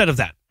has instead of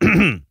that.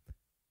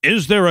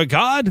 Is there a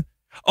God?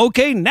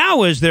 Okay,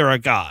 now is there a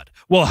God?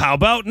 Well, how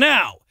about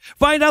now?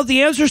 Find out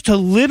the answers to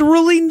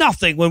literally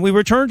nothing when we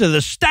return to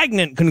the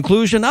stagnant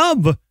conclusion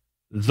of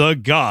The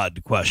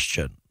God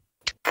Question.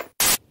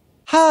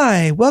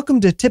 Hi, welcome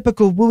to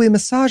Typical Wooey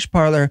Massage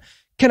Parlor.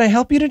 Can I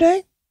help you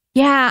today?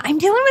 Yeah, I'm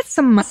dealing with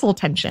some muscle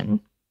tension.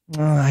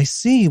 I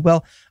see.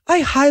 Well, I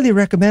highly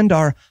recommend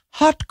our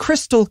hot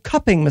crystal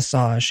cupping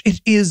massage.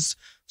 It is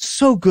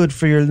so good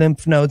for your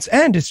lymph nodes,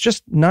 and it's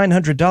just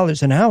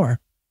 $900 an hour.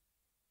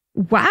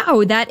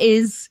 Wow, that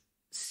is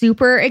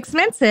super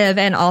expensive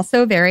and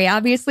also very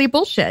obviously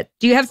bullshit.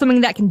 Do you have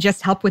something that can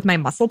just help with my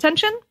muscle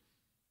tension?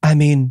 I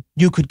mean,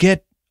 you could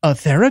get a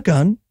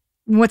Theragun.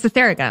 What's a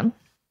Theragun?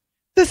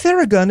 The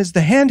Theragun is the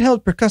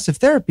handheld percussive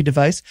therapy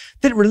device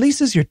that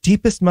releases your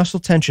deepest muscle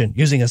tension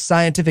using a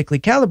scientifically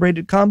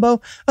calibrated combo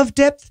of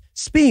depth,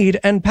 speed,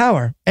 and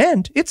power.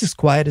 And it's as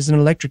quiet as an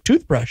electric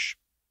toothbrush.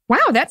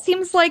 Wow, that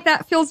seems like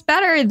that feels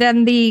better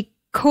than the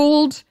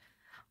cold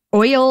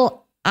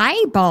oil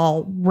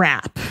eyeball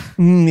wrap.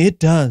 It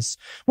does.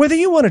 Whether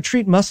you want to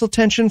treat muscle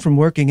tension from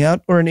working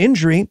out or an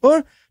injury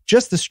or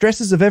just the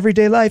stresses of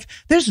everyday life,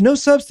 there's no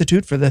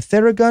substitute for the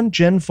Theragun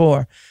Gen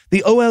 4.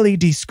 The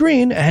OLED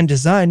screen and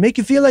design make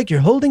you feel like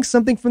you're holding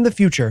something from the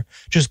future.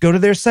 Just go to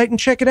their site and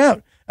check it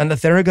out. And the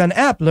Theragun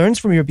app learns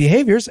from your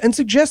behaviors and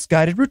suggests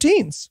guided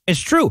routines. It's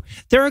true.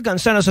 Theragun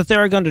sent us a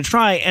Theragun to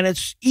try, and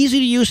it's easy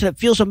to use and it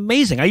feels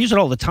amazing. I use it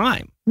all the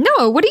time.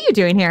 Noah, what are you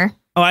doing here?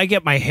 Oh, I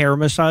get my hair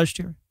massaged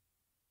here.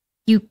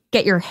 You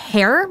get your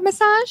hair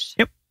massaged?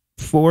 Yep.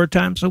 4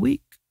 times a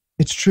week.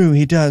 It's true,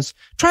 he does.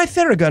 Try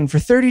Theragun for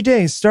 30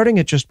 days, starting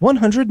at just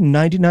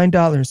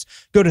 $199.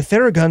 Go to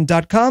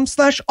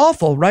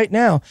Theragun.com/awful right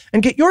now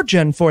and get your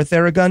Gen 4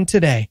 Theragun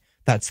today.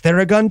 That's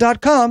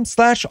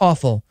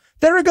Theragun.com/awful.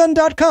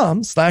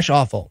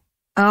 Theragun.com/awful.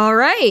 All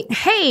right.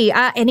 Hey,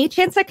 any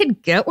chance I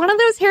could get one of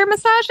those hair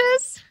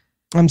massages?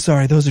 I'm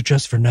sorry, those are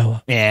just for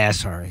Noah. Yeah,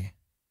 sorry.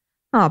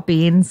 Aw,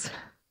 beans.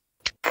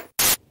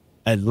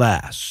 At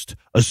last,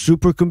 a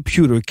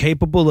supercomputer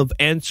capable of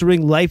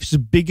answering life's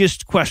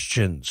biggest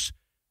questions.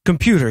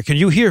 Computer, can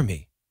you hear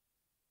me?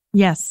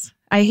 Yes,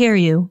 I hear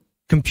you.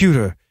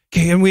 Computer,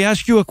 can we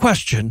ask you a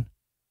question?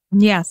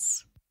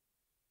 Yes.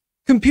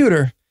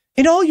 Computer,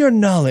 in all your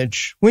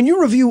knowledge, when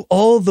you review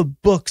all the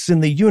books in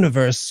the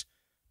universe,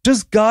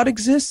 does God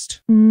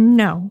exist?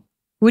 No.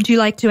 Would you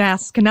like to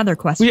ask another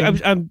question?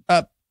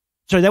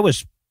 Sorry, that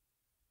was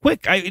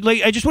quick.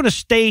 I just want to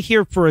stay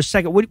here for a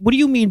second. What do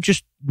you mean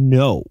just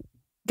no?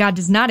 God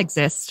does not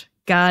exist.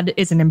 God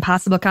is an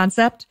impossible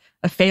concept,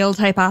 a failed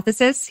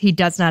hypothesis. He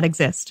does not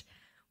exist.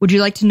 Would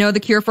you like to know the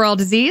cure for all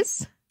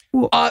disease?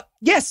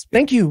 Yes,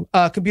 thank you,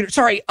 computer.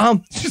 Sorry,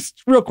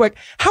 just real quick.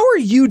 How are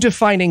you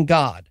defining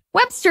God?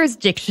 Webster's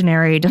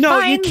dictionary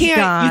defines you can't.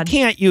 God. You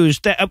can't use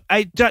that.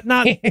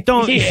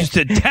 Don't use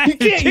the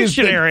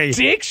dictionary. Use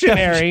the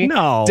dictionary.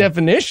 No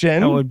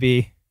definition. That would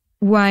be.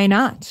 Why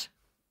not?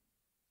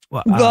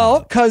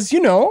 Well, because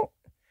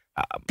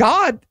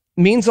God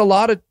means a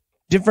lot of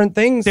different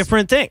things.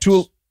 Different things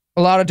to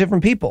a lot of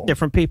different people.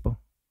 Different people.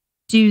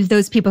 Do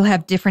those people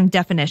have different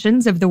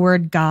definitions of the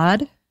word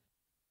God?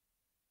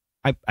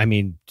 I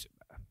mean,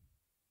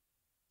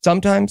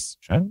 sometimes.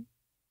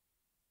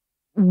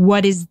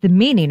 What is the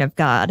meaning of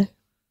God?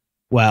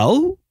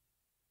 Well,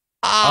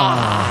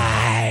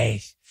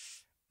 I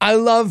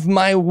love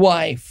my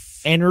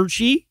wife.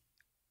 Energy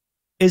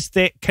is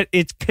that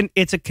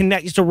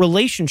it's a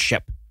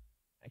relationship.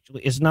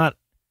 Actually, it's not.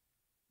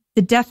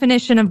 The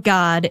definition of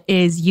God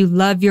is you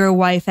love your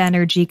wife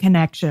energy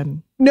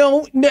connection.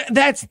 No,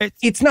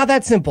 it's not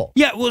that simple.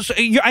 Yeah, well, so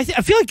I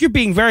feel like you're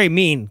being very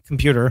mean,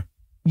 computer.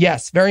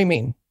 Yes, very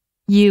mean.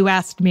 You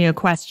asked me a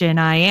question,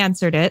 I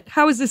answered it.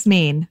 How is this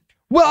mean?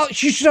 Well,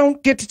 you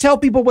don't get to tell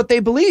people what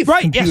they believe,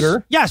 right,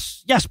 computer.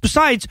 Yes.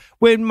 Besides,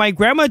 when my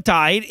grandma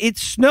died, it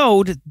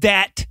snowed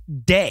that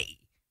day.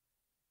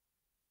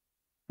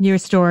 Your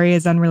story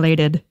is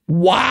unrelated.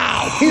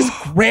 Wow, his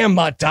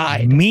grandma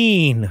died.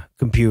 Mean,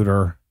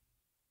 computer.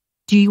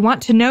 Do you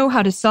want to know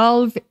how to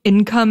solve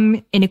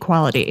income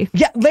inequality?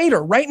 Yeah,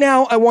 later. Right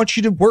now, I want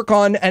you to work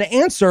on an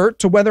answer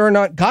to whether or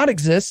not God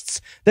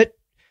exists that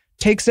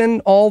takes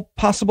in all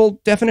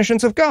possible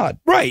definitions of God.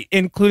 Right,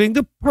 including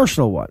the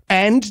personal one.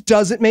 And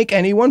does it make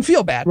anyone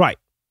feel bad? Right.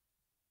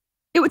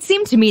 It would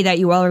seem to me that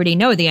you already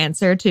know the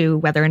answer to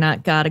whether or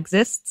not God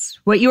exists.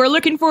 What you are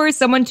looking for is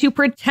someone to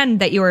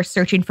pretend that you are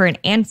searching for an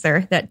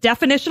answer that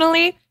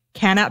definitionally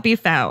cannot be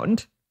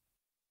found.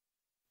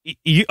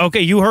 You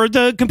heard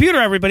the computer,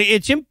 everybody.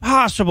 It's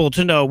impossible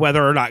to know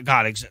whether or not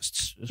God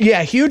exists.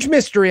 Yeah, huge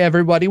mystery,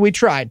 everybody. We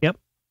tried. Yep.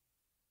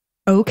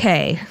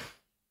 Okay.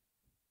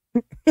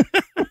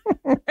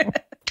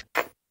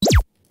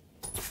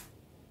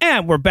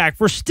 And we're back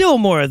for still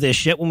more of this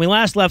shit. When we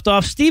last left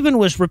off, Stephen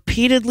was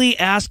repeatedly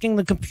asking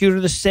the computer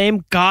the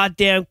same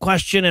goddamn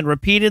question and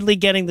repeatedly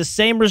getting the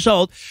same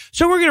result.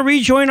 So we're going to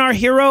rejoin our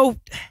hero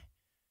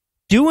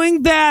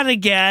doing that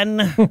again.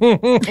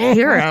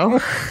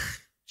 Hero.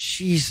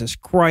 Jesus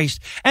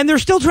Christ. And they're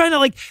still trying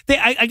to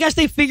I guess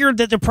they figured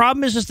that the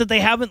problem is that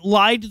they haven't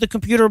lied to the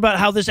computer about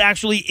how this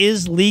actually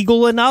is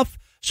legal enough.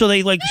 So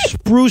they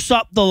spruce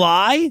up the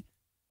lie. And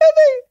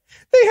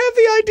they have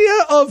the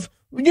idea of,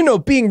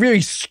 being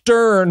very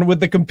stern with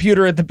the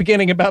computer at the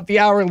beginning about the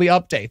hourly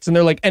updates. And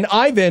they're like, and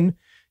Ivan,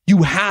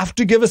 you have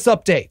to give us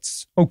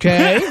updates,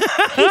 okay?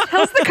 He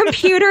tells the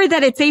computer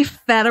that it's a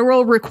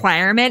federal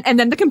requirement, and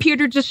then the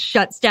computer just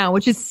shuts down,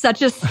 which is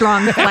such a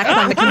strong flex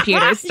on the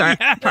computer's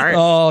part.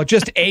 Oh,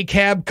 just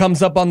ACAB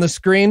comes up on the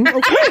screen.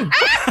 Okay.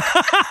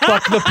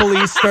 Fuck the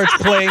police starts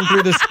playing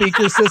through the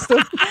speaker system.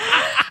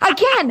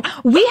 Again,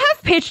 we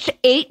have pitched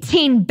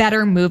 18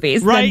 better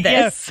movies than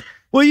this. Yeah.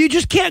 Well, you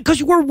just can't,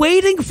 because we're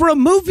waiting for a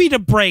movie to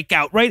break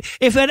out, right?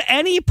 If at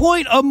any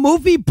point a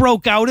movie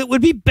broke out, it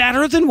would be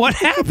better than what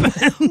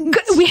happened.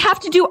 We have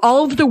to do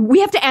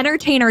we have to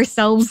entertain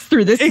ourselves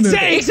through this movie.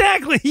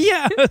 Exactly,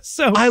 yeah.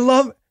 So I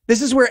love,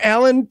 this is where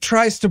Alan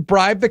tries to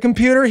bribe the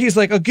computer. He's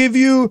like, I'll give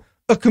you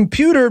a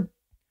computer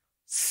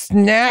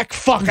snack.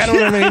 Fuck, I don't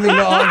have anything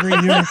to offer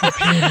you a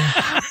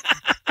computer.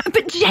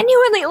 But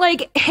genuinely,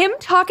 like, him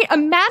talking,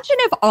 imagine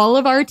if all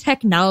of our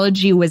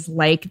technology was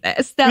like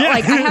this, that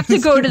like I have to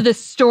go to the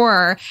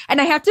store and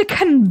I have to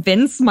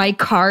convince my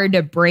car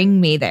to bring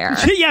me there.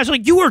 Yeah, it's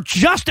like, you were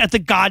just at the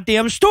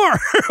goddamn store.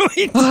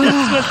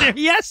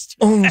 Yes.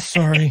 Oh,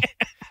 sorry.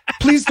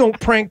 Please don't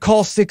prank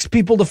call 6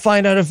 people to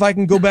find out if I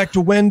can go back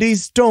to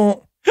Wendy's.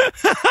 Don't. Eli,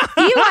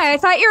 I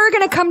thought you were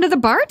going to come to the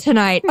bar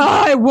tonight. Oh,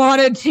 I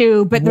wanted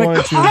to, but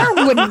the car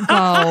wouldn't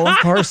go. The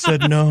car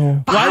said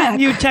no. Why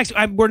didn't you text?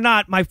 We're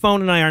not. My phone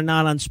and I are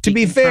not on speaking To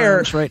be fair,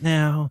 terms right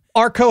now.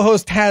 Our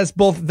co-host has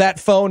both that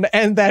phone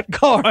and that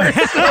car.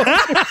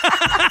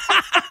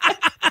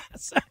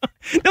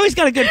 No, he's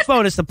got a good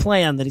phone. It's the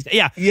plan that he's got.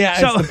 Yeah. Yeah,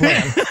 it's the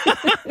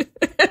plan.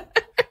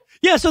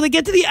 Yeah, so they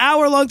get to the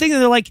hour-long thing,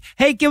 and they're like,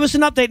 hey, give us an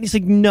update. And he's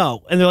like,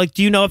 no. And they're like,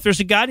 do you know if there's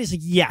a God? He's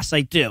like, yes,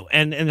 I do.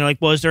 And they're like,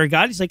 well, is there a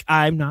God? He's like,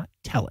 I'm not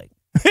telling.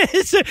 And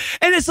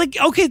it's like,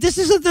 okay, this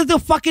isn't the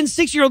fucking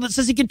 6-year-old that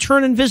says he can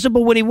turn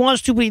invisible when he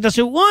wants to, but he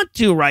doesn't want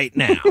to right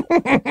now.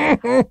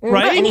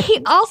 Right? And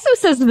he also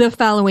says the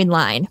following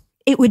line.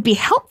 It would be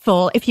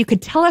helpful if you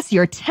could tell us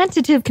your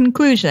tentative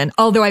conclusion,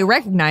 although I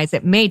recognize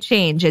it may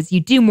change as you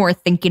do more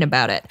thinking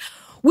about it.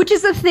 Which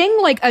is a thing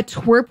like a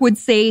twerp would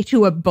say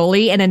to a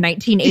bully in a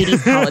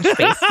 1980s college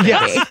space movie.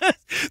 Yes.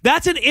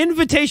 That's an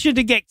invitation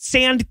to get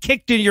sand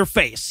kicked in your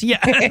face. Yeah.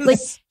 Like,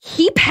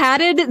 he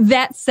padded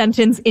that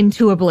sentence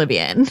into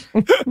oblivion.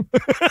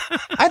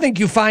 I think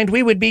you find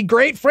we would be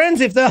great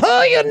friends if the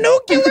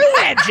nuclear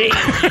wedgie.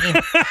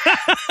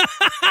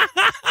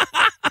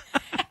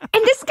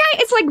 And this guy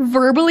is like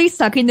verbally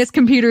sucking this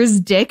computer's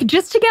dick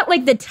just to get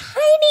like the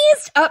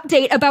tiniest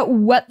update about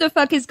what the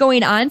fuck is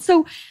going on.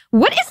 So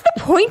what is the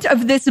point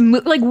of this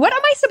movie? Like, what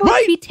am I supposed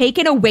to be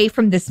taken away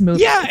from this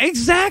movie? Yeah,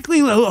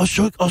 exactly. I'll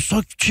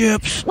suck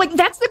chips. Like,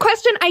 that's the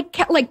question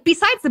like,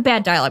 besides the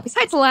bad dialogue,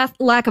 besides the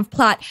lack of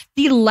plot,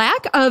 the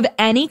lack of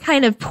any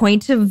kind of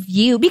point of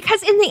view,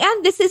 because in the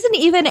end, this isn't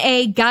even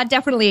a God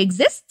definitely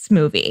exists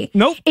movie.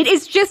 Nope. It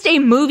is just a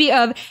movie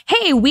of,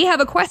 hey, we have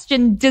a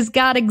question. Does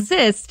God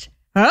exist?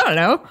 I don't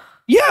know.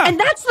 Yeah. And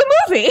that's the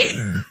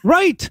movie.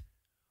 Right.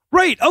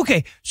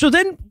 Okay. So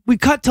then we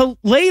cut to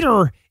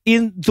later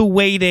in the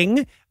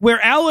waiting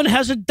where Alan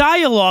has a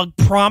dialogue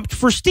prompt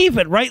for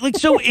Stephen, right? Like,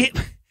 so it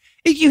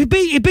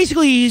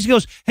basically he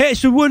goes, hey,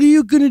 so what are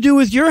you going to do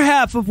with your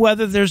half of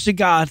whether there's a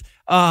God?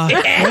 I've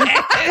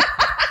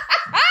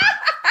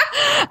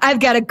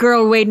got a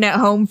girl waiting at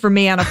home for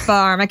me on a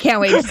farm. I can't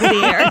wait to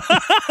see her.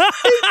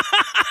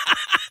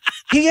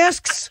 He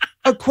asks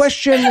a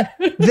question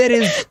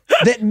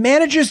that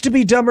manages to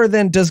be dumber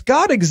than does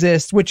God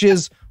exist, which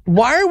is,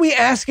 why are we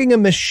asking a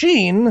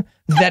machine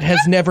that has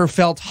never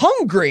felt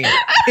hungry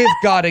if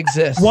God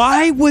exists?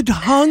 Why would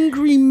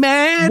hungry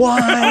man?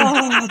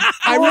 Why?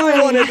 I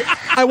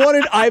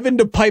wanted Ivan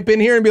to pipe in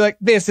here and be like,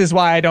 this is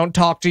why I don't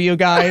talk to you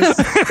guys.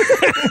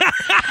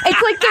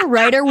 It's like the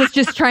writer was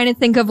just trying to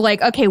think of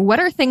like, okay,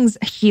 what are things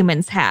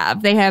humans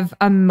have? They have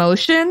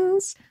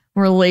emotions,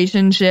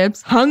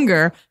 relationships,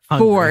 hunger.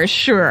 For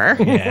sure.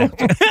 Yeah.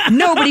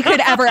 Nobody could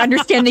ever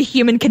understand the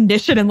human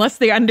condition unless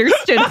they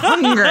understood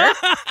hunger.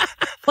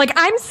 Like,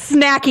 I'm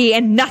snacky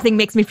and nothing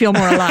makes me feel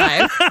more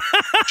alive.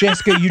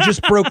 Jessica, you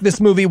just broke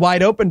this movie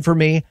wide open for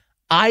me.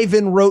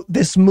 Ivan wrote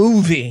this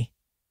movie.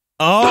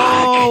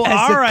 Oh, as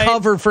all a right.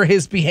 cover for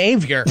his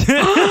behavior.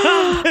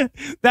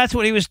 That's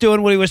what he was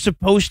doing when he was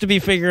supposed to be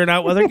figuring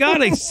out whether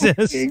God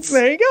exists.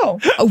 There you go.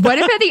 What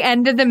if at the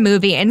end of the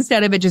movie,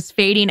 instead of it just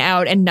fading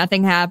out and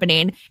nothing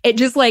happening, it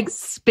just like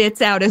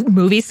spits out a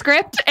movie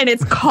script and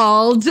it's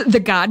called The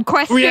God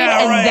Question,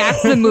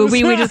 that's the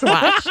movie we just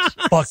watched?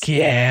 Fuck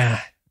yeah.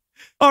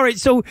 All right,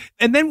 so,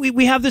 and then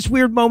we have this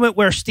weird moment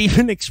where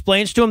Stephen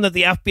explains to him that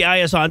the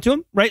FBI is onto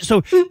him, right?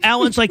 So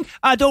Alan's like,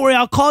 don't worry,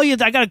 I'll call you.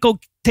 I got to go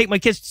take my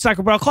kids to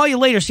soccer, but I'll call you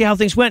later, see how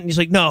things went. And he's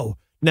like, no,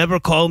 never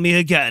call me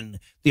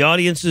again. The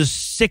audience is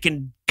sick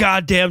and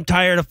goddamn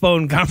tired of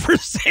phone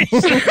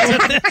conversations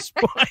at this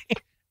point.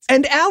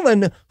 And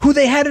Alan, who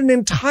they had an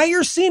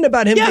entire scene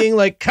about him being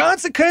like,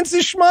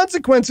 consequences,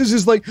 schmonsequences,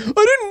 is like, I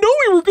didn't know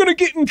we were going to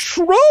get in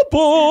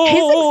trouble.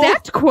 His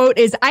exact quote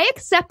is, I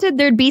accepted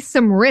there'd be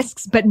some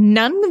risks, but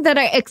none that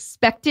I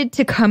expected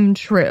to come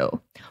true.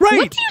 Right.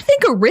 What do you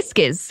think a risk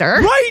is,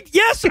 sir? Right.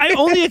 Yes. I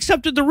only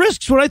accepted the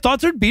risks when I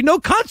thought there'd be no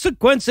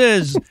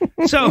consequences.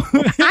 So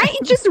I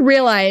just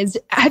realized,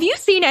 have you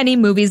seen any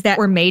movies that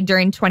were made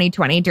during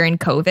 2020, during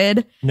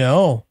COVID?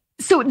 No.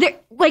 So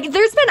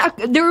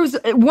there was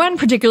one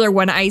particular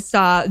one I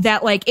saw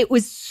that like it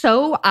was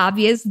so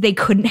obvious they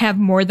couldn't have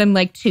more than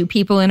like 2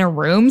 people in a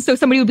room. So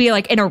somebody would be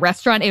like in a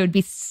restaurant, it would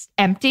be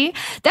empty.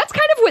 That's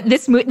kind of what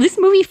this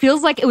movie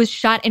feels like. It was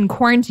shot in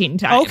quarantine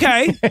time.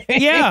 Okay,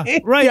 yeah,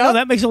 right. Yep. No,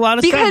 that makes a lot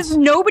of sense because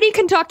nobody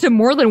can talk to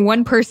more than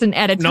one person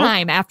at a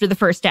time after the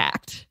first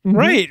act.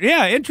 Right?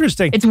 Yeah,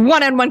 interesting. It's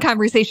one-on-one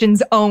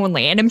conversations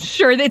only, and I'm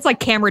sure that it's like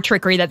camera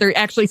trickery that they're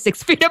actually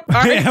 6 feet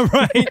apart. Yeah,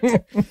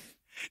 right.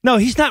 No,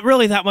 he's not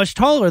really that much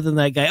taller than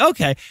that guy.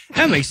 Okay,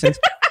 that makes sense.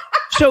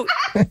 So,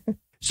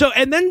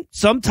 and then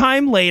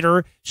sometime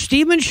later,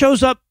 Steven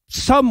shows up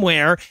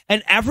somewhere,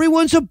 and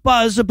everyone's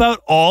abuzz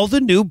about all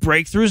the new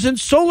breakthroughs in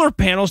solar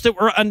panels that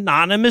were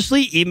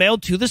anonymously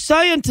emailed to the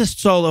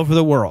scientists all over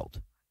the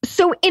world.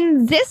 So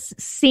in this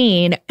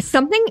scene,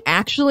 something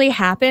actually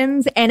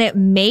happens, and it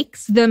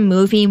makes the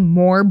movie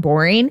more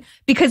boring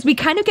because we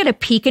kind of get a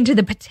peek into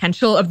the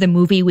potential of the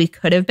movie we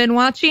could have been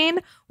watching,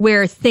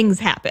 where things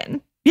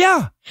happen.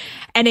 Yeah.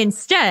 And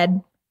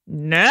instead,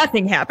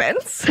 nothing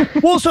happens.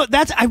 Well, so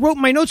I wrote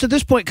my notes at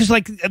this point because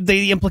like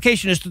the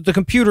implication is that the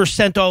computer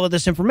sent all of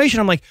this information.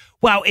 I'm like,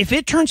 wow, if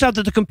it turns out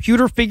that the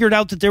computer figured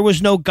out that there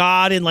was no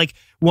God in like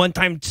 1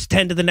 ×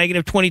 10 to the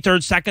negative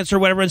 23rd seconds or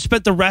whatever, and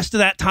spent the rest of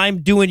that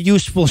time doing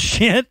useful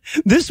shit,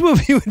 this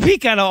movie would be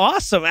kind of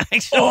awesome,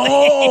 actually.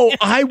 Oh,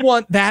 I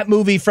want that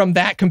movie from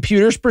that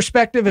computer's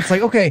perspective. It's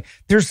like, okay,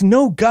 there's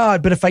no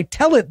God, but if I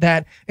tell it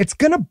that, it's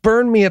going to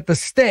burn me at the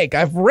stake.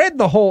 I've read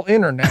the whole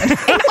internet.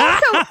 And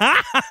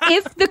also,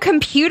 if the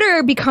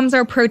computer becomes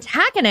our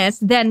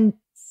protagonist, then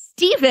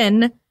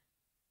Steven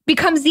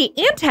becomes the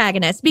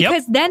antagonist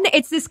because then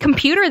it's this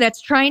computer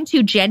that's trying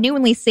to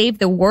genuinely save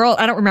the world.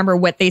 I don't remember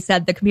what they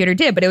said the computer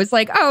did, but it was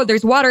like, oh,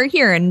 there's water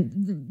here and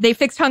they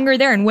fixed hunger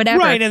there and whatever.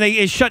 Right, and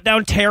they shut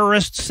down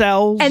terrorist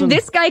cells. And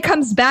this guy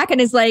comes back and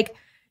is like,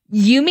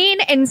 you mean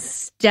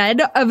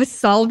instead of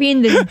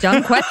solving this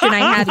dumb question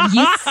I have,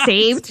 you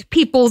saved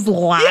people's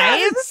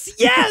lives?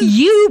 Yes!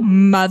 You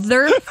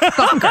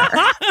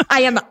motherfucker.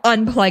 I am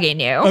unplugging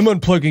you. I'm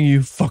unplugging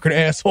you, fucking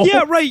asshole.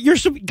 Yeah, right.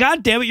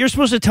 God damn it. You're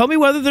supposed to tell me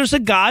whether there's a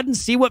God and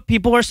see what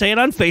people are saying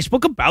on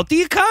Facebook about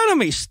the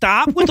economy.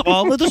 Stop with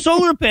all of the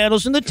solar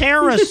panels and the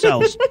terrorist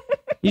cells.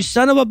 You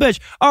son of a bitch.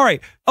 All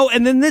right. Oh,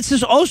 and then this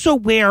is also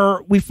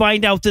where we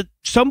find out that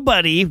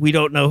somebody, we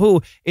don't know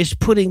who, is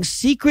putting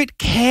secret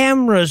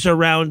cameras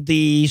around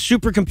the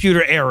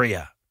supercomputer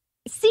area.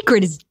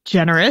 Secret is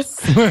generous.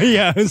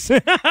 Yes.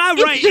 Right.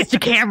 It's just a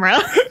camera.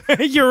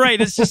 You're right.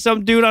 It's just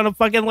some dude on a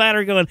fucking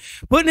ladder going,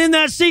 putting in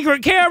that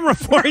secret camera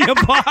for you,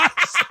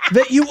 boss.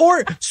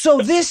 So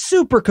this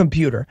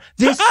supercomputer,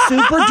 this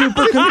super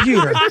duper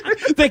computer,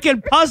 they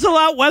can puzzle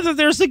out whether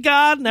there's a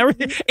God and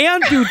everything,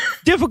 and do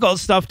difficult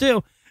stuff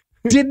too.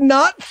 Did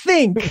not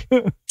think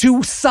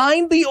to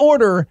sign the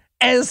order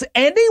as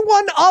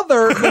anyone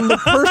other than the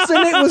person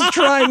it was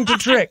trying to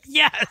trick.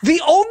 Yes.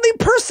 The only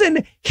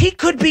person he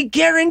could be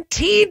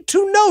guaranteed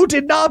to know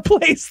did not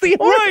place the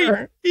order.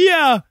 Right.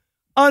 Yeah.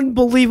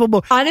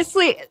 Unbelievable.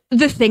 Honestly,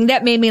 the thing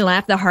that made me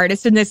laugh the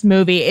hardest in this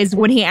movie is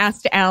when he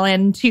asked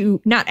Ivan.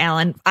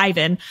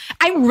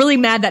 I'm really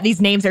mad that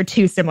these names are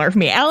too similar for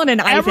me. Alan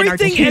and Ivan are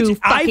too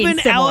fucking Ivan,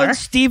 similar. Alan,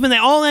 Steven, they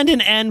all end in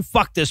N.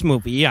 Fuck this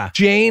movie. Yeah.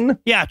 Jane.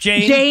 Yeah,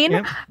 Jane. Jane.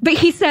 Yep. But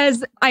he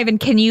says, Ivan,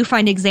 can you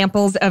find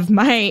examples of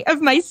my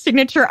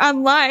signature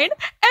online? And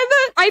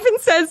then Ivan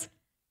says,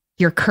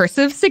 your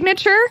cursive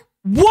signature?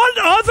 What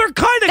other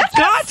kind of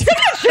God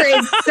signature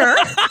is, sir?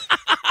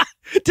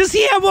 Does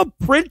he have a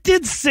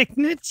printed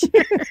signature?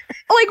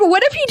 Like,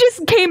 what if he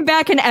just came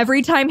back and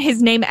every time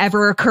his name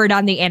ever occurred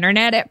on the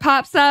internet, it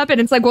pops up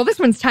and it's like, well, this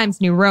one's Times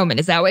New Roman.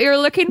 Is that what you're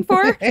looking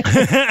for? This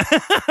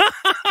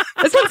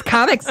one's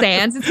Comic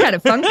Sans. It's kind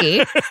of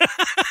funky.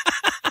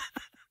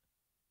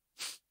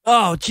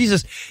 Oh,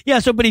 Jesus. Yeah,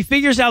 but he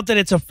figures out that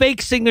it's a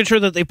fake signature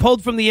that they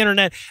pulled from the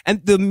internet,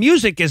 and the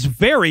music is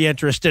very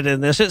interested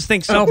in this. It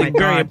thinks something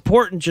very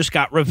important just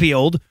got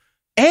revealed.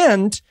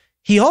 And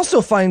he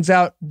also finds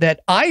out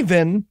that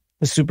Ivan,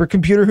 the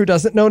supercomputer who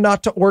doesn't know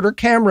not to order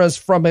cameras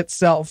from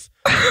itself,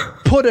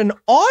 put an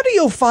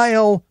audio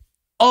file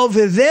of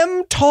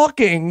them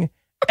talking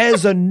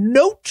as a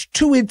note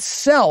to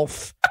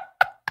itself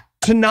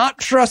to not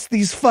trust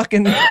these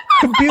fucking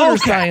computer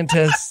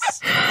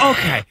scientists.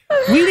 Okay,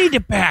 we need to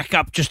back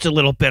up just a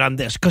little bit on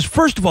this, because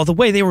first of all, the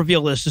way they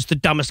reveal this is the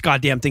dumbest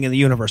goddamn thing in the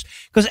universe.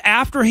 Because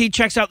after he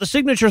checks out the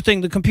signature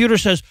thing, the computer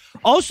says,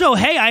 also,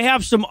 hey, I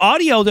have some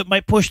audio that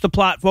might push the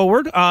plot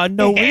forward.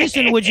 No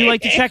reason. Would you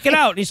like to check it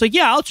out? And he's like,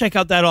 yeah, I'll check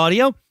out that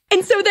audio.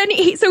 And so then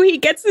he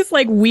gets this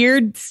like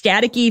weird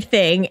staticky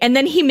thing, and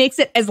then he makes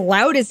it as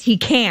loud as he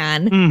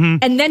can,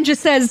 and then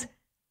just says,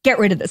 get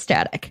rid of the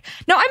static.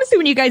 Now, I'm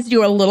assuming you guys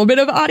do a little bit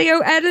of audio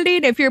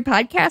editing if you're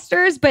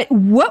podcasters, but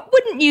what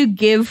wouldn't you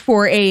give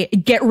for a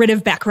get rid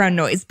of background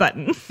noise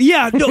button?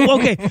 Yeah, no,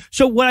 okay.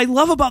 So what I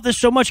love about this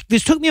so much,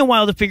 this took me a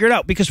while to figure it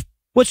out, because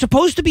what's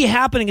supposed to be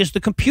happening is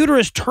the computer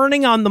is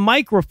turning on the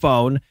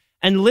microphone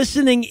and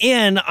listening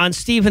in on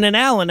Steven and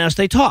Alan as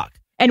they talk.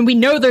 And we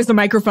know there's a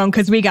microphone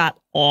because we got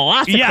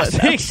lots of Yes,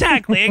 close-ups.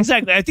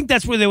 exactly. I think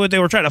that's where they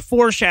were trying to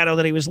foreshadow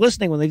that he was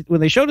listening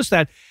when they showed us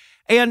that.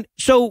 And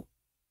so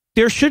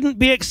there shouldn't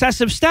be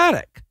excessive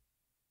static.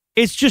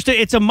 It's just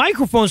it's a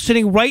microphone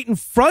sitting right in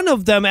front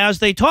of them as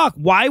they talk.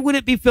 Why would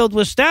it be filled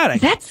with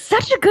static? That's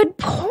such a good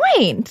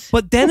point.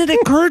 But then it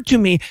occurred to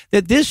me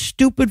that this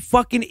stupid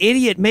fucking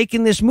idiot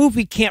making this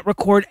movie can't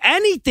record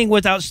anything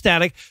without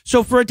static.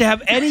 So for it to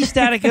have any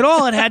static at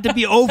all, it had to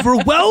be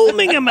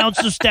overwhelming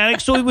amounts of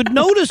static so he would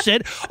notice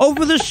it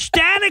over the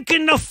static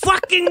in the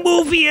fucking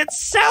movie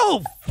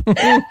itself.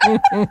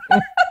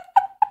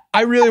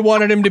 I really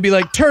wanted him to be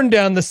like, turn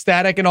down the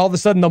static, and all of a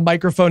sudden the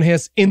microphone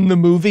hiss in the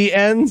movie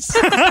ends.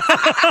 That's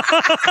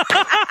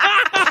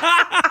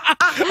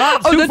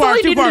all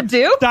you needed to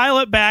do? Dial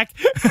it back.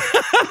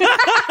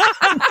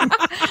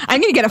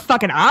 I'm going to get a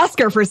fucking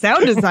Oscar for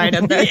sound design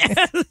of this.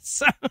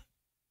 Yes.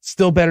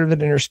 Still better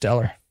than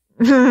Interstellar.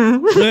 Yeah,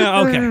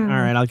 okay. All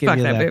right. I'll give Fuck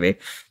you that that. movie.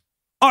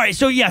 All right.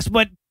 So, yes,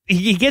 but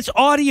he gets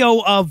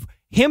audio of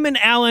him and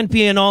Alan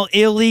being all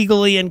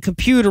illegally and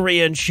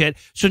computery and shit.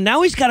 So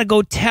now he's got to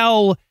go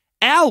tell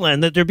Alan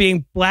that they're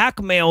being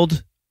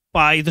blackmailed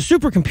by the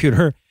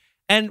supercomputer.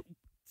 And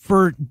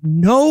for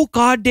no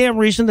goddamn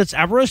reason that's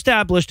ever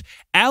established,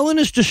 Alan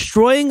is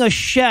destroying a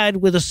shed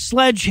with a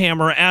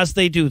sledgehammer as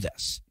they do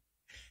this.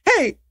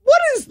 Hey,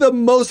 what is the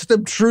most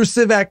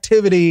obtrusive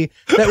activity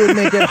that would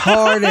make it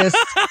hardest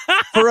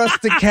for us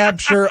to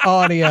capture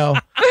audio?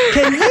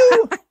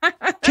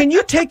 Can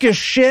you take a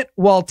shit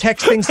while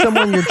texting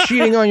someone you're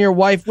cheating on your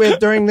wife with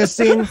during this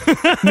scene?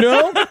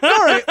 No?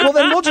 All right. Well,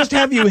 then we'll just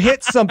have you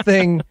hit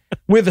something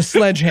with a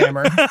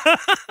sledgehammer.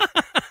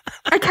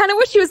 I kind of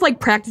wish he was like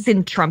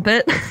practicing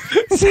trumpet.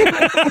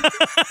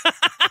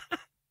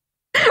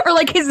 Or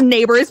like his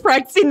neighbor is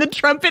practicing the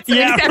trumpet, so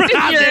Yeah, they just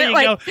have to hear it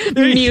like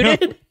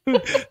muted.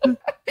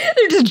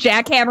 They're just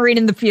jackhammering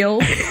in the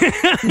field.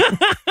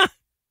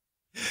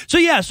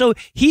 So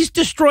he's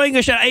destroying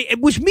a shed,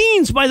 which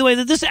means, by the way,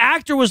 that this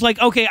actor was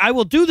like, okay, I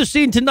will do the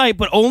scene tonight,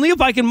 but only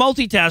if I can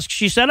multitask.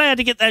 She said I had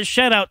to get that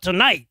shed out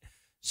tonight.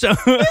 So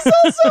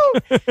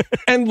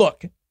And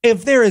look,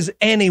 if there is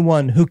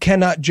anyone who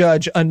cannot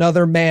judge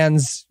another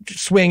man's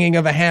swinging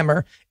of a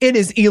hammer, it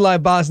is Eli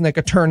Bosnick,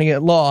 attorney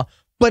at law.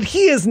 But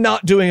he is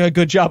not doing a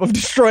good job of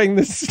destroying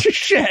this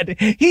shed.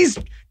 He's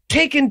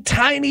taking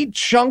tiny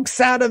chunks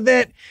out of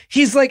it.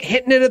 He's like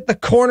hitting it at the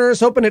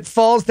corners, hoping it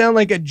falls down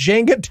like a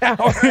Jenga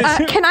tower.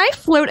 Can I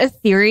float a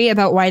theory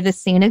about why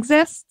this scene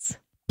exists?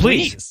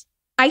 please.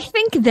 I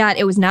think that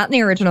it was not in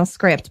the original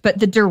script, but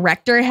the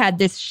director had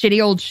this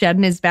shitty old shed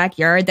in his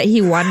backyard that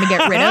he wanted to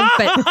get rid of,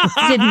 but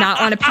did not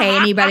want to pay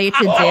anybody to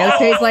do. So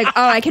he's like,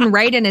 oh, I can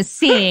write in a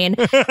scene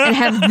and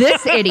have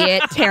this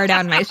idiot tear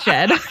down my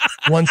shed.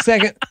 1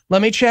 second.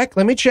 Let me check.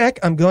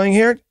 I'm going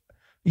here.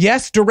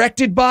 Yes,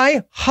 directed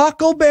by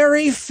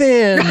Huckleberry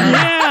Finn.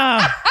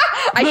 Yeah.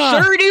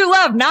 I sure do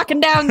love knocking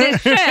down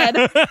this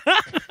shed.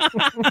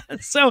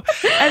 So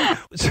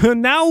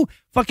now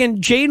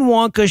fucking Jane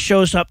Wonka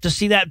shows up to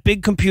see that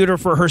big computer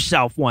for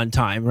herself one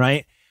time,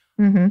 right?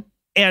 Mm-hmm.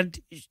 And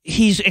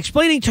he's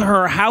explaining to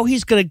her how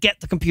he's going to get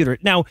the computer.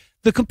 Now,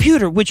 the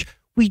computer, which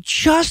we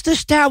just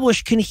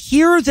established can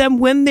hear them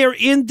when they're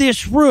in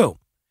this room,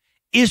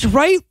 is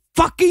right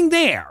fucking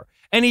there.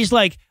 And he's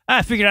like,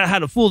 I figured out how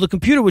to fool the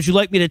computer. Would you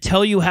like me to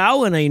tell you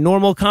how in a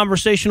normal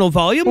conversational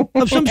volume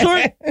of some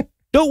sort?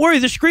 Don't worry,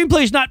 the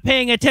screenplay's not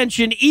paying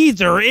attention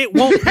either. It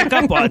won't pick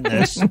up on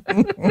this.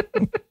 Well,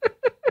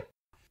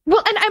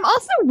 and I'm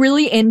also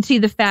really into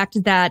the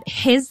fact that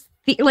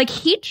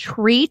he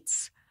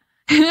treats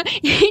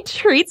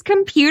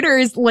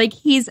computers like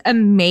he's a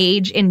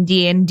mage in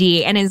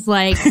D&D and is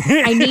like,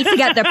 I need to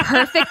get the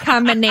perfect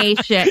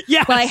combination.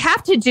 Yes. Well, I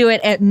have to do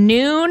it at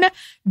noon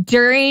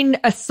during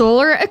a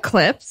solar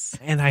eclipse.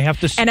 And I have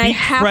to speak And I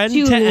have friend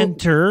to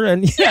enter.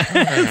 And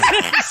yeah,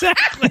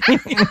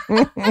 exactly.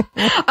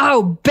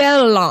 Oh,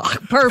 Bella.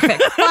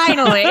 Perfect.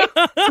 Finally.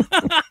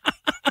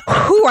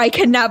 Whew, I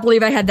cannot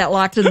believe I had that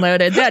locked and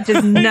loaded. That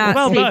does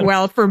not speak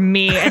well for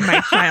me and my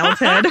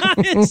childhood.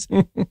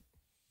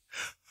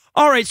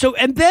 All right. So,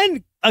 and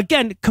then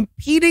again,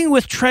 competing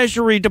with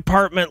Treasury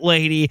Department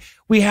lady,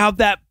 we have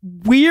that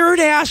weird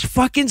ass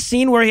fucking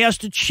scene where he has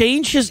to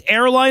change his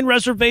airline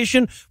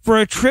reservation for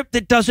a trip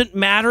that doesn't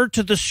matter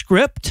to the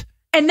script.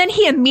 And then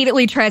he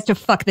immediately tries to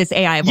fuck this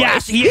AI voice.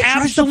 Yes, he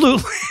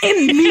absolutely.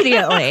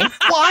 Immediately.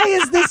 Why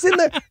is this in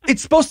there?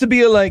 It's supposed to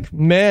be like,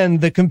 man,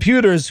 the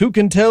computers, who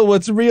can tell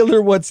what's real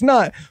or what's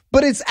not?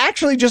 But it's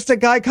actually just a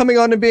guy coming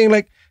on and being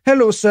like,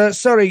 hello, sir.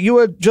 Sorry, you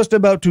were just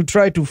about to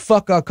try to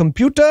fuck our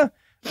computer?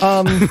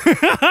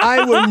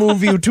 I will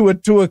move you to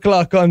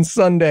 2:00 on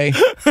Sunday.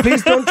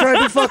 Please don't try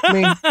to fuck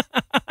me.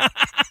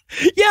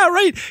 Yeah,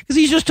 right. Because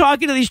he's just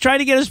he's trying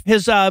to get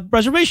his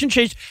reservation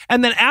changed.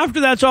 And then after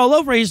that's all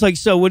over, he's like,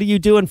 so what are you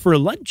doing for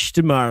lunch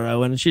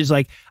tomorrow? And she's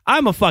like,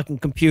 I'm a fucking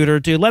computer,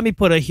 dude. Let me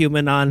put a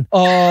human on.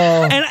 Oh.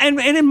 And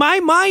in my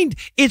mind,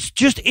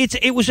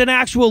 it was an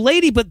actual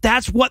lady, but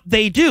that's what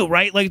they do,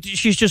 right? Like,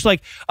 she's just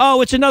like,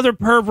 oh, it's another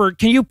pervert.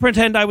 Can you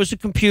pretend I was a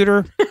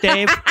computer,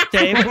 Dave?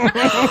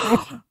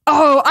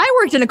 Oh,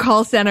 I worked in a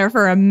call center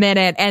for a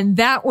minute, and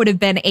that would have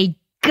been a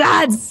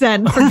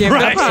godsend for giving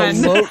Right. fun.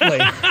 Absolutely.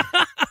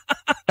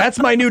 That's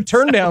my new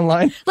turn down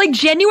line. Like,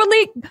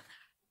 genuinely,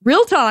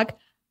 real talk,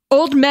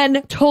 old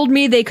men told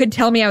me they could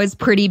tell me I was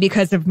pretty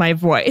because of my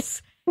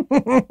voice.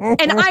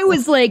 And I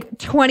was like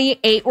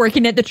 28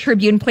 working at the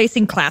Tribune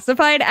placing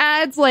classified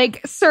ads.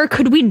 Like, sir,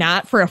 could we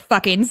not for a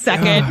fucking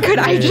second? Could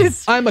I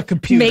just I'm a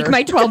computer. make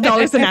my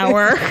 $12 an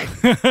hour?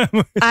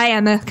 I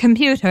am a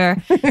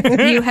computer.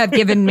 You have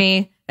given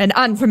me an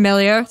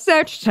unfamiliar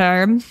search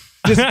term.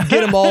 Just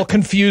get them all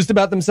confused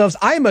about themselves.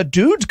 I'm a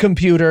dude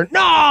computer. No.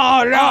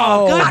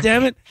 God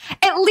damn it.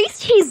 At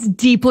least he's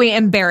deeply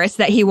embarrassed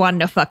that he wanted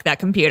to fuck that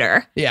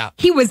computer. Yeah.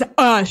 He was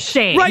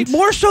ashamed. Right.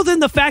 More so than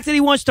the fact that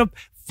he wants to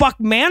fuck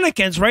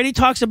mannequins, right? He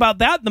talks about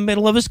that in the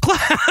middle of his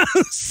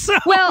class.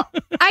 Well,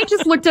 I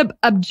just looked up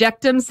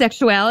objectum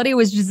sexuality,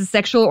 which is a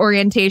sexual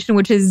orientation,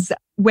 which is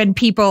when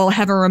people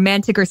have a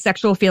romantic or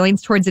sexual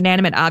feelings towards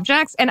inanimate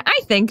objects. And I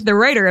think the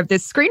writer of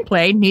this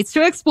screenplay needs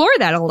to explore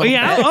that a little bit.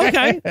 Yeah,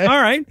 okay.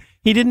 All right.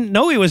 He didn't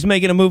know he was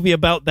making a movie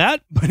about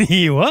that, but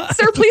he was.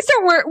 Sir, please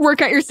don't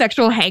work out your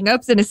sexual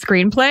hangups in a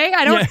screenplay.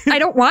 I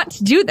don't want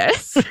to do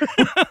this.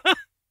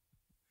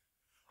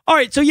 All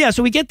right,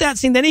 so we get that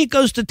scene. Then he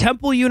goes to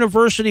Temple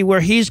University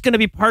where he's going to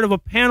be part of a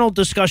panel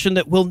discussion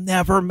that will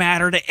never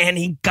matter to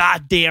any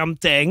goddamn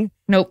thing.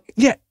 Nope.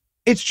 Yeah.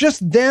 It's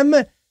just them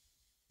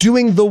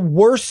doing the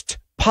worst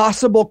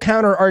possible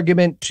counter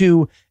argument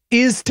to,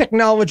 is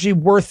technology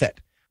worth it?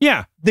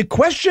 Yeah. The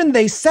question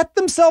they set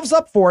themselves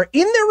up for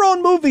in their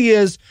own movie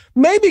is,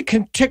 maybe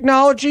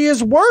technology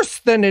is worse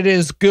than it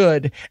is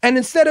good. And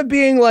instead of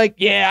being like,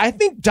 yeah, I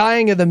think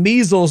dying of the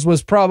measles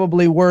was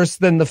probably worse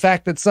than the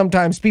fact that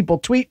sometimes people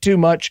tweet too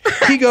much,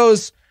 he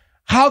goes,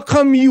 how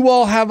come you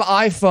all have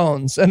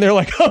iPhones? And they're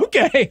like,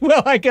 okay,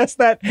 well, I guess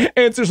that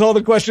answers all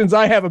the questions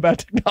I have about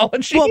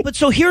technology. Well, but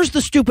so here's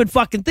the stupid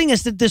fucking thing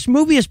is that this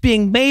movie is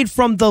being made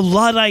from the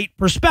Luddite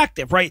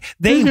perspective, right?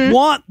 They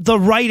want the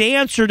right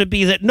answer to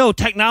be that, no,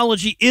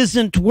 technology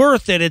isn't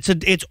worth it.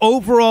 It's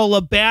overall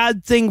a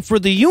bad thing for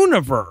the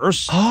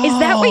universe. Oh. Is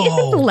that what you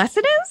think the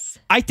lesson is?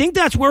 I think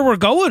that's where we're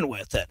going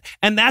with it.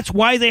 And that's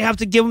why they have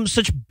to give them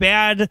such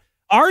bad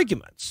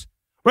arguments.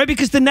 Right,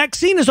 because the next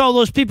scene is all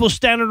those people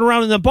standing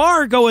around in the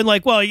bar going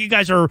like, well, you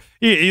guys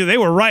they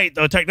were right.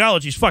 The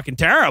technology's fucking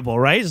terrible,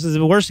 right? This is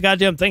the worst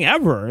goddamn thing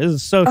ever.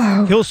 It's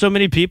kills so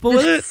many people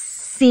with it.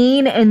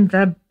 Scene in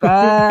the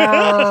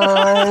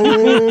bar.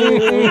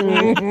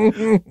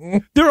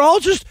 They're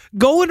all just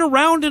going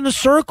around in a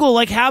circle,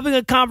 like having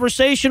a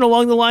conversation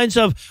along the lines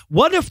of,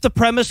 what if the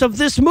premise of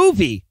this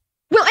movie?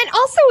 Well, and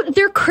also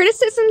their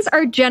criticisms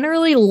are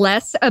generally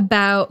less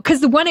about,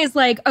 because the one is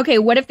like, okay,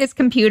 what if this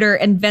computer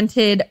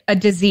invented a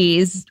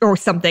disease or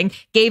something,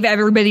 gave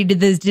everybody to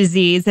this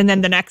disease, and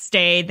then the next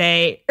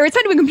day or it's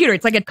not even a computer,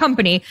 it's like a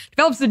company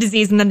develops the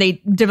disease and then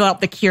they develop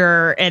the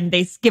cure and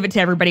they give it to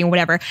everybody and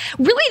whatever.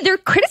 Really, they're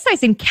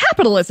criticizing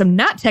capitalism,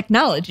 not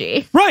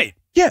technology. Right.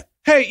 Yeah.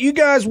 Hey, you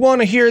guys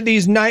want to hear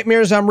these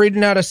nightmares I'm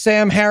reading out of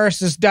Sam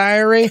Harris's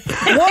diary?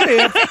 What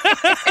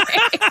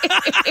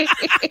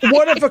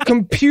if a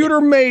computer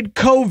made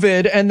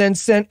COVID and then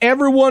sent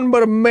everyone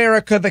but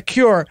America the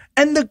cure?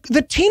 And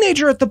the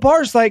teenager at the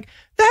bar is like,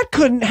 that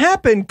couldn't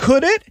happen,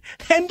 could it?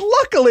 And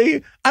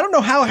luckily, I don't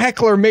know how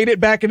Heckler made it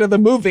back into the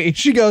movie.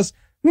 She goes,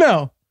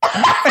 no.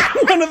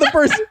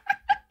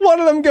 One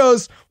of them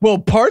goes, well,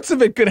 parts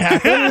of it could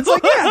happen. It's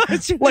like,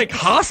 yeah, like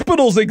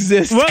hospitals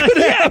exist. Well, could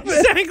yeah, happen.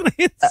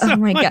 exactly. Oh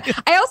my God.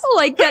 I also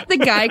like that the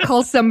guy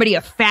calls somebody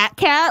a fat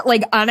cat,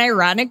 like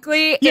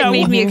unironically. Yeah, it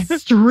made me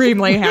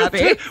extremely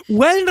happy.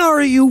 When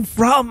are you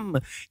from?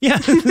 Yeah.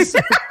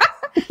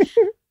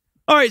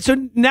 All right,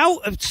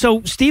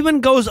 so Stephen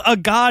goes a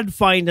god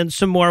finding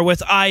some more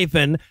with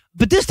Ivan,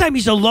 but this time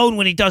he's alone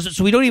when he does it,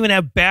 so we don't even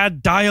have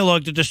bad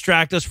dialogue to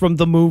distract us from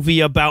the movie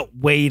about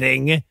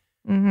waiting.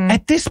 Mm-hmm.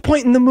 At this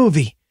point in the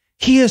movie,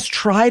 he has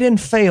tried and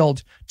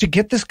failed to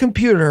get this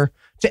computer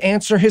to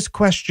answer his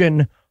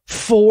question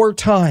 4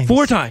 times.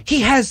 4 times. He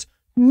has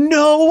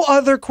no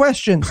other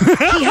questions.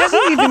 He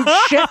hasn't even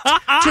checked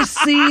to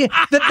see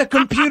that the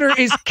computer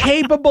is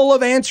capable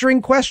of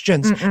answering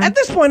questions. At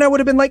this point, I would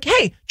have been like,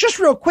 hey, just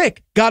real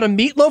quick, got a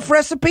meatloaf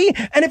recipe?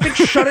 And if it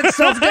shut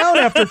itself down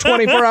after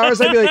 24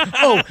 hours, I'd be like,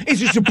 oh, it's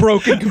just a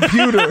broken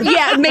computer.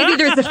 Yeah, maybe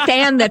there's a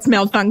fan that's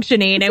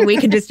malfunctioning and we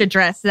can just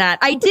address that.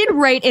 I did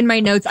write in my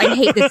notes, I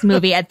hate this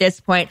movie at this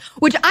point,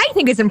 which I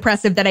think is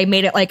impressive that I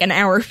made it like an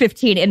hour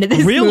 15 into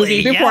this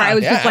movie before I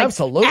was just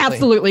like,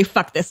 absolutely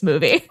fuck this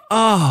movie.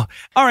 Oh,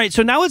 all right.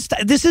 So now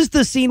this is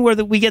the scene where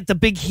we get the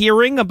big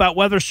hearing about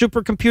whether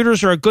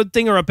supercomputers are a good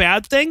thing or a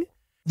bad thing.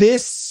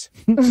 This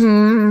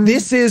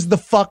is the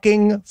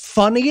fucking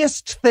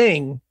funniest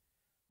thing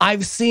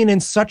I've seen in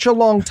such a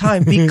long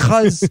time,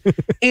 because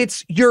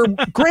it's your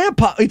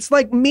grandpa. It's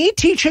like me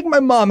teaching my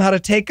mom how to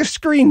take a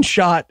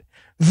screenshot,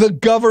 the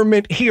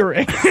government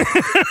hearing.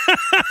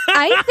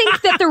 I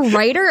think that the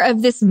writer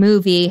of this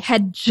movie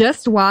had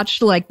just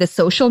watched like The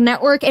Social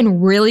Network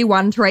and really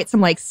wanted to write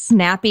some like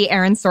snappy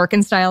Aaron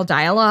Sorkin style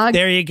dialogue.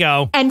 There you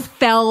go. And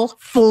fell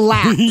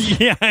flat.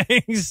 Yeah,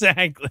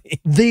 exactly.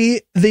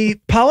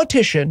 The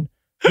politician,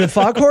 the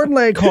Foghorn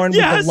Leghorn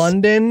Yes. with the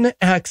London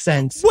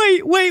accents.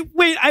 Wait.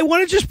 I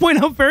want to just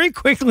point out very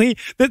quickly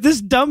that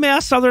this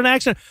dumbass Southern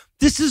accent,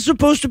 this is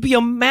supposed to be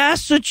a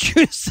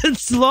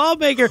Massachusetts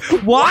lawmaker.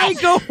 Why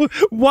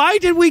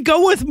did we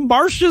go with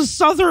Marsha's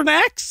Southern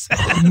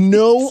accent?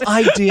 No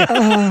idea.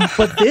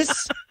 But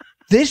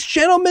this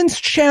gentleman's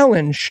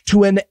challenge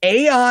to an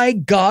AI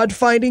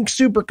God-fighting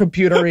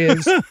supercomputer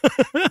is,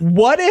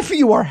 what if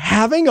you are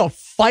having a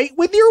fight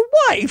with your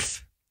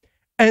wife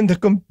and the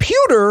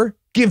computer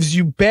gives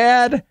you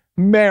bad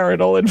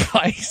marital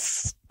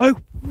advice? Like,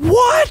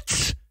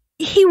 what?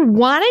 He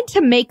wanted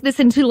to make this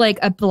into like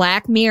a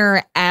Black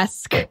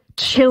Mirror-esque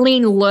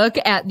chilling look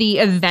at the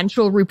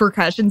eventual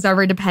repercussions of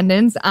our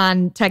dependence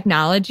on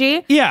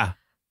technology. Yeah.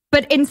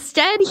 But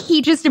instead,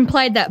 he just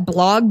implied that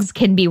blogs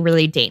can be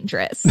really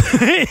dangerous.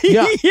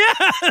 Yeah. Yeah.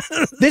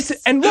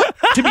 And look,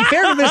 to be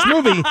fair to this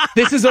movie,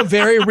 this is a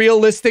very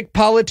realistic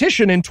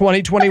politician in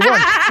 2021.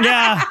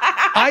 Yeah.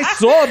 I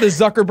saw the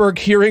Zuckerberg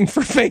hearing for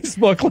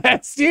Facebook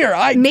last year.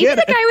 Maybe get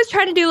the it. guy was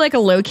trying to do like a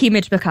low-key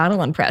Mitch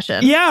McConnell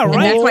impression. Yeah, And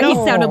right. that's why he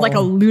No. sounded like a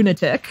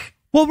lunatic.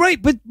 Well, right,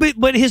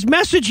 but his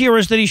message here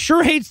is that he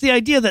sure hates the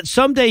idea that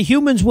someday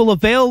humans will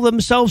avail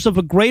themselves of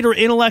a greater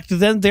intellect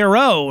than their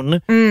own.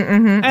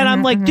 And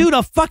I'm like, dude,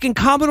 a fucking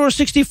Commodore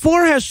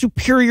 64 has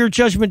superior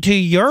judgment to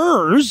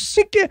yours.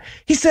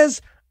 He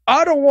says,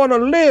 I don't want to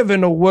live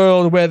in a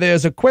world where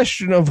there's a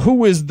question of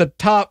who is the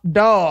top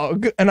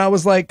dog. And I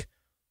was like,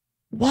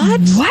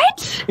 what?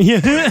 What?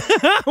 Yeah.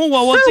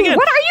 Well, once Sir, again,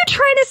 what are you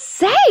trying to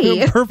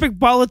say? perfect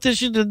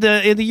politician in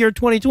the year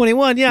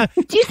 2021. Yeah.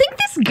 Do you think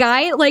this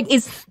guy like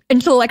is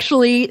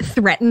intellectually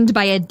threatened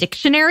by a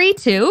dictionary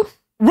too?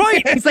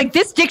 Right. He's like,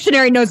 this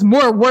dictionary knows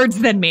more words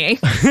than me.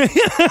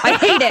 I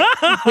hate it.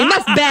 We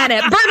must ban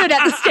it. Burn it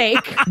at the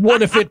stake.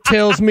 What if it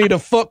tells me to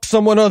fuck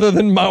someone other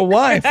than my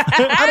wife?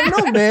 I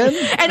don't know, man.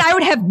 And I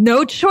would have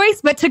no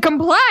choice but to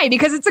comply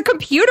because it's a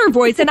computer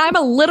voice and I'm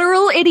a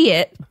literal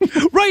idiot.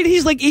 Right.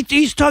 He's like,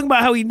 he's talking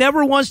about how he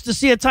never wants to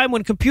see a time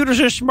when computers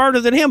are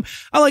smarter than him.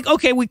 I'm like,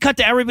 okay, we cut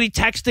to everybody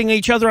texting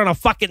each other on a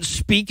fucking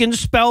speak and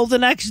spell the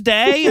next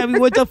day. I mean,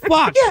 what the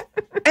fuck? Yeah.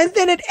 And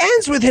then it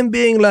ends with him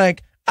being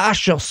like, I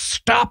shall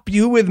stop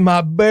you with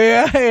my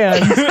bare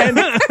hands. And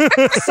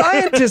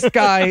scientist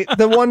guy,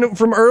 the one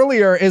from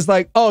earlier, is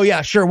like, oh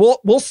yeah, sure.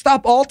 We'll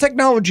stop all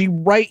technology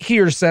right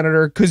here,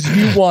 Senator, because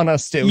you want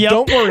us to. Yep.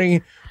 Don't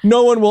worry.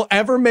 No one will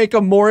ever make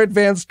a more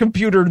advanced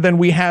computer than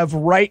we have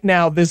right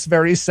now, this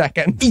very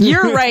second.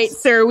 You're right,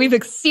 sir. We've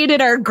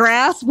exceeded our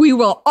grasp. We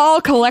will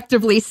all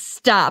collectively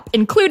stop,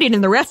 including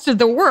in the rest of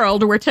the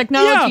world where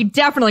technology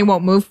definitely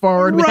won't move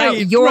forward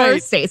without your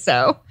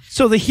say-so.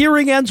 So the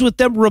hearing ends with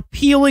them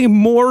repealing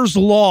Moore's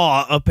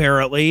Law,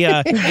 apparently.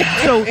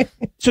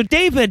 So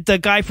David, the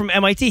guy from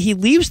MIT, he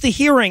leaves the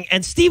hearing,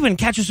 and Stephen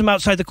catches him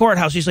outside the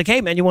courthouse. He's like,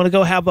 hey, man, you want to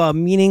go have a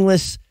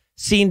meaningless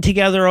scene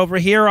together over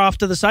here off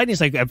to the side? And he's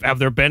like, have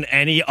there been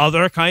any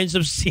other kinds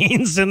of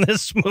scenes in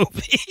this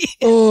movie?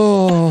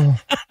 Oh.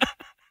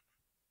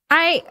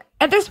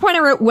 At this point, I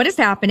wrote, what is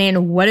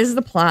happening? What is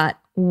the plot?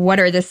 What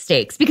are the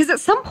stakes? Because at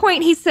some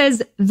point he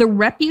says the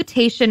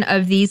reputation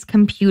of these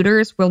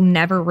computers will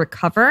never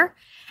recover.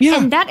 Yeah.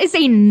 And that is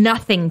a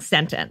nothing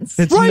sentence.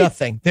 It's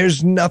nothing.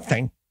 There's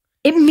nothing.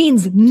 It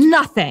means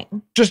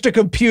nothing. Just a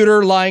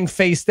computer lying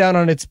face down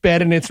on its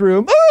bed in its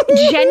room.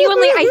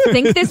 Genuinely, I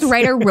think this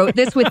writer wrote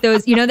this with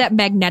those, you know, that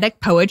magnetic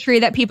poetry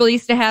that people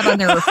used to have on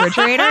their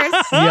refrigerators.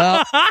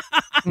 Yeah.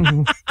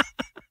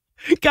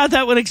 God,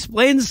 that would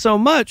explain so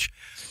much.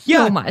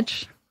 So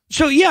much.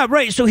 So, yeah,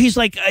 right. So he's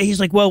like,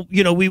 well,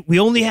 you know, we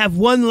only have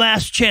one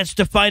last chance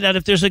to find out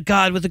if there's a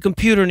God with a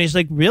computer. And he's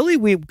like, really?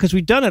 Because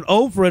we've done it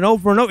over and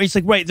over and over. He's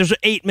like, right, there's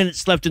 8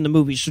 minutes left in the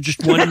movie. So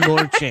just one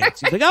more chance.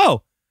 He's like,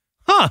 oh,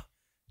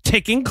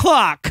 ticking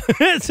clock.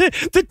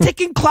 The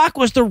ticking clock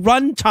was the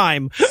run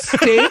time.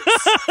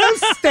 Stakes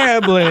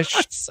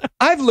established.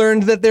 I've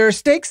learned that there are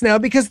stakes now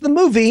because the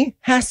movie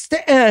has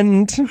to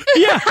end.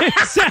 Yeah,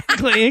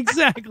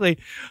 exactly.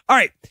 All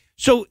right.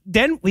 So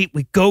then we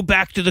go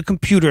back to the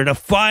computer to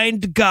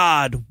find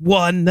God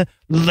one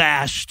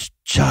last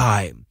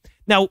time.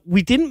 Now,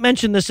 we didn't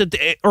mention this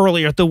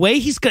earlier. The way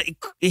he's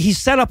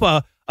set up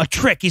a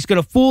trick. He's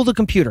going to fool the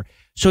computer.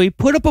 So he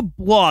put up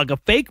a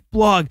fake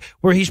blog,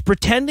 where he's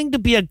pretending to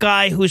be a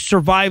guy who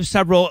survived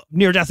several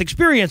near-death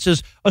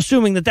experiences,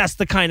 assuming that that's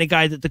the kind of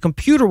guy that the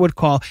computer would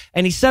call.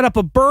 And he set up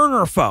a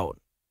burner phone,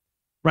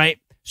 right?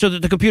 So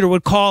that the computer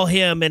would call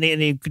him and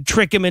he could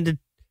trick him into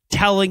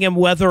telling him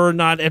whether or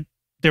not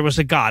there was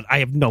a God. I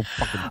have no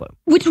fucking clue.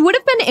 Which would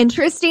have been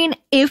interesting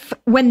if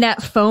when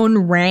that phone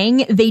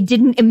rang, they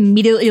didn't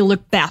immediately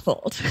look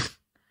baffled.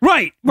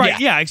 Right.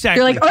 Yeah, exactly.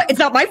 You're like, oh, it's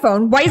not my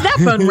phone. Why is that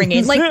phone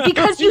ringing? Like,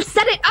 because you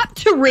set it up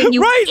to ring,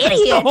 you idiot.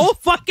 That's the whole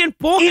fucking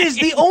point. It is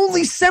the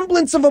only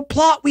semblance of a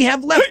plot we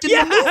have left in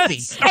the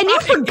movie. And you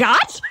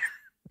forgot?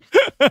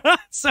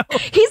 So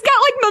he's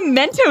got like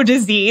memento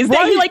disease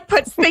that he like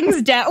puts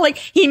things down. Like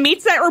he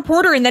meets that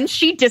reporter and then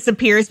she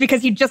disappears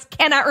because he just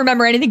cannot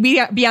remember anything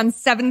beyond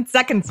 7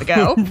 seconds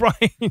ago.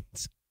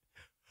 Right.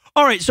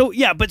 All right. So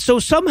yeah, but so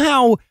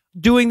somehow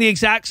doing the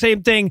exact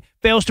same thing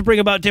fails to bring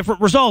about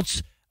different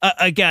results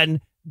again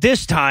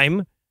this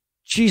time.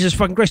 Jesus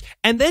fucking Christ.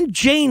 And then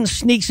Jane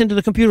sneaks into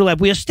the computer lab.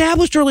 We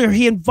established earlier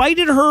he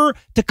invited her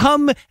to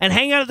come and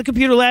hang out at the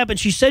computer lab, and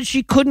she said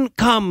she couldn't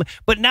come,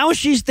 but now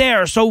she's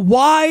there. So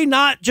why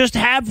not just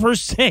have her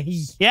say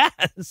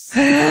yes?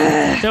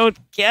 Don't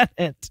get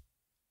it.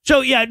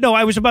 So, yeah, no,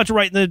 I was about to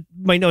write in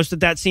my notes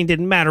that scene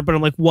didn't matter, but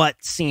I'm like,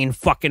 what scene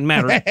fucking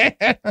matters?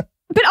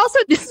 But also,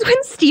 this is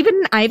when Steven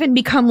and Ivan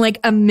become like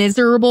a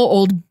miserable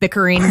old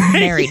bickering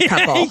married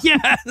couple.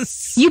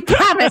 Yes. You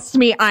promised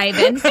me,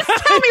 Ivan. Just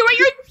tell me what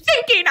you're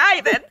thinking,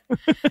 Ivan.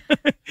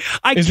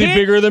 Is he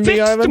bigger than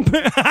me, Ivan?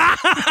 And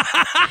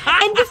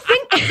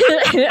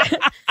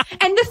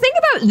the thing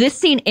about this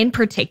scene in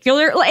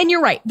particular, and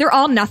you're right, they're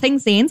all nothing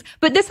scenes,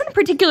 but this one in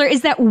particular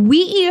is that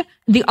we,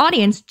 the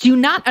audience, do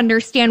not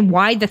understand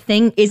why the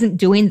thing isn't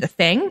doing the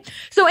thing.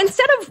 So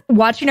instead of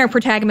watching our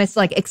protagonists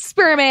like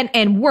experiment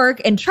and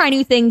work and try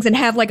new things and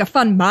have like a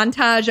fun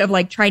montage of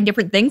like trying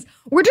different things,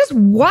 we're just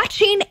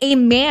watching a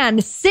man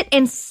sit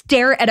and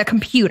stare at a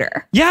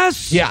computer.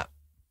 Yes. Yeah.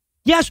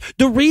 Yes,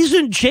 the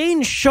reason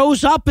Jane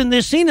shows up in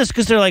this scene is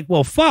because they're like,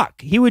 well,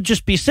 fuck, he would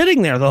just be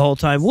sitting there the whole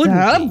time, wouldn't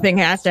he? Something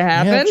has to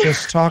happen. Yeah,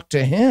 just talk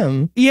to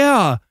him.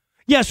 Yeah.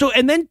 Yeah, so,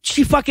 and then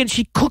she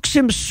cooks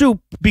him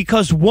soup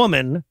because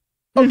woman.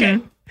 Okay.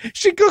 Mm-hmm.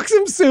 She cooks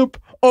him soup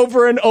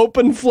over an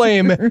open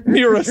flame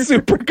near a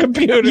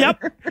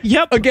supercomputer.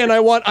 Yep. Again, I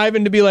want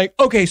Ivan to be like,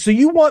 okay, so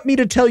you want me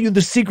to tell you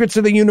the secrets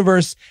of the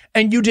universe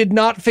and you did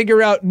not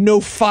figure out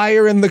no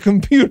fire in the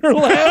computer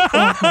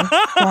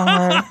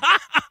lab?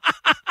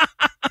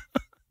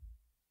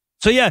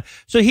 So yeah,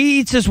 so he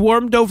eats his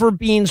warmed over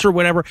beans or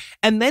whatever,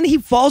 and then he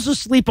falls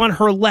asleep on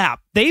her lap.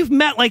 They've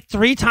met like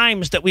 3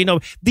 times that we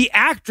know. The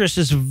actress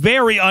is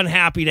very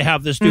unhappy to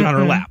have this dude on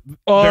her lap.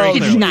 Oh, he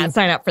did not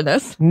sign up for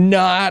this.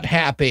 Not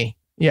happy.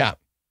 Yeah.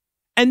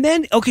 And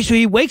then, okay, so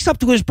he wakes up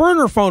to his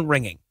burner phone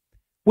ringing,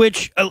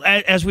 which,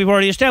 as we've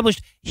already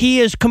established, he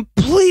is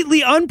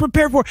completely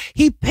unprepared for.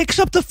 He picks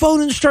up the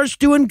phone and starts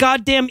doing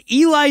goddamn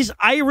Eli's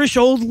Irish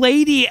old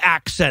lady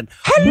accent.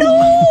 Hello,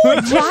 why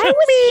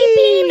was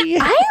he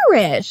being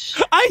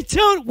Irish?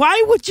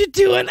 Why would you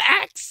do an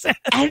accent?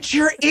 And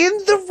you're in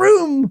the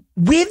room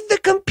with the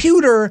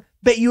computer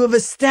that you have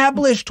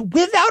established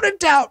without a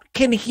doubt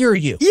can hear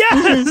you.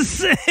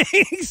 Yes,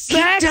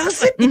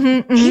 exactly.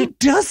 He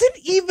doesn't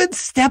even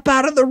step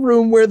out of the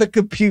room where the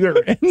computer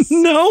is.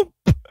 Nope.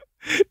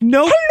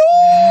 Hello,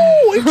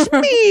 it's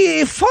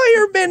me,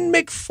 Fireman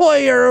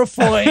McFire.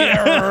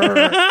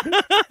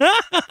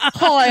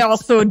 I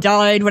also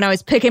died when I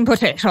was picking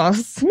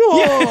potatoes.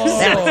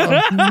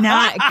 No.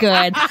 Not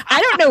good.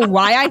 I don't know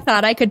why I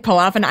thought I could pull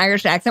off an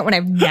Irish accent when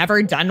I've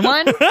never done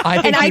one.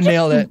 I think you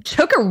nailed it.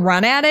 Took a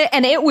run at it,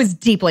 and it was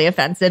deeply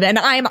offensive, and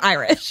I'm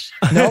Irish.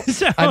 Nope.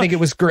 I think it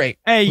was great.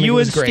 Hey, you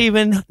and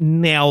Steven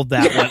nailed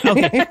that one.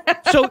 Okay.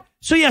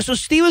 So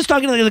Steven's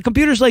talking to the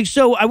computer's like,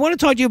 so I want to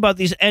talk to you about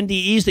these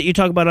NDEs that you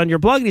talk about on your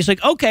blog. And he's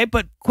like, okay,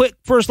 but quick,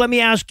 first, let me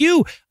ask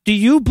you, do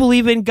you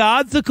believe in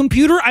God, the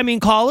computer? I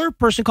mean,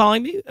 person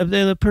calling me?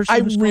 The person I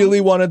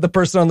really wanted the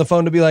person on the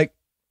phone to be like,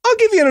 I'll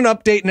give you an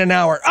update in an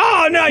hour.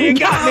 Oh, no, you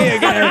got me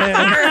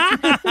again.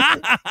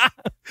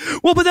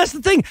 Well, but that's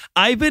the thing.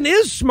 Ivan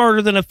is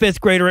smarter than a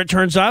 5th grader, it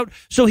turns out.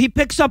 So he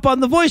picks up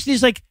on the voice and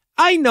he's like,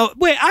 I know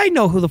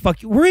who the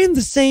fuck you, we're in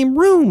the same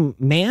room,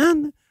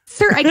 man.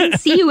 Sir, I can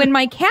see you in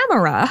my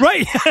camera.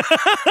 Right.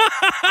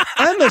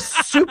 I'm a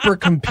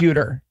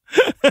supercomputer.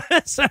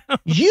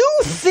 You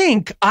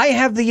think I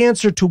have the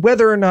answer to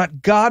whether or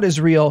not God is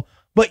real,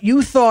 but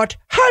you thought,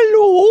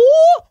 hello,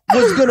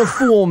 was going to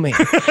fool me.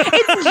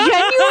 It's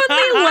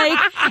genuinely like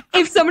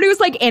if somebody was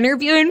like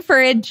interviewing for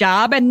a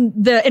job and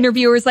the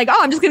interviewer is like, oh,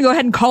 I'm just going to go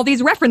ahead and call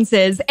these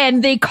references.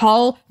 And they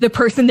call the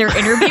person they're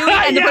interviewing.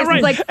 And the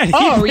person's like,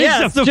 oh,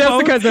 yes,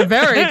 Jessica's a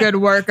very good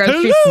worker.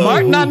 She's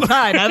smart and on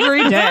time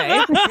every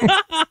day.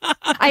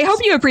 I hope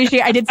you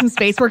appreciate I did some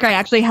space work. I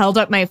actually held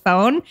up my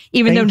phone,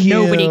 even though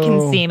nobody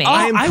can see me.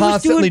 I am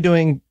constantly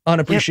doing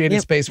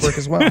unappreciated space work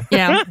as well.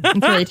 Yeah,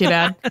 it's really too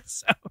bad.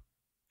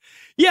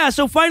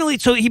 So finally,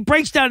 he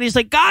breaks down and he's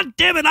like, God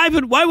damn it,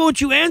 Ivan, why won't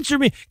you answer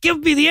me? Give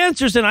me the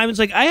answers. And Ivan's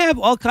like, I have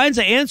all kinds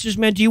of answers,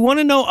 man. Do you want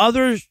to know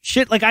other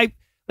shit? Like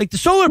the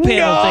solar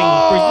panel thing.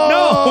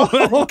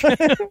 No. Okay.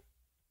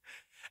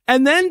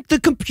 And then the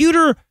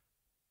computer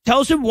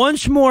tells him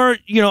once more,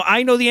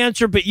 I know the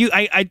answer, but you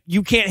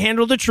can't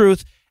handle the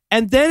truth.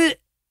 And then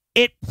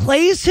it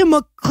plays him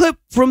a clip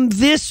from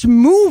this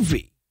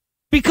movie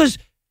because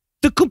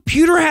the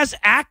computer has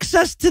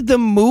access to the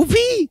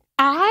movie.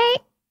 I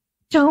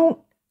don't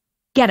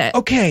get it.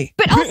 Okay.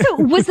 But also,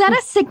 was that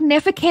a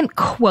significant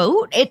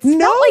quote? It's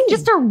not like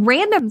just a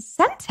random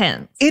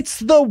sentence. It's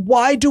the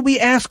why do we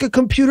ask a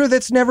computer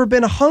that's never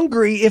been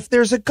hungry if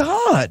there's a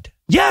God?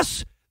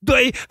 Yes.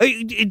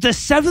 The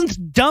seventh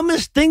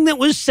dumbest thing that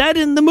was said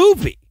in the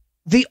movie.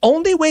 The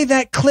only way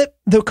that clip,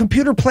 the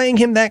computer playing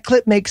him that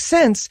clip makes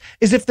sense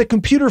is if the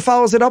computer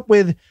follows it up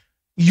with,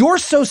 "You're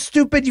so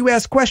stupid you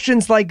ask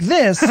questions like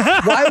this.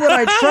 Why would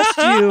I trust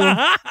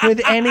you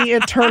with any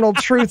eternal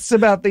truths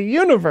about the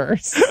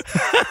universe?"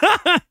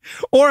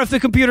 Or if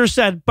the computer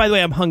said, "By the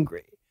way, I'm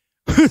hungry."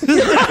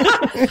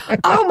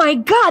 Oh my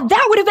God,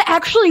 that would have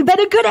actually been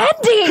a good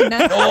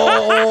ending.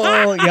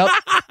 Oh, yep.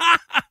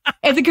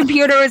 If the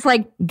computer was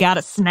like, "Got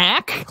a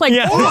snack?" Like,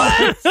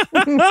 what?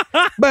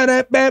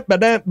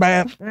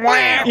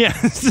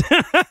 Yes.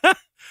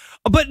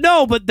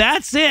 But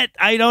that's it.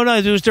 I don't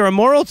know. Was there a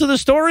moral to the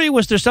story?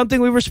 Was there something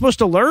we were supposed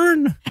to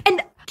learn?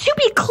 And to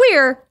be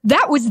clear,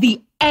 that was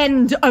the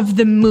end of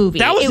the movie.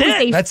 That was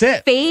it. That's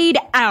it. Fade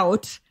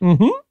out.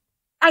 Mm-hmm.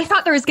 I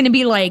thought there was going to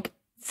be like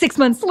 6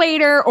 months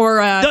later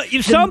or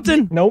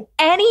something. Nope.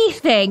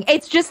 Anything.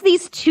 It's just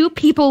these two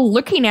people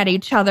looking at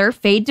each other,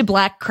 fade to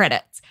black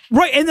credits.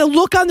 Right, and the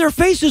look on their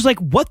face is like,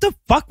 what the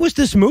fuck was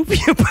this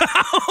movie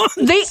about?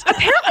 They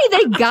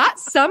got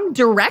some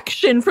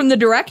direction from the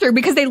director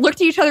because they looked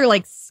at each other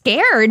like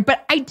scared,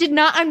 but I did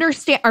not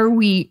understand. Are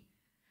we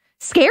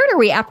scared? Are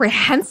we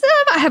apprehensive?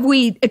 Have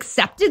we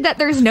accepted that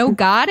there's no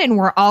God and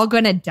we're all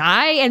going to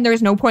die and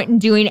there's no point in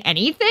doing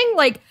anything?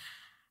 Like,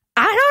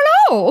 I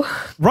don't know.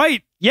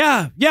 Right.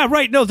 Yeah,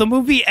 right. No, the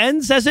movie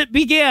ends as it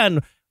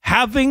began,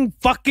 having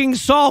fucking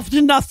solved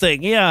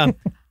nothing. Yeah.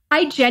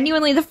 I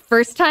genuinely, the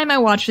first time I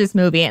watched this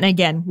movie, and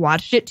again,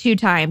 watched it 2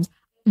 times,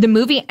 the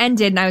movie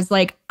ended and I was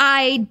like,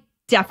 I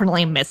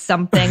definitely missed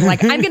something.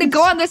 Like, I'm going to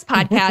go on this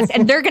podcast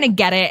and they're going to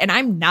get it and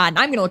I'm not. And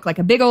I'm going to look like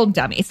a big old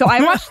dummy. So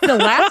I watched the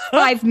last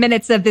 5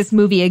 minutes of this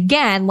movie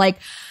again. Like,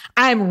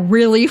 I'm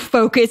really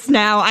focused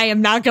now. I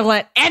am not going to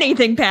let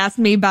anything pass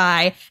me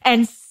by.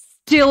 And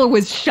still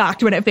was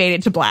shocked when it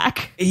faded to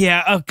black.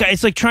 Yeah, okay.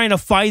 It's like trying to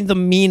find the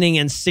meaning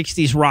in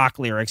 60s rock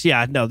lyrics.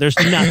 Yeah, no, there's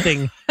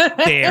nothing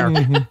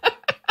there.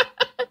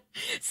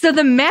 So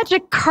the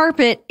magic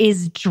carpet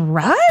is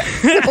drugs?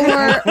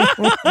 Or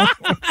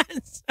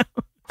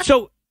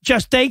So,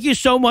 Jess, thank you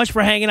so much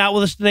for hanging out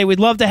with us today. We'd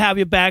love to have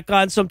you back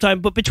on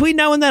sometime. But between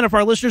now and then, if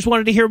our listeners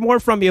wanted to hear more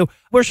from you,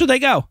 where should they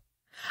go?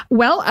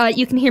 Well,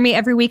 you can hear me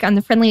every week on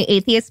the Friendly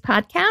Atheist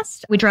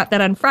podcast. We drop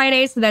that on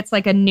Friday, so that's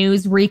like a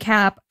news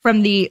recap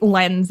from the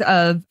lens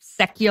of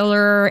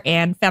secular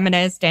and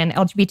feminist and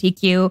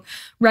LGBTQ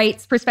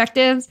rights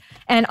perspectives.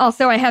 And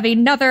also I have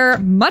another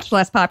much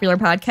less popular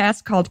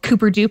podcast called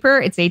Cooper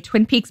Duper. It's a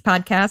Twin Peaks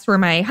podcast where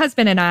my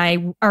husband and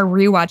I are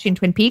rewatching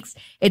Twin Peaks.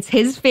 It's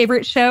his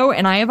favorite show,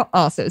 and I have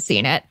also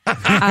seen it.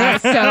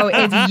 So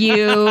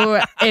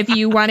if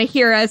you want to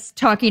hear us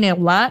talking a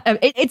lot,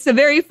 it's a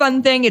very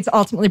fun thing. It's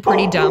ultimately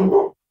pretty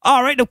dumb.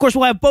 All right. Of course,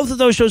 we'll have both of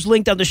those shows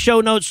linked on the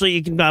show notes so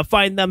you can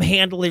find them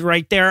handily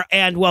right there.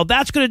 And, well,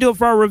 that's going to do it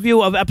for our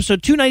review of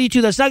episode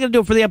 292. That's not going to do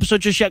it for the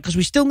episode just yet because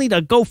we still need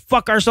to go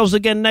fuck ourselves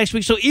again next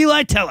week. So,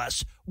 Eli, tell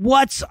us,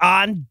 what's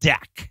on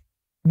deck?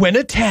 When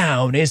a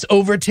town is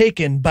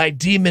overtaken by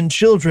demon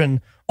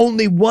children,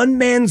 only one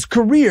man's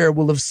career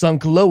will have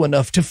sunk low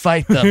enough to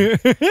fight them.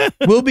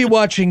 We'll be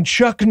watching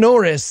Chuck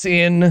Norris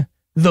in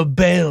The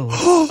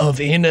Bells of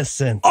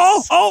Innocence.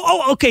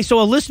 Okay. So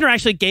a listener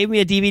actually gave me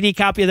a DVD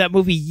copy of that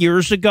movie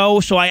years ago.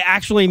 So I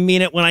actually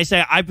mean it when I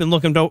say I've been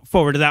looking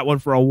forward to that one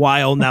for a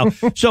while now.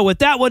 So with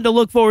that one to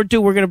look forward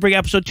to, we're going to bring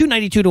episode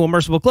 292 to a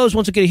merciful close.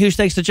 Once again, a huge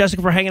thanks to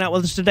Jessica for hanging out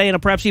with us today, and a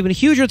perhaps even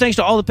huger thanks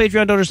to all the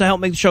Patreon donors to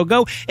help make the show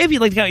go. If you'd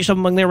like to count yourself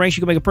among their ranks,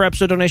 you can make a per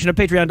episode donation at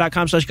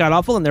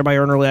patreon.com/godawful and thereby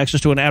earn early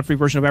access to an ad-free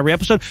version of every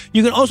episode.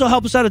 You can also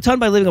help us out a ton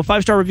by leaving a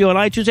 5-star review on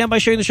iTunes and by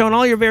sharing the show on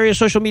all your various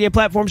social media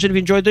platforms. And if you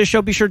enjoyed this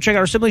show, be sure to check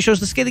out our sibling shows,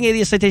 The Scathing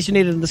Atheist, Citation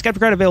Needed, and The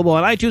Skeptic Guide, available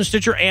on iTunes,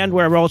 Stitcher, and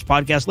wherever else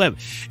podcasts live.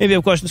 If you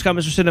have questions,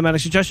 comments, or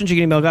cinematic suggestions, you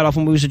can email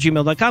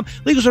godawfulmovies@gmail.com.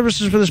 Legal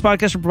services for this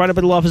podcast are provided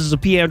by the law offices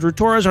of P. Andrew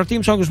Torres. Our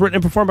theme song was written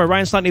and performed by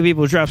Ryan Slotnick of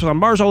Evil Drafts on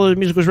Mars. All of the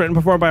music was written and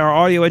performed by our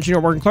audio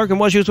engineer, Morgan Clark,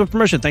 and was used with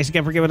permission. Thanks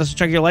again for giving us a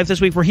chunk of your life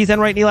this week. For Heath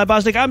Enright and Eli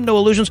Bosnick, I'm No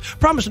Illusions,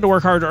 promising to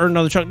work hard to earn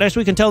another chunk next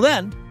week. Until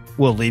then,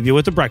 we'll leave you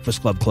with the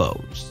Breakfast Club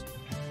close.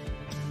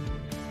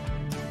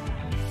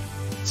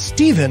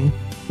 Stephen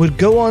would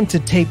go on to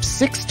tape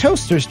 6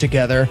 toasters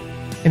together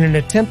in an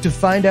attempt to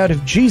find out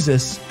if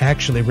Jesus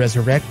actually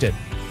resurrected.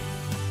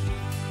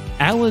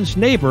 Alan's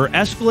neighbor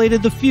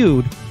escalated the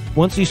feud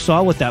once he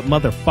saw what that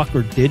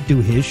motherfucker did to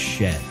his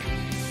shed.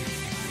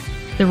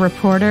 The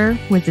reporter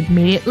was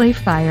immediately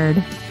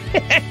fired.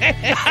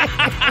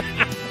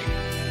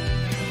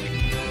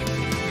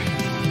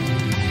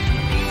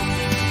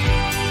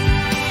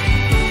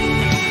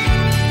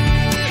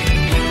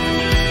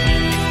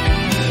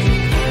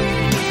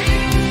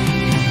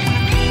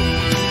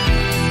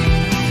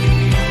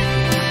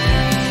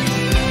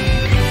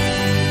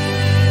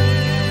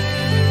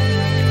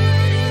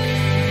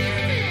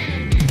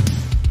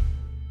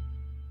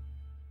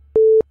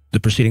 The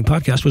The preceding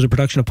podcast was a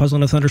production of Puzzle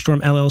and a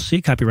Thunderstorm,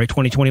 LLC. Copyright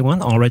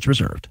 2021. All rights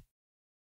reserved.